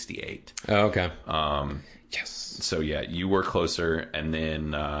guess 68. Oh, okay. Yes. So, yeah, you were closer, and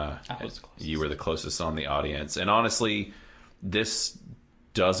then I was closest. You were the closest on the audience. And honestly, this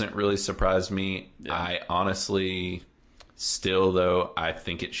doesn't really surprise me. I honestly... Still, though, I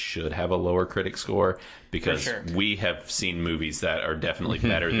think it should have a lower critic score because For sure. we have seen movies that are definitely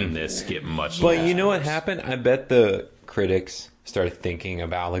better than this get much But less you know what scores. happened? I bet the critics started thinking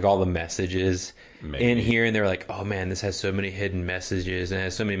about like all the messages Maybe. in here, and they were like, "Oh man, this has so many hidden messages, and it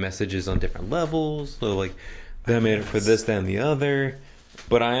has so many messages on different levels." So like, they made it for this, that, and the other.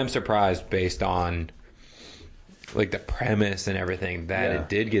 But I am surprised based on like the premise and everything that Yeah. it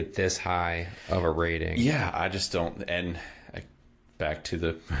did get this high of a rating. Yeah, I just don't. And back to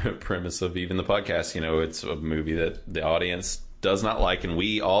the premise of even the podcast, it's a movie that the audience does not like, and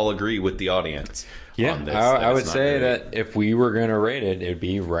we all agree with the audience. Yeah, on this, I it's would not say great. that if we were going to rate it, it'd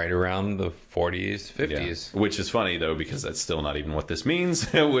be right around the 40s, 50s. Yeah. Which is funny though, because that's still not even what this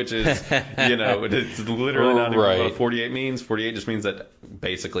means. Which is, it's literally not even Right. what 48 means. 48 just means that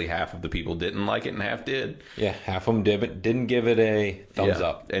basically half of the people didn't like it and half did. Yeah, half of them didn't give it a thumbs Yeah.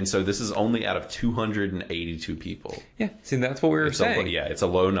 up. And so this is only out of 282 people. Yeah, see, that's what we were It's saying. it's a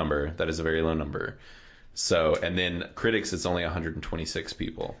low number. That is a very low number. So, and then critics, it's only 126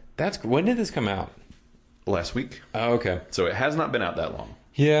 people. When did this come out? Last week. Oh, okay. So it has not been out that long.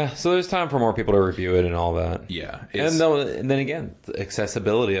 Yeah, so there's time for more people to review it and all that. Yeah. And then again, the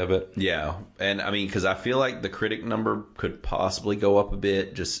accessibility of it. Yeah, and I mean, because I feel like the critic number could possibly go up a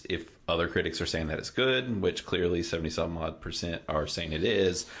bit, just if other critics are saying that it's good, which clearly 70-some-odd% are saying it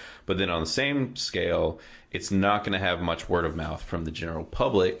is. But then on the same scale, it's not going to have much word of mouth from the general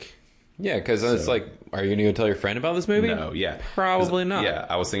public. Yeah, because it's like, are you going to go tell your friend about this movie? No, yeah, Probably 'Cause, not. Yeah,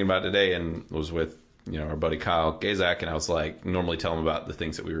 I was thinking about it today, and was with our buddy Kyle Gazak, and I was like, normally tell him about the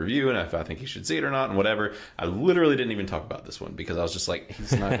things that we review and if I think he should see it or not and whatever. I literally didn't even talk about this one because I was just like,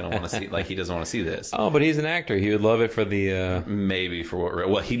 he's not going to want to see, like, he doesn't want to see this. Oh, but he's an actor. He would love it for the... Maybe for what?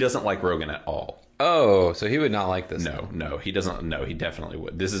 Well, he doesn't like Rogan at all. Oh, so he would not like this. No, he doesn't. No, he definitely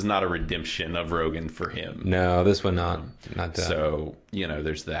would. This is not a redemption of Rogan for him. No, this would not. Not that. So,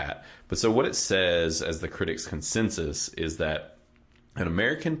 there's that. But so what it says as the critics' consensus is that an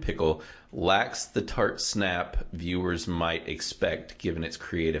American Pickle lacks the tart snap viewers might expect given its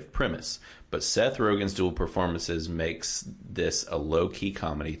creative premise. But Seth Rogen's dual performances makes this a low-key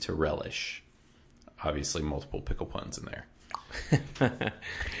comedy to relish. Obviously, multiple pickle puns in there.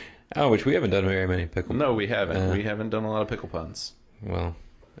 Oh, which we haven't done very many pickle. No, we haven't. We haven't done a lot of pickle puns. Well,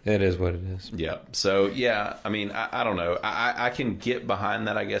 it is what it is. Yeah. So, yeah, I mean, I don't know. I can get behind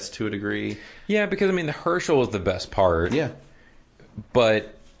that, I guess, to a degree. Yeah, because, I mean, the Herschel was the best part. Yeah.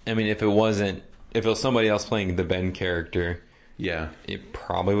 But, I mean, if it was somebody else playing the Ben character, Yeah. it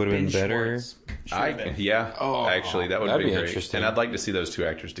probably would have been better. Yeah. Oh, Actually, that would that'd be be great. interesting. And I'd like to see those two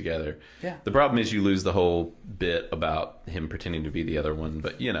actors together. Yeah. The problem is you lose the whole bit about him pretending to be the other one.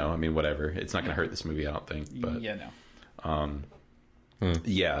 But, I mean, whatever. It's not going to hurt this movie, I don't think. But Yeah, no.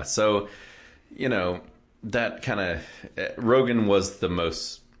 yeah. So, that kind of... Rogan was the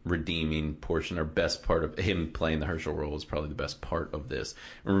most redeeming portion or best part of him playing the Herschel role was probably the best part of this.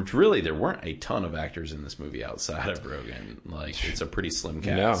 Really, there weren't a ton of actors in this movie outside of Rogan. Like, it's a pretty slim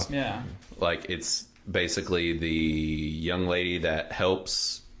cast. Yeah. Like, it's basically the young lady that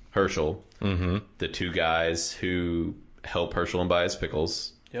helps Herschel, the two guys who help Herschel and buy his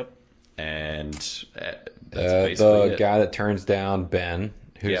pickles, Yep. and that's basically The it. guy that turns down Ben,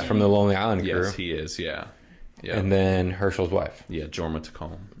 who's Yeah. from the Lonely Island crew. Yes, he is. Yeah, yeah, And then Herschel's wife. yeah. Jorma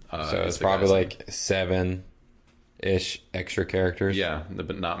Tacombe. So it's probably like 7-ish extra characters. Yeah,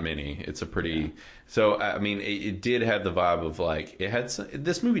 but not many. It's a pretty. So I mean, it did have the vibe of like it had.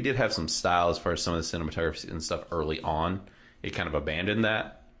 This movie did have some style as far as some of the cinematography and stuff early on. It kind of abandoned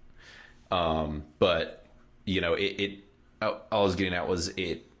that. But all I was getting at was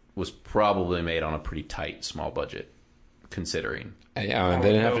it was probably made on a pretty tight, small budget, considering. Yeah, I mean,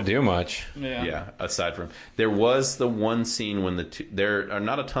 they didn't have to do much. Yeah. Aside from there was the one scene when there are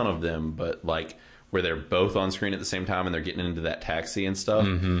not a ton of them, but like where they're both on screen at the same time and they're getting into that taxi and stuff.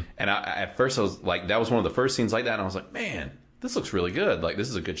 And at first I was like, that was one of the first scenes like that, and I was like, man, this looks really good. Like, this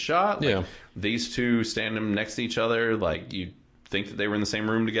is a good shot. Like, Yeah. these two standing next to each other, like you think that they were in the same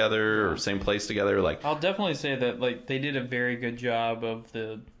room together or same place together. Like, I'll definitely say that like they did a very good job of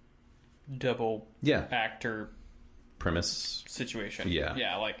the double yeah, actor premise. situation. Yeah.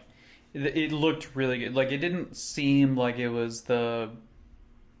 Yeah, like it looked really good. Like it didn't seem like it was the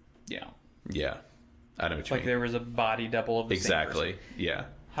Yeah, I know what you like mean. there was a body double of the same Exactly. person. Yeah.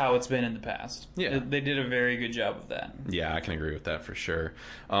 How it's been in the past. Yeah. They did a very good job of that. Yeah, I can agree with that for sure.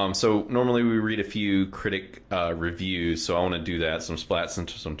 So normally we read a few critic reviews, so I want to do that. Some splats and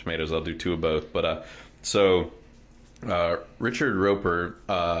some tomatoes. I'll do two of both. But Richard Roper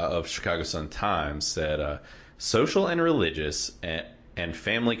of Chicago Sun-Times said, social and religious and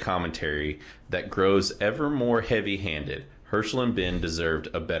family commentary that grows ever more heavy-handed, Herschel and Ben deserved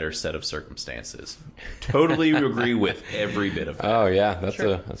a better set of circumstances. Totally agree with every bit of that. Oh yeah,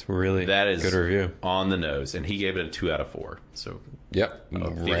 that's really That is good review. on the nose, and he gave it a 2 out of 4. So Yep,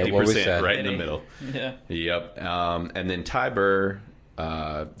 50% what we said. right in the middle. Yeah. Yep. And then Ty Burr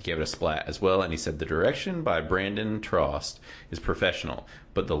gave it a splat as well, and he said the direction by Brandon Trost is professional,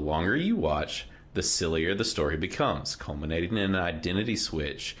 but the longer you watch, the sillier the story becomes, culminating in an identity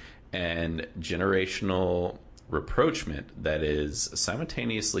switch and generational rapprochement that is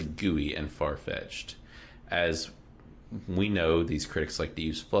simultaneously gooey and far-fetched. As we know, these critics like to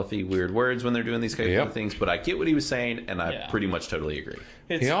use fluffy, weird words when they're doing these kind of things, but I get what he was saying, and I pretty much totally agree.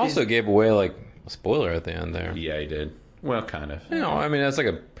 He also gave away like a spoiler at the end there. Yeah, he did. Well, kind of. You know, I mean, that's like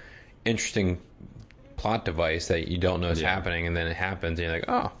a interesting plot device that you don't know is happening, and then it happens, and you're like,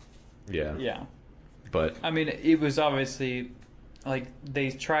 oh. Yeah. Yeah. But I mean, it was obviously like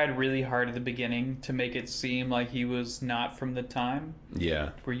they tried really hard at the beginning to make it seem like he was not from the time. yeah.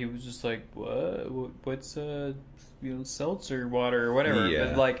 Where he was just like, what's seltzer water or whatever. Yeah.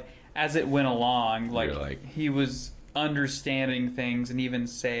 But like as it went along, You're like- he was understanding things and even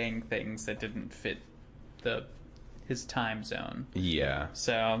saying things that didn't fit his time zone. Yeah.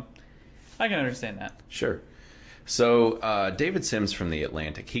 So I can understand that. Sure. So David Sims from The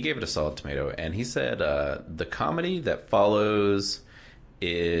Atlantic, he gave it a solid tomato, and he said the comedy that follows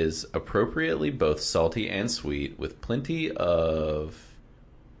is appropriately both salty and sweet, with plenty of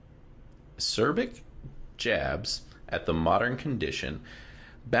acerbic jabs at the modern condition,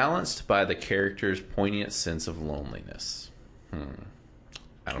 balanced by the character's poignant sense of loneliness. I don't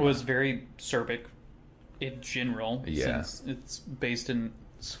It was very Serbic in general, Yeah. since it's based in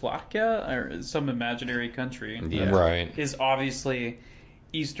Slovakia or some imaginary country. Yeah. Right. Is obviously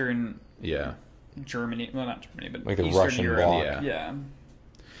Eastern Yeah. Germany. Well, not Germany, but Like the Eastern Russian Europe. bloc. Yeah. Yeah.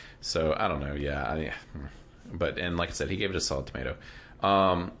 So I don't know. Yeah, and like I said, he gave it a solid tomato.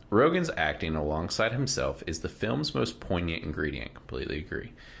 Rogen's acting alongside himself is the film's most poignant ingredient. Completely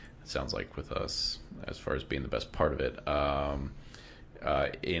agree. It sounds like with us as far as being the best part of it.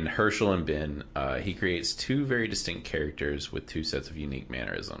 In Herschel and Ben, he creates two very distinct characters with two sets of unique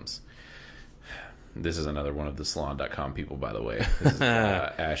mannerisms. This is another one of the Salon.com people, by the way. This is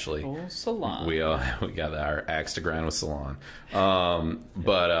Ashley. Oh, Salon. We got our axe to grind with Salon.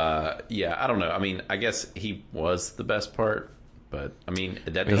 But yeah, I don't know. I mean, I guess he was the best part, but I mean,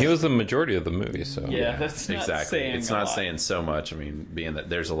 He was the majority of the movie, so Yeah, that's not saying It's a not lot. saying so much. I mean, being that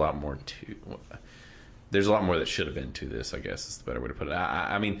there's a lot more there's a lot more that should have been to this, I guess is the better way to put it.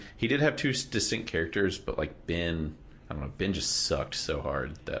 I mean, he did have two distinct characters, but like Ben, I don't know, Ben just sucked so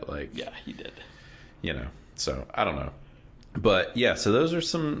hard that like, Yeah, he did. you know, so I don't know. But yeah, so those are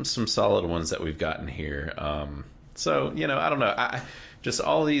some solid ones that we've gotten here. So, you know, I don't know. I just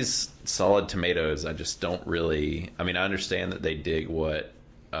all these solid tomatoes, I just don't really, I mean, I understand that they dig what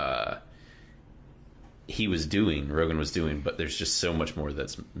Rogen was doing, but there's just so much more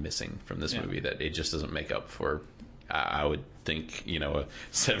that's missing from this movie that it just doesn't make up for, I would think, you know, a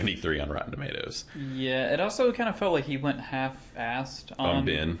 73 on Rotten Tomatoes. Yeah, it also kind of felt like he went half-assed On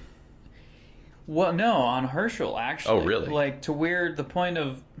Ben. Well, no, on Herschel, actually. Oh, really? Like, to where the point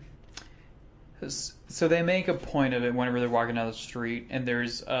of... So they make a point of it whenever they're walking down the street, and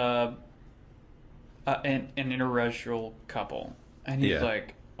there's an interracial couple. And he's Yeah.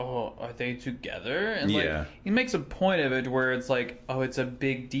 like, oh, are they together? And like, Yeah. he makes a point of it where it's like, oh, it's a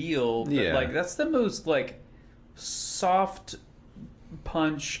big deal. But Yeah. like, that's the most, like, soft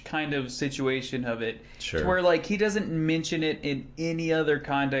punch kind of situation of it. Sure. To where, like, he doesn't mention it in any other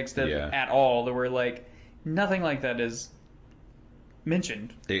context at all. Where, like, nothing like that is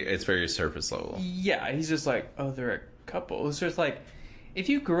mentioned. It's very surface level. Yeah, he's just like, oh, they're a couple. It's just like, if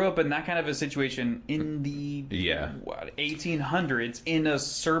you grew up in that kind of a situation in the 1800s in a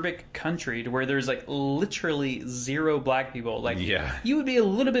Serbic country to where there's like literally zero black people, like you would be a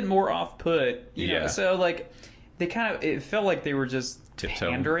little bit more off put, you know. So like they kind of, it felt like they were just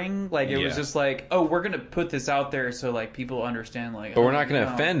pandering. Like it was just like, oh, we're gonna put this out there so like people understand, like, but we're not going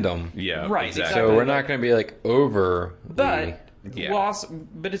to offend them. Yeah, right. exactly. So we're not going to be like over. But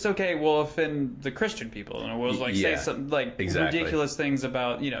it's okay. We'll offend the Christian people, and we'll like say some like ridiculous things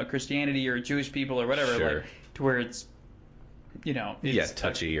about, you know, Christianity or Jewish people or whatever, like to where it's, you know, it's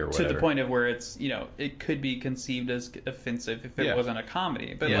touchy or whatever. to the point of where it's, you know, it could be conceived as offensive if it wasn't a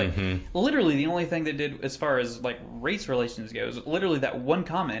comedy. But like literally the only thing they did as far as like race relations goes, literally that one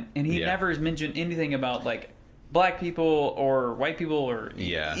comment, and he never mentioned anything about like black people or white people or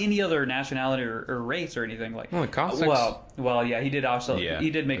any other nationality or race or anything like. Well, the Cossacks. Well, yeah, he did also. He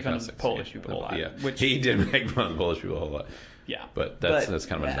did make fun of the Polish people a lot. Yeah, which he did make fun of the Polish people a whole lot. Yeah, But that's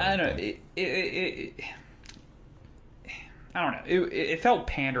kind of a I don't know. thing. I don't know. It felt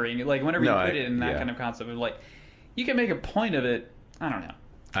pandering. Like whenever you put it in that kind of concept of like, you can make a point of it. I don't know.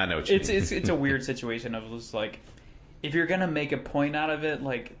 I know what you mean. It's a weird situation of just like, if you're gonna make a point out of it,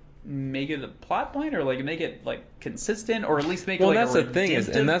 like make it a plot point, or like make it like consistent, or at least make it like that's a the thing is,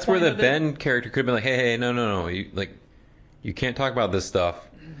 redemptive and that's where point the of it. Ben character could have been like, hey, no, you can't talk about this stuff.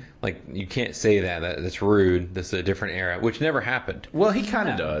 Like, you can't say that. That's rude. This is a different era, which never happened. Well, he kind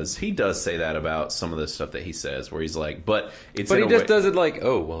of does. He does say that about some of the stuff that he says, where he's like, but it's. But in he a just way, does it like,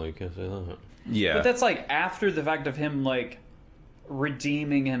 oh, well, you can't say that. Yeah, But that's like after the fact of him like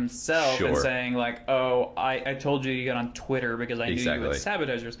redeeming himself and Sure. saying like, "Oh, I told you to get on Twitter because I knew you Exactly. would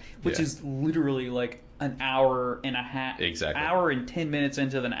sabotage us," which Yeah. is literally like an hour and a half, Exactly. hour and 10 minutes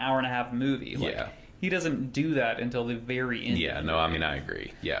into an hour and a half movie. Like, Yeah. he doesn't do that until the very end. Yeah, of no, the I movie. mean, I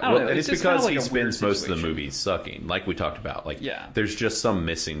agree. Yeah, I don't well, know, and it's it's just kinda because like he a weird spends most of the situation. movie sucking, like we talked about. Like, Yeah. there's just some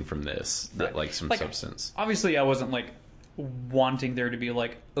missing from this, that, Right. like some Like, substance. Obviously, I wasn't like wanting there to be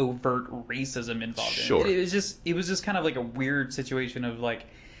like overt racism involved. Sure. In it. It was just kind of like a weird situation of like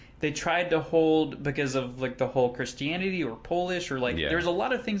they tried to hold because of like the whole Christianity or Polish or like Yeah. there's a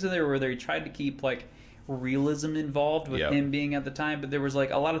lot of things in there where they tried to keep like realism involved with Yep. him being at the time, but there was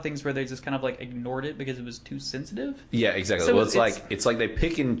like a lot of things where they just kind of like ignored it because it was too sensitive. Yeah, exactly. So well, it's- it's like they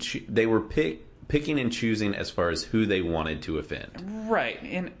they were picking and choosing as far as who they wanted to offend. Right.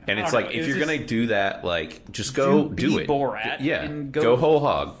 And And I it's don't like, know, if it you're was going to just do that, like, just go do be it. Borat Yeah, and go whole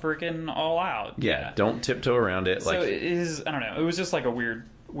hog. freaking all out. Yeah, don't tiptoe around it. So Like, it is, I don't know. It was just like a weird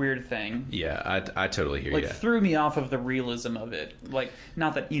thing. yeah, I totally hear Like you. threw me off of the realism of it. Like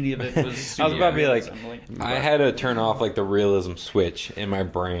not that any of it was. I was about to be like, realism, I had to turn off like the realism switch in my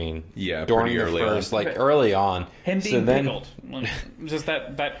brain. Yeah, during pretty the early on. first, like early on. him So being then- pickled. Just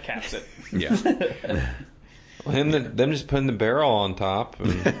that caps it. Yeah. Them just putting the barrel on top,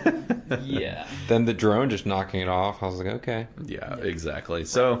 and Yeah. then the drone just knocking it off. I was like, okay. Yeah, exactly.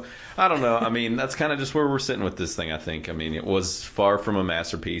 So, I don't know. I mean, that's kind of just where we're sitting with this thing, I think. I mean, it was far from a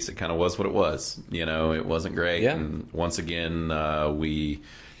masterpiece. It kind of was what it was. You know, it wasn't great. Yeah. And once again, we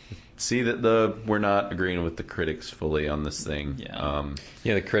see that we're not agreeing with the critics fully on this thing. Yeah.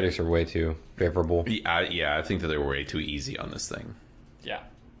 Yeah, the critics are way too favorable. I think that they were way too easy on this thing. Yeah.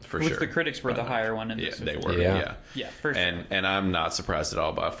 For Which sure. the critics were the higher one in Yeah, this. they were. Yeah. Yeah. Yeah, for sure. And I'm not surprised at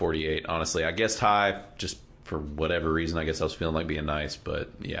all by 48. Honestly, I guessed high just for whatever reason. I guess I was feeling like being nice, but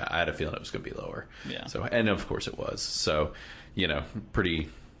yeah, I had a feeling it was going to be lower. Yeah. So, and of course it was. So, you know, pretty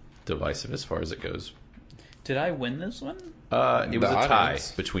divisive as far as it goes. Did I win this one? It was The a tie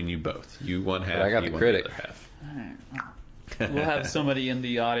audience. between you both. You won half. I got you the won critic. other half. We'll have somebody in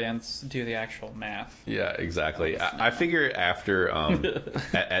the audience do the actual math. Yeah, exactly. I figure after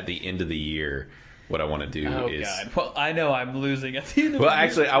at the end of the year, what I want to do Oh is. God! Well, I know I'm losing at the end of Well, the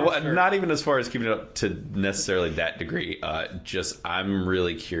actually, year, for sure. not even as far as keeping it up to necessarily that degree. Just I'm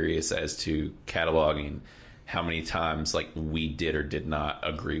really curious as to cataloging how many times like we did or did not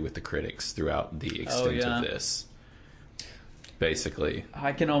agree with the critics throughout the extent yeah. of this. Basically,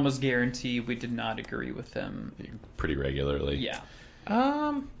 I can almost guarantee we did not agree with them. pretty regularly. Yeah.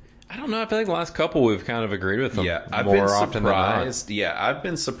 I don't know. I feel like the last couple we've kind of agreed with them Yeah, I've more been often than not. surprised. Yeah, I've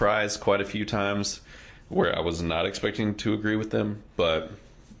been surprised quite a few times where I was not expecting to agree with them,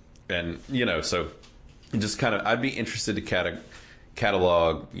 and you know, so just kind of, I'd be interested to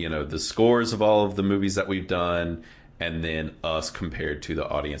catalog, you know, the scores of all of the movies that we've done, and then us compared to the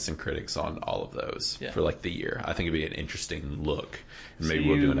audience and critics on all of those Yeah. for like the year. I think it'd be an interesting look, and maybe So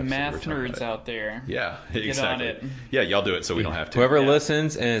we'll do you an episode where math we're talking nerds about it. out there. Yeah, on exactly. it. Yeah, y'all do it so we don't have to. Whoever Yeah.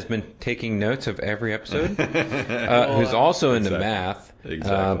 listens and has been taking notes of every episode, who's also into Exactly. math,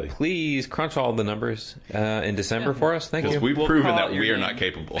 Exactly. please crunch all the numbers in December for us. Thank you. We've We'll proven call that it your we are name. not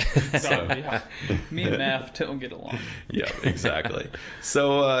capable. So, So. yeah. Me and math don't get along. Yeah, exactly.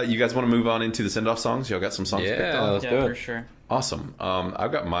 So, you guys want to move on into the send-off songs? Y'all got some songs picked Yeah, out? let's Yeah, do for it. sure. Awesome.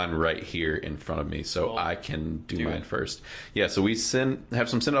 I've got mine right here in front of me, so Cool. I can do Do mine it. first. Yeah, so we have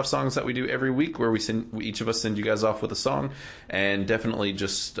some send-off songs that we do every week where we each of us send you guys off with a song, and definitely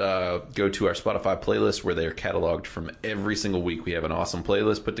just go to our Spotify playlist where they're cataloged from every single week. We have an awesome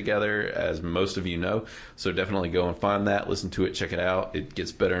playlist put together, as most of you know, so definitely go and find that, listen to it, check it out. It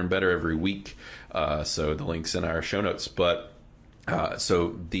gets better and better every week, so the link's in our show notes. But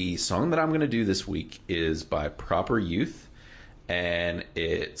so the song that I'm going to do this week is by Proper Youth, and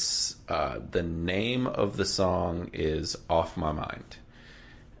it's the name of the song is Off My Mind.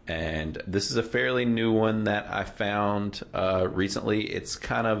 And this is a fairly new one that I found recently. It's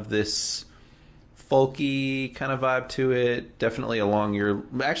kind of this folky kind of vibe to it. Definitely along your,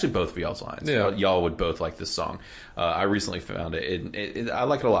 actually both of y'all's lines. Yeah. Y'all would both like this song. I recently found it. I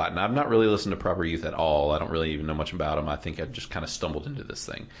like it a lot, and I've not really listened to Proper Youth at all. I don't really even know much about them. I think I just kind of stumbled into this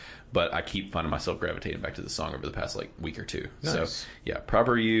thing, but I keep finding myself gravitating back to the song over the past like week or two. Nice. So yeah,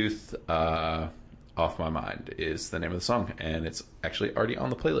 Proper Youth, Off My Mind is the name of the song, and it's actually already on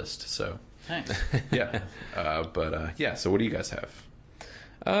the playlist. So Nice. yeah, yeah. So what do you guys have?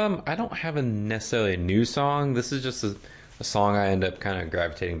 I don't have necessarily a new song. This is just a song I end up kind of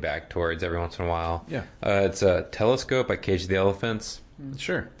gravitating back towards every once in a while. Yeah. It's a Telescope by Cage the Elephants.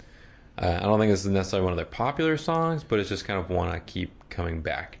 Sure. I don't think this is necessarily one of their popular songs, but it's just kind of one I keep coming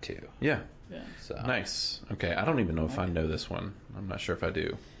back to. Yeah. Yeah. So Nice. Okay, I don't even know if I know this one. I'm not sure if I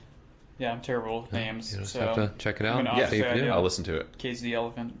do. Yeah, I'm terrible with names. you just so have to check it out. I mean, Yeah, obviously see if I you do. know I'll listen to it. Cage the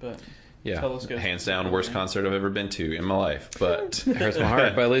Elephant, but Yeah, Telescope. hands down, worst concert I've ever been to in my life. But It hurts my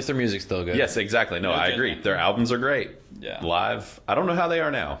heart, but at least their music's still good. yes, exactly. No, I agree. Their albums are great. Yeah. Live, I don't know how they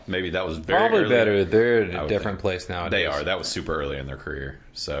are now. Maybe that was very Probably early. better. They're I at a would different think. place nowadays. They are. That was super early in their career.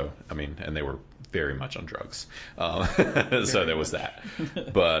 So I mean, and they were very much on drugs. So there was that.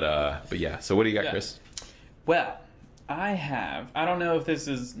 But yeah. So what do you got, Yeah. Chris? Well, I don't know if this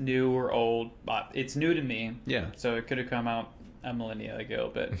is new or old, but it's new to me. Yeah. So it could have come out a millennia ago,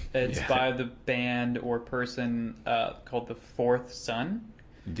 but it's Yeah. by the band or person called The Fourth Son.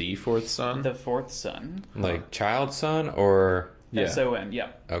 The Fourth Son. The Fourth Son. Like Child Son or... Yeah. S-O-N, yeah.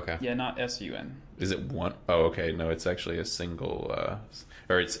 Okay. Yeah, not S-U-N. Is it one? Oh, okay. No, it's actually a single.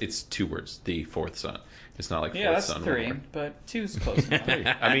 Or it's two words. The Fourth Son. It's not like Yeah, Fourth that's Son. three, one word. but two's close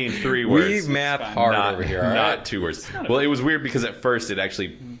enough. I mean, three We words. math fine. hard not, over here, all not right? two words. Well, it was weird because at first it actually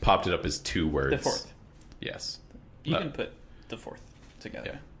popped it up as two words. The fourth. Yes. You Uh, can put the fourth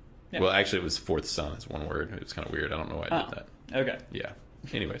together. Yeah. Well, actually, it was Fourth Son is one word. It was kind of weird. I don't know why I did that. Okay. Yeah.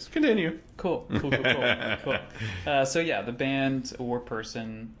 Anyways, continue. Cool. So yeah, the band or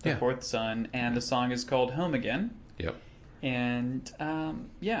person, The Yeah. Fourth Son, and the song is called Home Again. Yep. And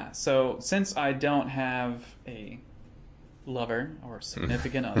yeah, so since I don't have a lover or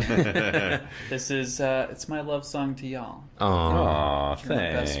significant other, this is it's my love song to y'all. Aw. Aw, You're my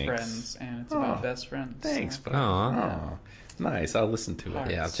thanks. best friends, and it's about best friends. Thanks, So, buddy. Aw. Aw. Nice. I'll listen to it.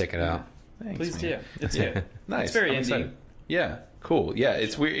 Alright. Yeah, I'll check it out. Thanks, Please man. do. It's good. Nice. It's very I'm indie. excited. Yeah. Cool. Yeah.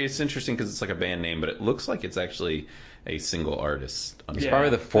 It's weird. It's interesting because it's like a band name, but it looks like it's actually a single artist. It's Yeah, probably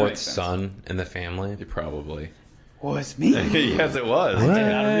the that fourth makes sense. son in the family. Probably. Oh, it's me. Yes, it was. I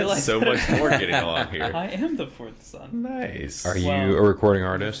did not realize So that. much more getting along here. I am the fourth son. Nice. Are you Well- a recording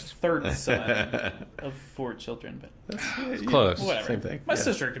artist? Third son of 4 children, but It's close. whatever. Same thing. My Yeah.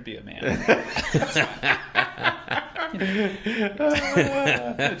 sister could be a man.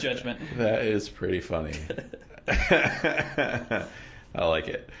 No judgment. That is pretty funny. I like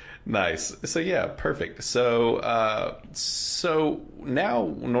it. Nice. So yeah, perfect. So so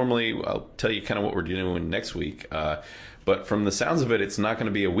now normally I'll tell you kind of what we're doing next week. But from the sounds of it, it's not going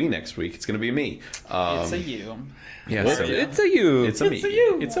to be a we next week. It's going to be a me. It's a you. Yeah, It's, so- it's a you. It's a me. It's a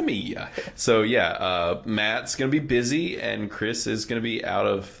you. It's a me. Yeah. So yeah, Matt's going to be busy, and Chris is going to be out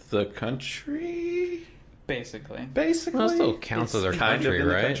of the country. Basically. Basically, Well, it still counts as our kind country, of in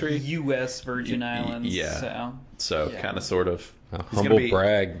the right? country. U.S. Virgin Islands. yeah. So. So Yeah. kind of, sort of. A He's gonna humble be-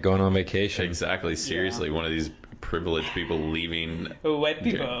 brag going on vacation. Exactly. Seriously, one of these privileged people leaving White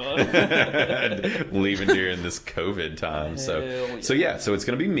people. leaving during this COVID time. So Hell yeah. so yeah, so it's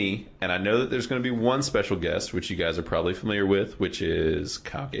going to be me, and I know that there's going to be one special guest, which you guys are probably familiar with, which is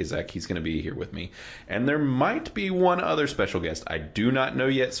Kyle Gazak. He's going to be here with me, and there might be one other special guest. I do not know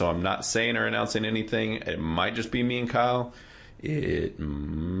yet, so I'm not saying or announcing anything. It might just be me and Kyle. I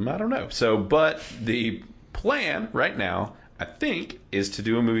don't know. So, but the plan right now, I think, is to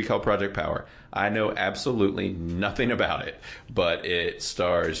do a movie called Project Power. I know absolutely nothing about it, but it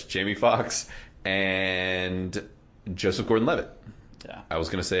stars Jamie Foxx and Joseph Gordon-Levitt. Yeah. I was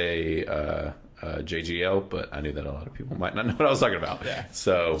going to say JGL, but I knew that a lot of people might not know what I was talking about. Yeah.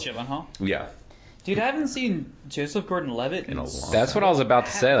 So, Gyllenhaal. yeah. Dude, I haven't seen Joseph Gordon-Levitt In a long That's what I was about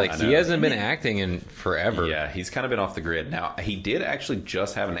to say. Like, I he know. hasn't been acting in forever. Yeah, he's kind of been off the grid. Now, he did actually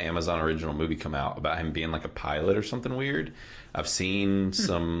just have an Amazon original movie come out about him being like a pilot or something weird. I've seen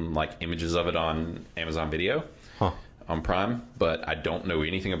some like images of it on Amazon Video. Huh. On Prime, but I don't know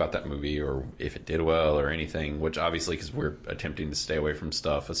anything about that movie or if it did well or anything, which obviously because we're attempting to stay away from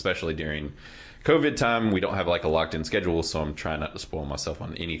stuff, especially during COVID time, we don't have like a locked in schedule, so I'm trying not to spoil myself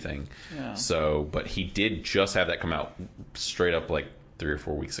on anything. Yeah. So, but he did just have that come out straight up like 3 or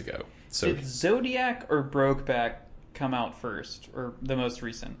 4 weeks ago. So Did Zodiac or Brokeback come out first, or the most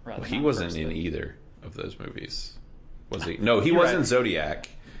recent? Rather, he not wasn't first, in but- either of those movies, was he? No, he You're was right. in Zodiac.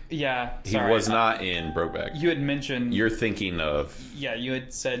 Yeah, He sorry. was not in Brokeback. You had mentioned. You're thinking of... Yeah, you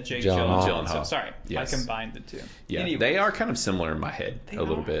had said Jake Gyllenhaal. Gyllenhaal. So, Gyllenhaal. sorry, Yes. I combined the two. Yeah, Anyways, they are kind of similar in my head a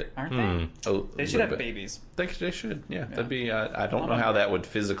little bit. aren't they? Oh, They should have babies. They should. Yeah, that'd be. I don't know how that would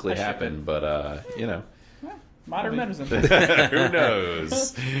physically I should happen, but you know, Modern medicine. who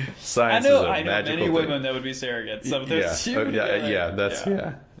knows? Science is a I know magical many thing. women that would be surrogates. So there's That's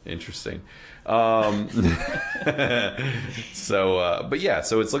interesting.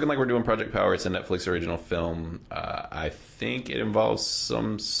 So it's looking like we're doing Project Power. It's a Netflix original film. I think it involves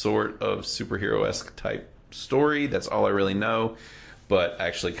some sort of superhero-esque type story. That's all I really know. But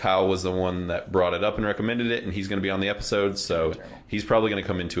actually, Kyle was the one that brought it up and recommended it, and he's going to be on the episode, so he's probably going to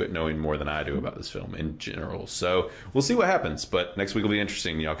come into it knowing more than I do about this film in general. So we'll see what happens, but next week will be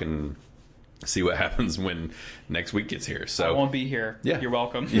interesting. Y'all can see what happens when next week gets here. So I won't be here. Yeah. You're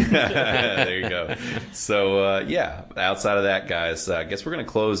welcome. there you go. So, outside of that, guys, I guess we're going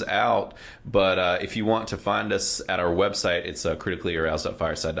to close out. But if you want to find us at our website, it's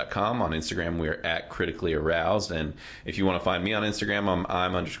criticallyaroused.fireside.com. On Instagram, we're at criticallyaroused. And if you want to find me on Instagram, I'm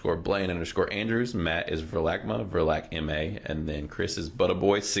 _Blaine_Andrews. Matt is Verlakma, Verlak MA. And then Chris is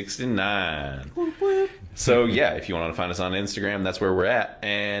Buttaboy69. So, if you want to find us on Instagram, that's where we're at.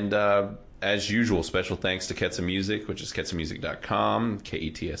 And, as usual, special thanks to Ketsa Music, which is ketsamusic.com,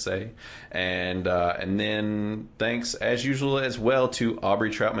 Ketsa. And then thanks, as usual, as well to Aubrey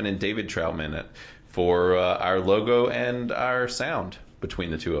Troutman and David Troutman for our logo and our sound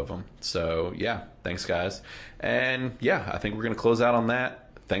between the two of them. So, thanks, guys. And, I think we're going to close out on that.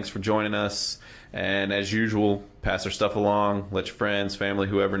 Thanks for joining us. And as usual, pass our stuff along. Let your friends, family,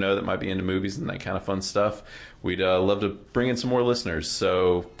 whoever know that might be into movies and that kind of fun stuff. We'd love to bring in some more listeners.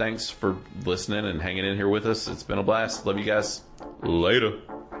 So thanks for listening and hanging in here with us. It's been a blast. Love you guys. Later.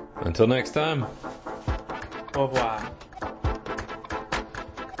 Until next time. Au revoir.